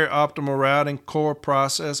 The Carrier Optimal Routing Core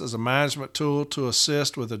process is a management tool to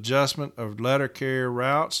assist with adjustment of letter carrier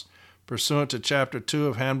routes pursuant to Chapter 2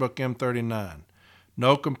 of Handbook M39.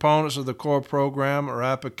 No components of the core program or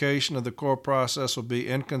application of the core process will be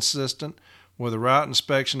inconsistent with the route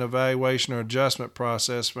inspection, evaluation, or adjustment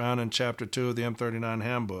process found in Chapter 2 of the M39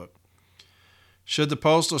 Handbook. Should the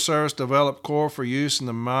Postal Service develop core for use in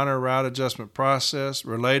the minor route adjustment process,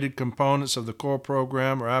 related components of the core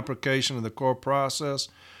program or application of the core process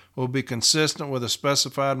will be consistent with a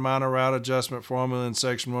specified minor route adjustment formula in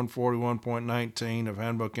Section 141.19 of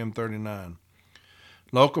Handbook M39.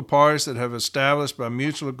 Local parties that have established by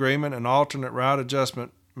mutual agreement an alternate route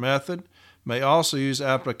adjustment method may also use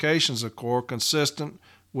applications of core consistent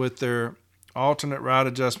with their alternate route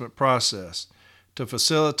adjustment process. To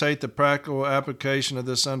facilitate the practical application of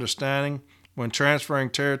this understanding, when transferring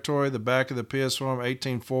territory, the back of the PS Form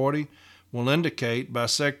 1840 will indicate by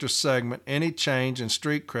sector segment any change in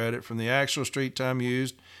street credit from the actual street time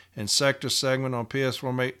used in sector segment on PS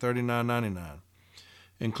Form 839.99,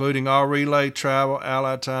 including all relay, travel,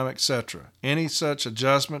 allied time, etc. Any such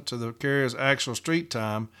adjustment to the carrier's actual street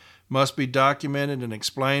time must be documented and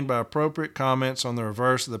explained by appropriate comments on the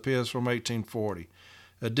reverse of the PS Form 1840.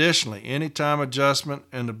 Additionally, any time adjustment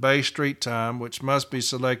in the base street time, which must be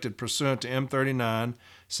selected pursuant to M39,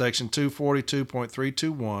 Section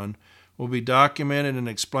 242.321, will be documented and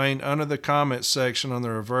explained under the comments section on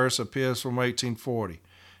the reverse of PS Form 1840.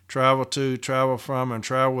 Travel to, travel from, and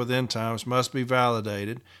travel within times must be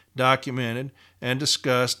validated, documented, and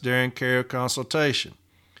discussed during carrier consultation.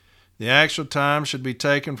 The actual time should be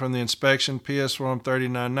taken from the inspection PS Form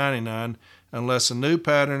 3999 unless a new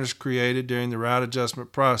pattern is created during the route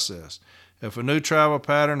adjustment process. If a new travel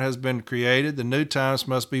pattern has been created, the new times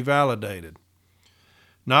must be validated.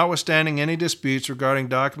 Notwithstanding any disputes regarding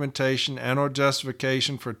documentation and or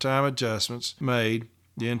justification for time adjustments made,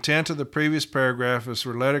 The intent of the previous paragraph is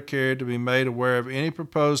for letter carrier to be made aware of any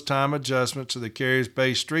proposed time adjustment to the carrier's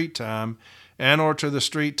base street time and or to the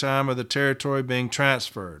street time of the territory being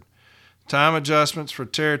transferred. Time adjustments for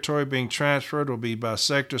territory being transferred will be by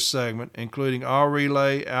sector segment, including all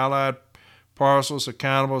relay, allied parcels,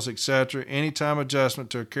 accountables, etc. Any time adjustment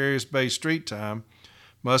to a carrier's base street time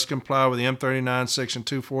must comply with the M39 section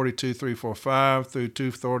 242.345 through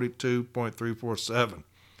 242.347.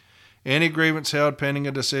 Any grievance held pending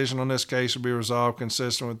a decision on this case will be resolved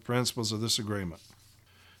consistent with the principles of this agreement.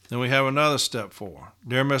 Then we have another step 4.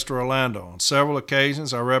 Dear Mr. Orlando, on several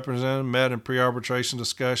occasions our representative met in pre-arbitration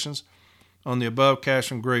discussions on the above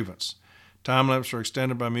captioned grievance. Time limits were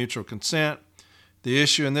extended by mutual consent. The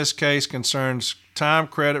issue in this case concerns time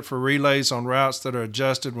credit for relays on routes that are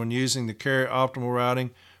adjusted when using the Carrier Optimal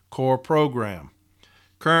Routing Core program.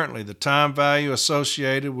 Currently, the time value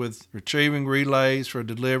associated with retrieving relays for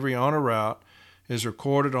delivery on a route is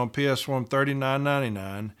recorded on PS Form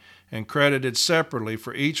 3999 and credited separately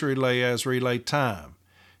for each relay as relay time.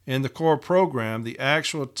 In the core program, the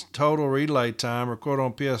actual total relay time recorded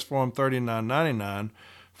on PS Form 3999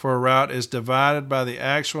 for a route is divided by the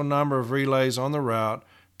actual number of relays on the route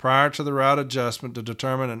prior to the route adjustment to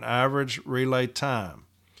determine an average relay time.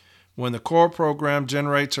 When the core program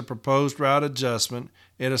generates a proposed route adjustment,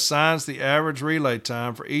 it assigns the average relay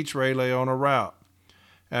time for each relay on a route.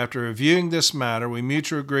 After reviewing this matter, we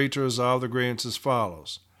mutually agreed to resolve the grievance as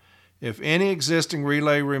follows. If any existing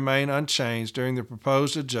relay remain unchanged during the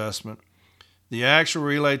proposed adjustment, the actual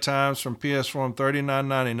relay times from PS Form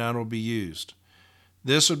 3999 will be used.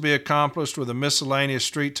 This would be accomplished with a miscellaneous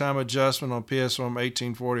street time adjustment on PS Form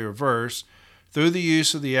 1840 reverse through the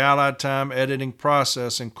use of the Allied Time Editing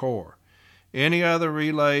process in Core. Any other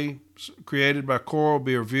relay created by Core will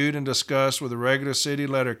be reviewed and discussed with the regular city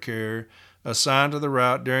letter carrier assigned to the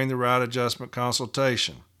route during the route adjustment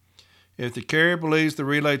consultation. If the carrier believes the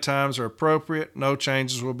relay times are appropriate, no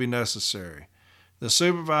changes will be necessary. The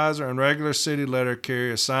supervisor and regular city letter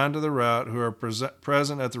carrier assigned to the route who are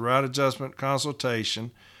present at the route adjustment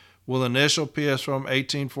consultation will initial PS Form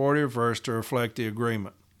 1840 reverse to reflect the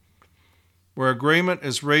agreement. Where agreement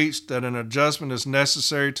is reached that an adjustment is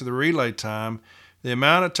necessary to the relay time, the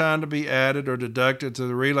amount of time to be added or deducted to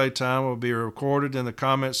the relay time will be recorded in the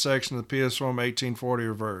comment section of the PS Form 1840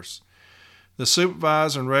 reverse. The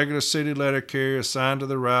supervisor and regular city letter carrier assigned to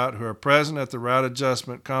the route who are present at the route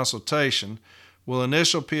adjustment consultation will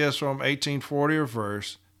initial PS Form 1840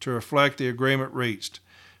 reverse to reflect the agreement reached.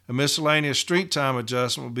 A miscellaneous street time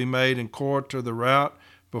adjustment will be made in Core to the route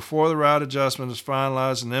before the route adjustment is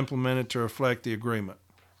finalized and implemented to reflect the agreement.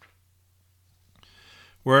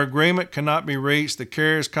 Where agreement cannot be reached, the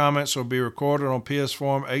carrier's comments will be recorded on PS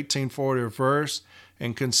Form 1840 reverse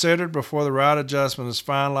and considered before the route adjustment is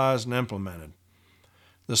finalized and implemented.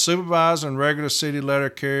 The supervisor and regular city letter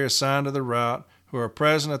carrier assigned to the route who are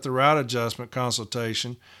present at the route adjustment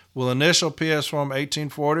consultation will initial PS Form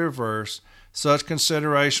 1840 reverse. Such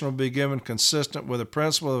consideration will be given consistent with the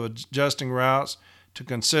principle of adjusting routes to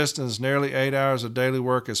consist in as nearly 8 hours of daily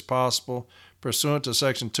work as possible, pursuant to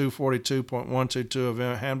Section 242.122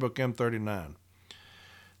 of Handbook M39.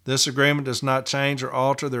 This agreement does not change or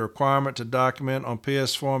alter the requirement to document on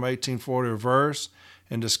PS Form 1840 reverse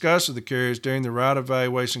and discuss with the carriers during the route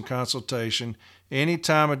evaluation consultation any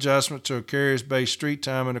time adjustment to a carrier's base street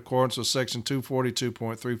time in accordance with Section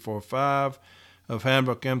 242.345 of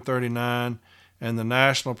Handbook M39 and the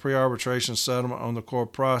National Pre-Arbitration Settlement on the Core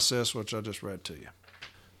process, which I just read to you.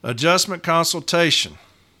 Adjustment consultation.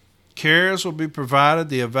 Carriers will be provided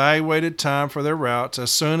the evaluated time for their routes as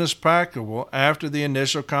soon as practicable after the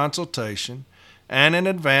initial consultation and in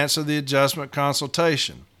advance of the adjustment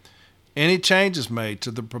consultation. Any changes made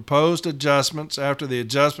to the proposed adjustments after the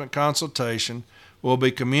adjustment consultation will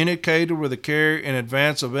be communicated with the carrier in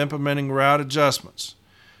advance of implementing route adjustments.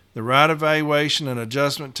 The route evaluation and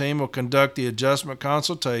adjustment team will conduct the adjustment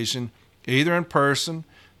consultation either in person,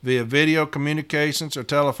 via video communications, or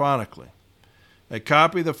telephonically. A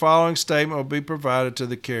copy of the following statement will be provided to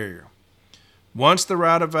the carrier. Once the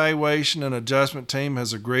route evaluation and adjustment team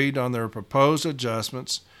has agreed on their proposed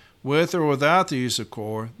adjustments, with or without the use of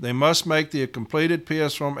Core, they must make the completed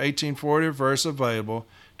PS Form 1840 reverse available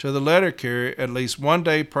to the letter carrier at least 1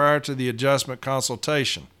 day prior to the adjustment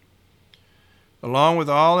consultation. Along with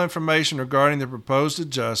all information regarding the proposed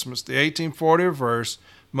adjustments, the 1840 reverse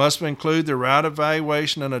must include the route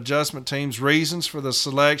evaluation and adjustment team's reasons for the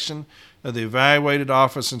selection of the evaluated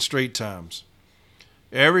office and street times.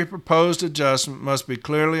 Every proposed adjustment must be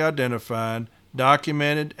clearly identified,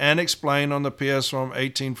 documented, and explained on the PS Form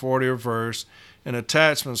 1840 reverse and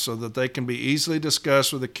attachments so that they can be easily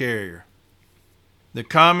discussed with the carrier. The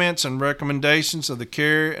comments and recommendations of the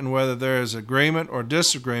carrier and whether there is agreement or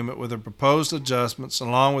disagreement with the proposed adjustments,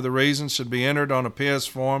 along with the reasons, should be entered on a PS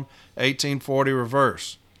Form 1840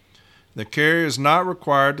 reverse. The carrier is not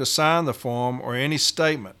required to sign the form or any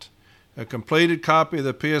statement. A completed copy of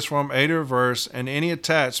the PS Form 80 reverse and any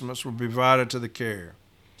attachments will be provided to the carrier.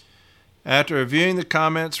 After reviewing the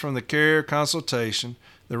comments from the carrier consultation,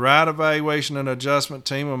 the route evaluation and adjustment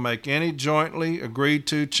team will make any jointly agreed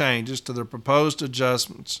to changes to the proposed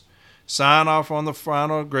adjustments, sign off on the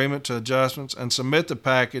final agreement to adjustments, and submit the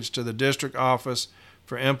package to the district office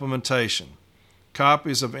for implementation.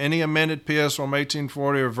 Copies of any amended PS Form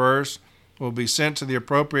 1840 reverse will be sent to the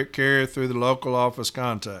appropriate carrier through the local office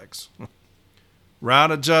contacts.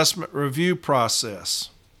 Route adjustment review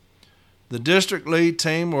process. The district lead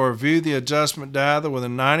team will review the adjustment data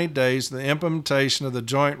within 90 days of the implementation of the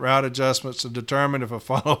joint route adjustments to determine if a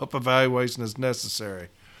follow-up evaluation is necessary.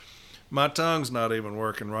 My tongue's not even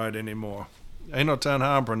working right anymore. Ain't no telling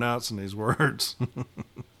how I'm pronouncing these words.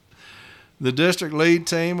 The district lead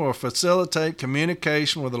team will facilitate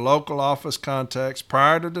communication with the local office contacts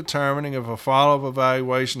prior to determining if a follow-up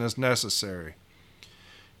evaluation is necessary.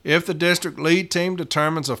 If the district lead team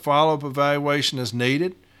determines a follow-up evaluation is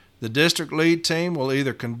needed, the district lead team will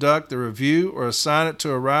either conduct the review or assign it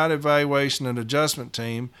to a route evaluation and adjustment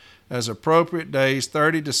team as appropriate days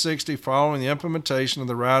 30 to 60 following the implementation of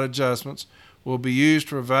the route adjustments will be used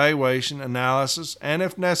for evaluation, analysis, and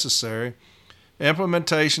if necessary,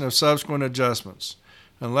 implementation of subsequent adjustments,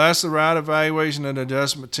 unless the route evaluation and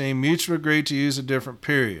adjustment team mutually agree to use a different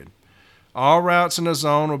period. All routes in a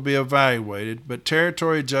zone will be evaluated, but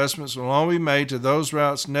territory adjustments will only be made to those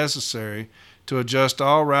routes necessary to adjust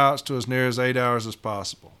all routes to as near as 8 hours as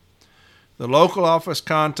possible. The local office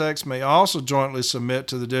contacts may also jointly submit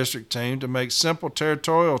to the district team to make simple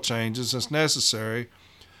territorial changes as necessary,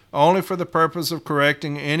 only for the purpose of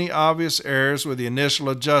correcting any obvious errors with the initial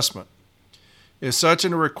adjustment. If such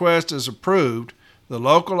a request is approved, the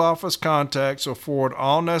local office contacts will forward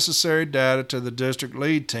all necessary data to the district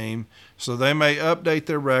lead team so they may update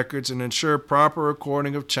their records and ensure proper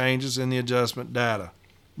recording of changes in the adjustment data.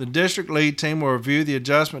 The district lead team will review the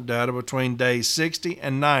adjustment data between days 60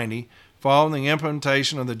 and 90 following the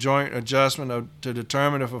implementation of the joint adjustment to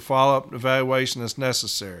determine if a follow-up evaluation is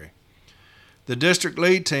necessary. The district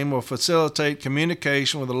lead team will facilitate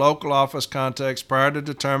communication with the local office contacts prior to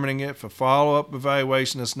determining if a follow-up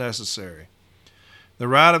evaluation is necessary. The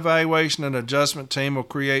route evaluation and adjustment team will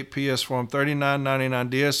create PS Form 3999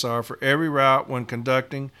 DSR for every route when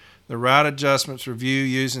conducting the route adjustments review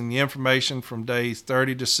using the information from days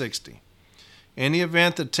 30 to 60. In the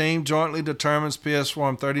event the team jointly determines PS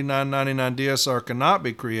Form 3999 DSR cannot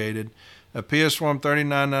be created, a PS Form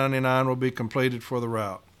 3999 will be completed for the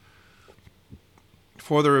route.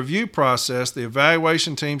 For the review process, the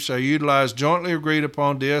evaluation team shall utilize jointly agreed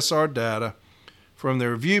upon DSR data from the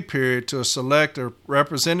review period to select a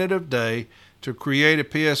representative day to create a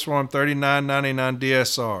PS Form 3999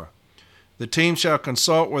 DSR. The team shall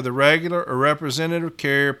consult with a regular or representative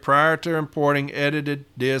carrier prior to importing edited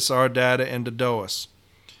DSR data into DOAS.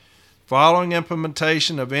 Following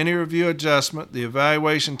implementation of any review adjustment, the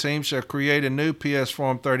evaluation team shall create a new PS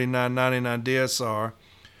Form 3999 DSR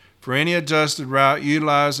for any adjusted route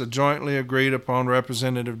utilize a jointly agreed upon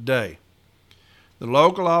representative day. The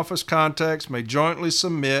local office contacts may jointly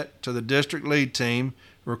submit to the district lead team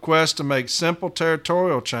requests to make simple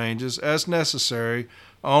territorial changes as necessary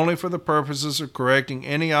only for the purposes of correcting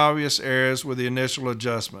any obvious errors with the initial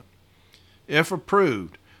adjustment. If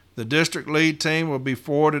approved, the district lead team will be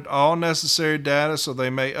forwarded all necessary data so they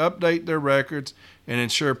may update their records and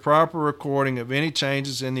ensure proper recording of any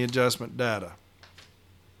changes in the adjustment data.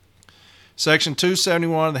 Section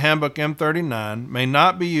 271 of the Handbook M39 may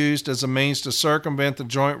not be used as a means to circumvent the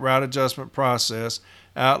joint route adjustment process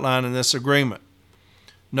outlined in this agreement.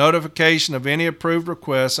 Notification of any approved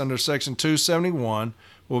requests under Section 271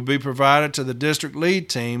 will be provided to the district lead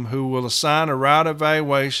team, who will assign a route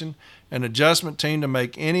evaluation and adjustment team to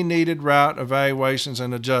make any needed route evaluations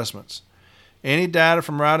and adjustments. Any data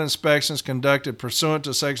from route inspections conducted pursuant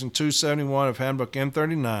to Section 271 of Handbook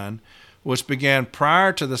M39, which began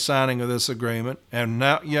prior to the signing of this agreement and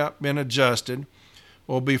not yet been adjusted,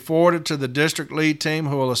 will be forwarded to the district lead team,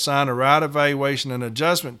 who will assign a route evaluation and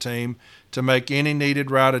adjustment team to make any needed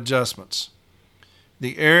route adjustments.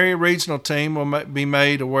 The area regional team will be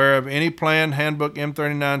made aware of any planned Handbook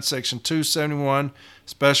M39 Section 271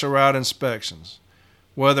 special route inspections,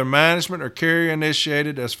 whether management or carrier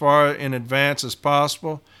initiated, as far in advance as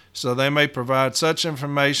possible, so they may provide such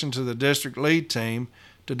information to the district lead team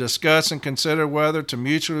to discuss and consider whether to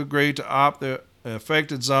mutually agree to opt the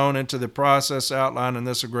affected zone into the process outlined in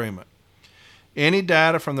this agreement. Any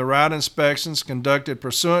data from the route inspections conducted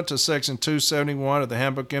pursuant to Section 271 of the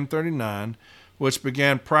Handbook M39, which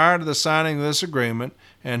began prior to the signing of this agreement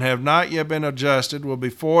and have not yet been adjusted, will be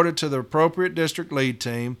forwarded to the appropriate district lead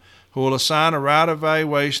team, who will assign a route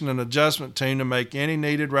evaluation and adjustment team to make any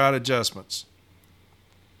needed route adjustments.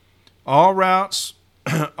 All routes,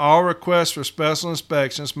 all requests for special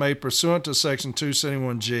inspections made pursuant to Section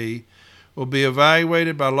 271G will be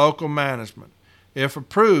evaluated by local management. If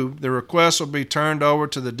approved, the request will be turned over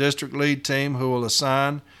to the district lead team, who will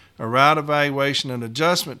assign a route evaluation and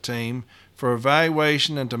adjustment team for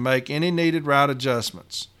evaluation and to make any needed route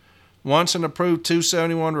adjustments. Once an approved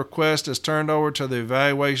 271 request is turned over to the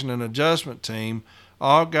evaluation and adjustment team,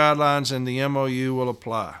 all guidelines in the MOU will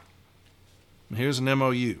apply. And here's an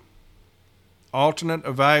MOU. Alternate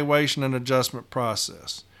Evaluation and Adjustment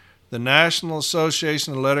Process. The National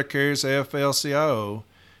Association of Letter Carriers, AFL-CIO,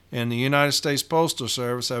 and the United States Postal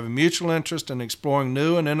Service have a mutual interest in exploring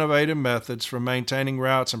new and innovative methods for maintaining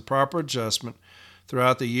routes and proper adjustment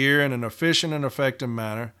throughout the year in an efficient and effective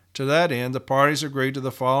manner. To that end, the parties agreed to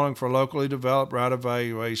the following for locally developed route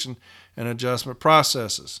evaluation and adjustment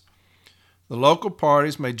processes. The local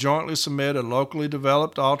parties may jointly submit a locally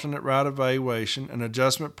developed alternate route evaluation and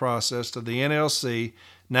adjustment process to the NLC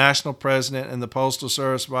National President and the Postal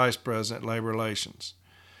Service Vice President, Labor Relations.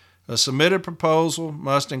 A submitted proposal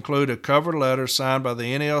must include a cover letter signed by the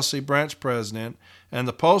NLC Branch President and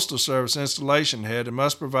the Postal Service Installation Head and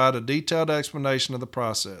must provide a detailed explanation of the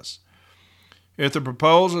process. If the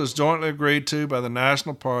proposal is jointly agreed to by the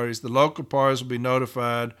national parties, the local parties will be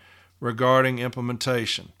notified regarding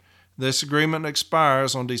implementation. This agreement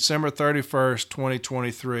expires on December 31st,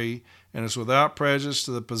 2023, and is without prejudice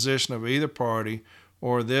to the position of either party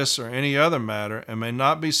or this or any other matter, and may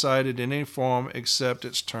not be cited in any form except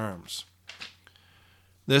its terms.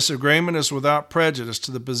 This agreement is without prejudice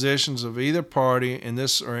to the positions of either party in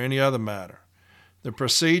this or any other matter. The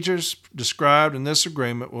procedures described in this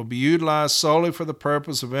agreement will be utilized solely for the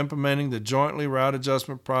purpose of implementing the jointly route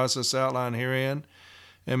adjustment process outlined herein,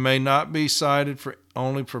 and may not be cited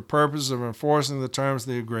only for purposes of enforcing the terms of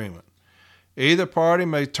the agreement. Either party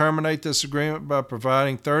may terminate this agreement by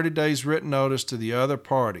providing 30 days written notice to the other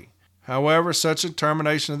party. However, such a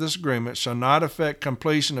termination of this agreement shall not affect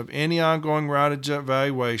completion of any ongoing route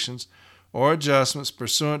evaluations or adjustments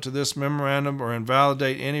pursuant to this memorandum or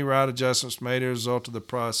invalidate any route adjustments made as a result of the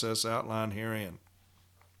process outlined herein.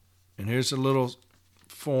 And here's a little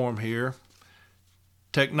form here.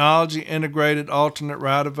 Technology Integrated Alternate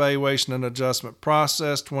Route Evaluation and Adjustment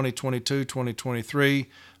Process 2022-2023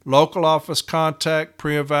 Local Office Contact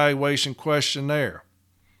Pre-Evaluation Questionnaire.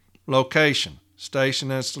 Location,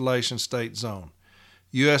 Station Installation State Zone.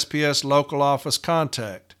 USPS Local Office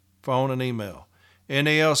Contact, phone and email.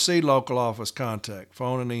 NALC Local Office Contact,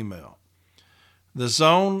 phone and email. The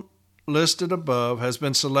zone listed above has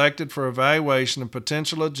been selected for evaluation and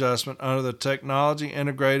potential adjustment under the Technology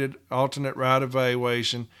Integrated Alternate Route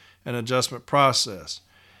Evaluation and Adjustment Process.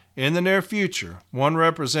 In the near future, one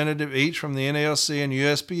representative each from the NALC and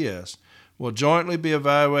USPS will jointly be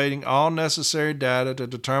evaluating all necessary data to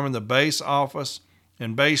determine the base office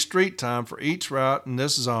and base street time for each route in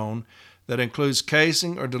this zone that includes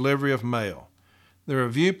casing or delivery of mail. The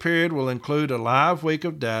review period will include a live week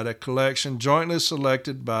of data collection jointly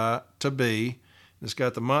selected it's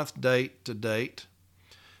got the month, date to date.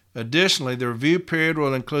 Additionally, the review period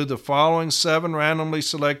will include the following 7 randomly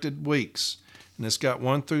selected weeks, and it's got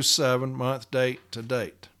 1 through 7, month, date to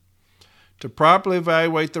date. To properly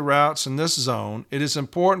evaluate the routes in this zone, it is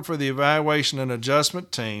important for the evaluation and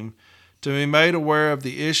adjustment team to be made aware of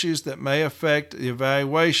the issues that may affect the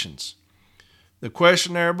evaluations. The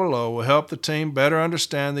questionnaire below will help the team better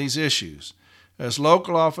understand these issues. As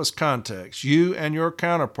local office contacts, you and your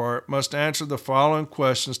counterpart must answer the following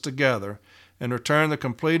questions together and return the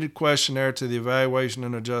completed questionnaire to the evaluation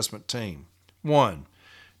and adjustment team. 1.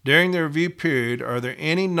 During the review period, are there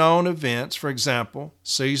any known events, for example,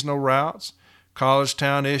 seasonal routes, college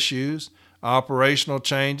town issues, operational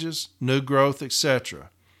changes, new growth, etc.,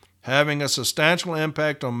 having a substantial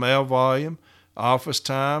impact on mail volume, office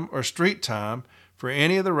time, or street time for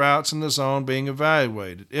any of the routes in the zone being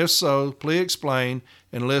evaluated? If so, please explain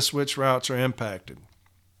and list which routes are impacted.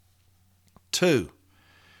 2.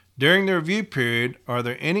 During the review period, are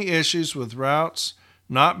there any issues with routes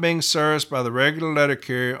not being serviced by the regular letter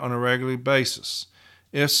carrier on a regular basis?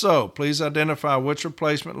 If so, please identify which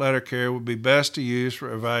replacement letter carrier would be best to use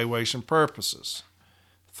for evaluation purposes.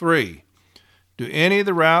 3. Do any of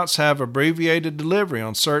the routes have abbreviated delivery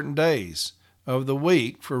on certain days? of the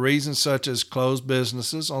week for reasons such as closed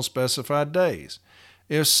businesses on specified days?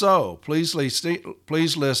 If so, please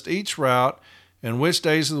list each route and which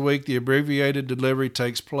days of the week the abbreviated delivery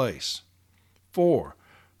takes place. 4.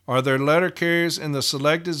 Are there letter carriers in the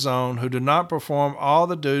selected zone who do not perform all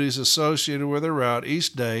the duties associated with a route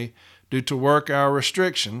each day due to work hour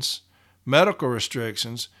restrictions, medical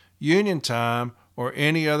restrictions, union time, or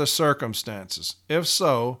any other circumstances? If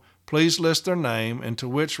so, please list their name and to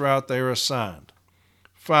which route they are assigned.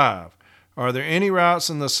 5. Are there any routes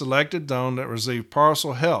in the selected zone that receive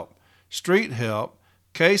parcel help, street help,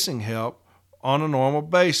 casing help on a normal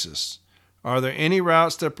basis? Are there any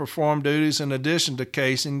routes that perform duties in addition to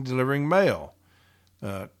casing delivering mail?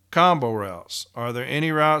 Combo routes. Are there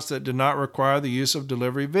any routes that do not require the use of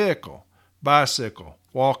delivery vehicle, bicycle,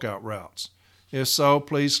 walkout routes? If so,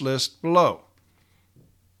 please list below.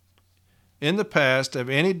 In the past, have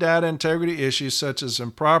any data integrity issues such as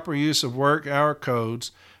improper use of work hour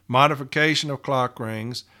codes, modification of clock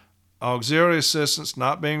rings, auxiliary assistance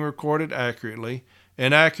not being recorded accurately,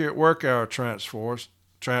 inaccurate work hour transfers,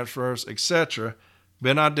 etc.,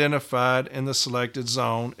 been identified in the selected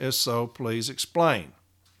zone? If so, please explain.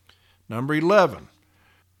 Number 11.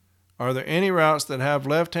 Are there any routes that have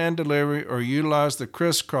left-hand delivery or utilize the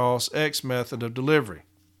crisscross X method of delivery?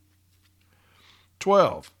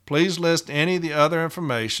 12. Please list any of the other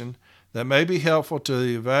information that may be helpful to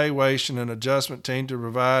the evaluation and adjustment team to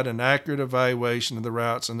provide an accurate evaluation of the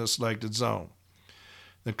routes in the selected zone.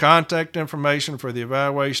 The contact information for the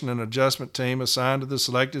evaluation and adjustment team assigned to the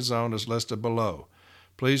selected zone is listed below.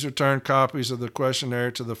 Please return copies of the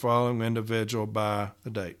questionnaire to the following individual by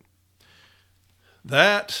the date.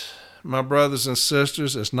 That, my brothers and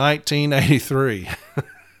sisters, is 1983.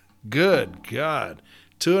 Good God.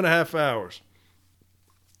 2.5 hours.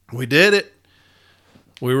 We did it.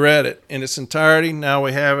 We read it in its entirety. Now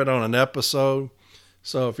we have it on an episode.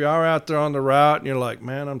 So if y'all are out there on the route and you're like,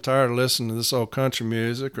 man, I'm tired of listening to this old country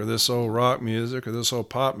music or this old rock music or this old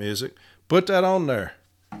pop music, put that on there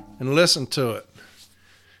and listen to it.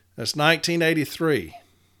 That's 1983.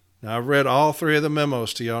 Now I've read all 3 of the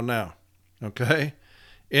memos to y'all now, okay?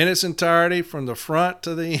 In its entirety from the front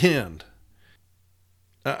to the end.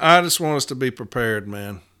 I just want us to be prepared,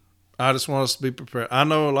 man. I just want us to be prepared. I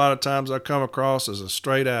know a lot of times I come across as a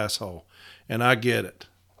straight asshole, and I get it,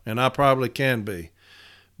 and I probably can be.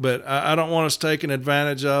 But I don't want us taken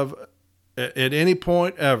advantage of at any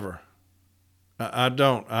point ever. I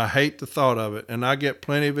don't. I hate the thought of it, and I get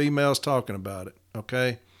plenty of emails talking about it,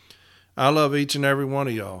 okay? I love each and every one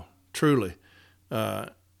of y'all, truly.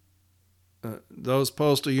 Those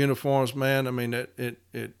postal uniforms, man, I mean,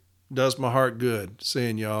 it does my heart good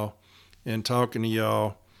seeing y'all and talking to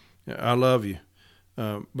y'all. I love you.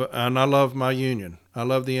 And I love my union. I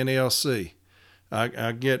love the NALC.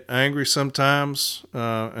 I get angry sometimes,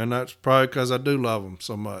 and that's probably because I do love them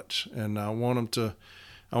so much, and I want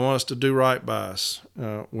us to do right by us.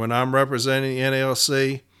 When I'm representing the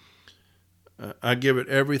NALC, I give it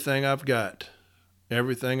everything I've got,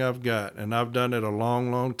 and I've done it a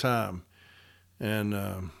long, long time,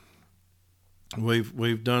 and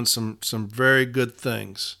we've done some very good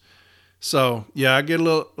things. So yeah, I get a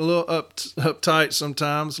little uptight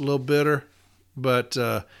sometimes, a little bitter, but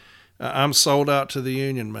I'm sold out to the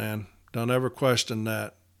union, man. Don't ever question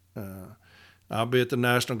that. I'll be at the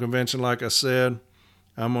National Convention, like I said.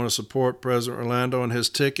 I'm going to support President Orlando and his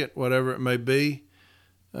ticket, whatever it may be.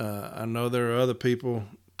 I know there are other people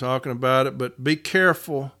talking about it, but be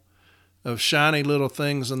careful of shiny little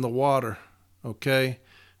things in the water, okay?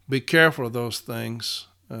 Be careful of those things.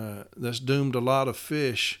 That's doomed a lot of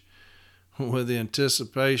fish with the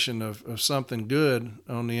anticipation of something good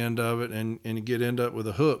on the end of it, and you end up with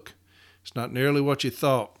a hook. It's not nearly what you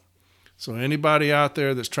thought. So anybody out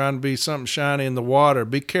there that's trying to be something shiny in the water,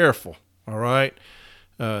 be careful, all right?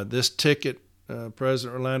 This ticket,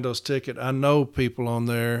 President Orlando's ticket, I know people on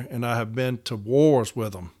there, and I have been to wars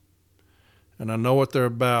with them, and I know what they're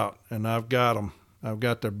about, and I've got them. I've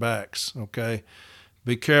got their backs, okay?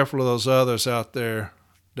 Be careful of those others out there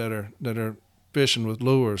that are fishing with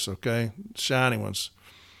lures, okay? Shiny ones.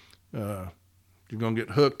 You're going to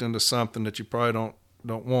get hooked into something that you probably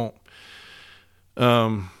don't want.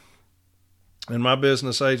 And my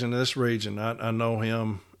business agent in this region, I know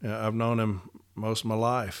him. I've known him most of my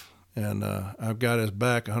life, and I've got his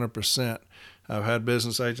back 100%. I've had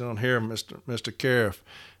business agent on here, Mr. Cariff.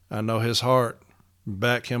 I know his heart,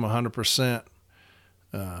 back him 100%.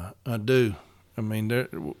 I do. I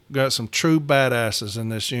mean, got some true badasses in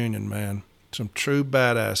this union, man. Some true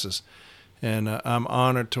badasses, and I'm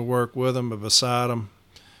honored to work with them and beside them.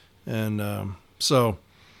 And so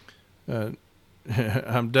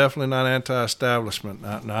I'm definitely not anti-establishment.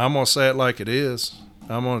 Now I'm going to say it like it is.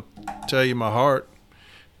 I'm going to tell you my heart.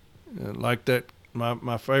 Like that,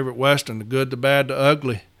 my favorite Western, the good, the bad, the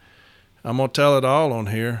ugly. I'm going to tell it all on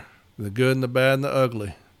here, the good and the bad and the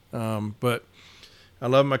ugly. But I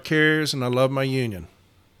love my carriers and I love my union.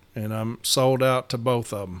 And I'm sold out to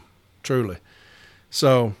both of them, truly.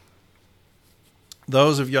 So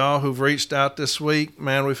those of y'all who've reached out this week,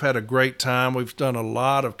 man, we've had a great time. We've done a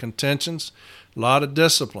lot of contentions, a lot of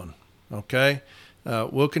discipline, okay?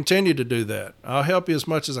 We'll continue to do that. I'll help you as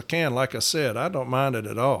much as I can. Like I said, I don't mind it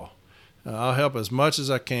at all. I'll help as much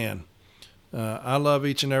as I can. I love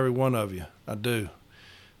each and every one of you. I do.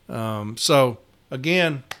 So,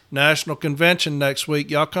 again, National Convention next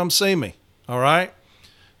week. Y'all come see me, all right?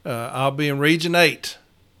 I'll be in Region 8.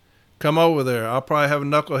 Come over there. I'll probably have a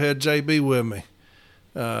knucklehead JB with me.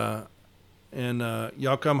 And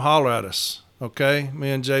y'all come holler at us, okay?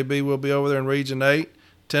 Me and JB will be over there in Region 8,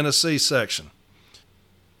 Tennessee section.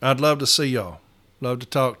 I'd love to see y'all. Love to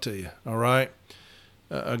talk to you, all right?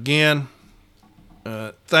 Again,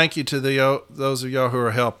 thank you to those of y'all who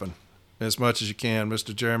are helping as much as you can.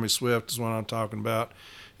 Mr. Jeremy Swift is what I'm talking about,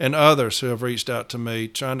 and others who have reached out to me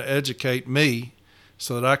trying to educate me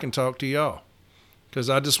so that I can talk to y'all, because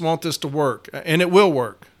I just want this to work, and it will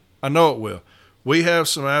work. I know it will. We have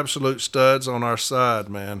some absolute studs on our side,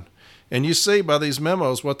 man, and you see by these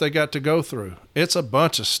memos what they got to go through. It's a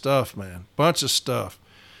bunch of stuff, man, bunch of stuff.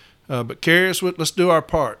 But carriers, let's do our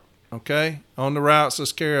part, okay? On the routes,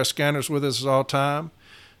 let's carry our scanners with us at all time.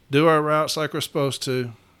 Do our routes like we're supposed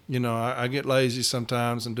to. You know, I get lazy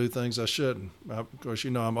sometimes and do things I shouldn't. Of course, you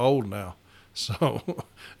know I'm old now, so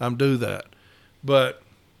I'm do that. But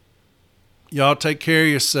y'all take care of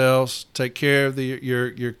yourselves. Take care of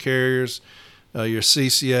your carriers, your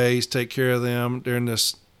CCAs. Take care of them during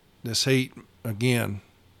this heat. Again,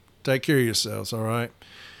 take care of yourselves, all right?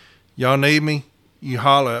 Y'all need me? You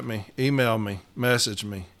holler at me, email me, message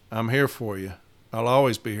me. I'm here for you. I'll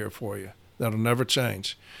always be here for you. That'll never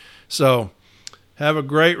change. So have a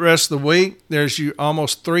great rest of the week. There's you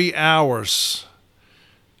almost 3 hours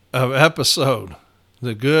of episode.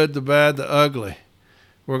 The good, the bad, the ugly.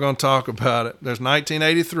 We're going to talk about it. There's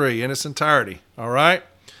 1983 in its entirety. All right?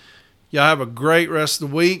 Y'all have a great rest of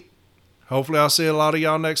the week. Hopefully I'll see a lot of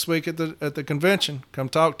y'all next week at the convention. Come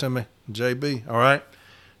talk to me. JB. All right?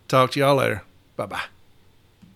 Talk to y'all later. Bye-bye.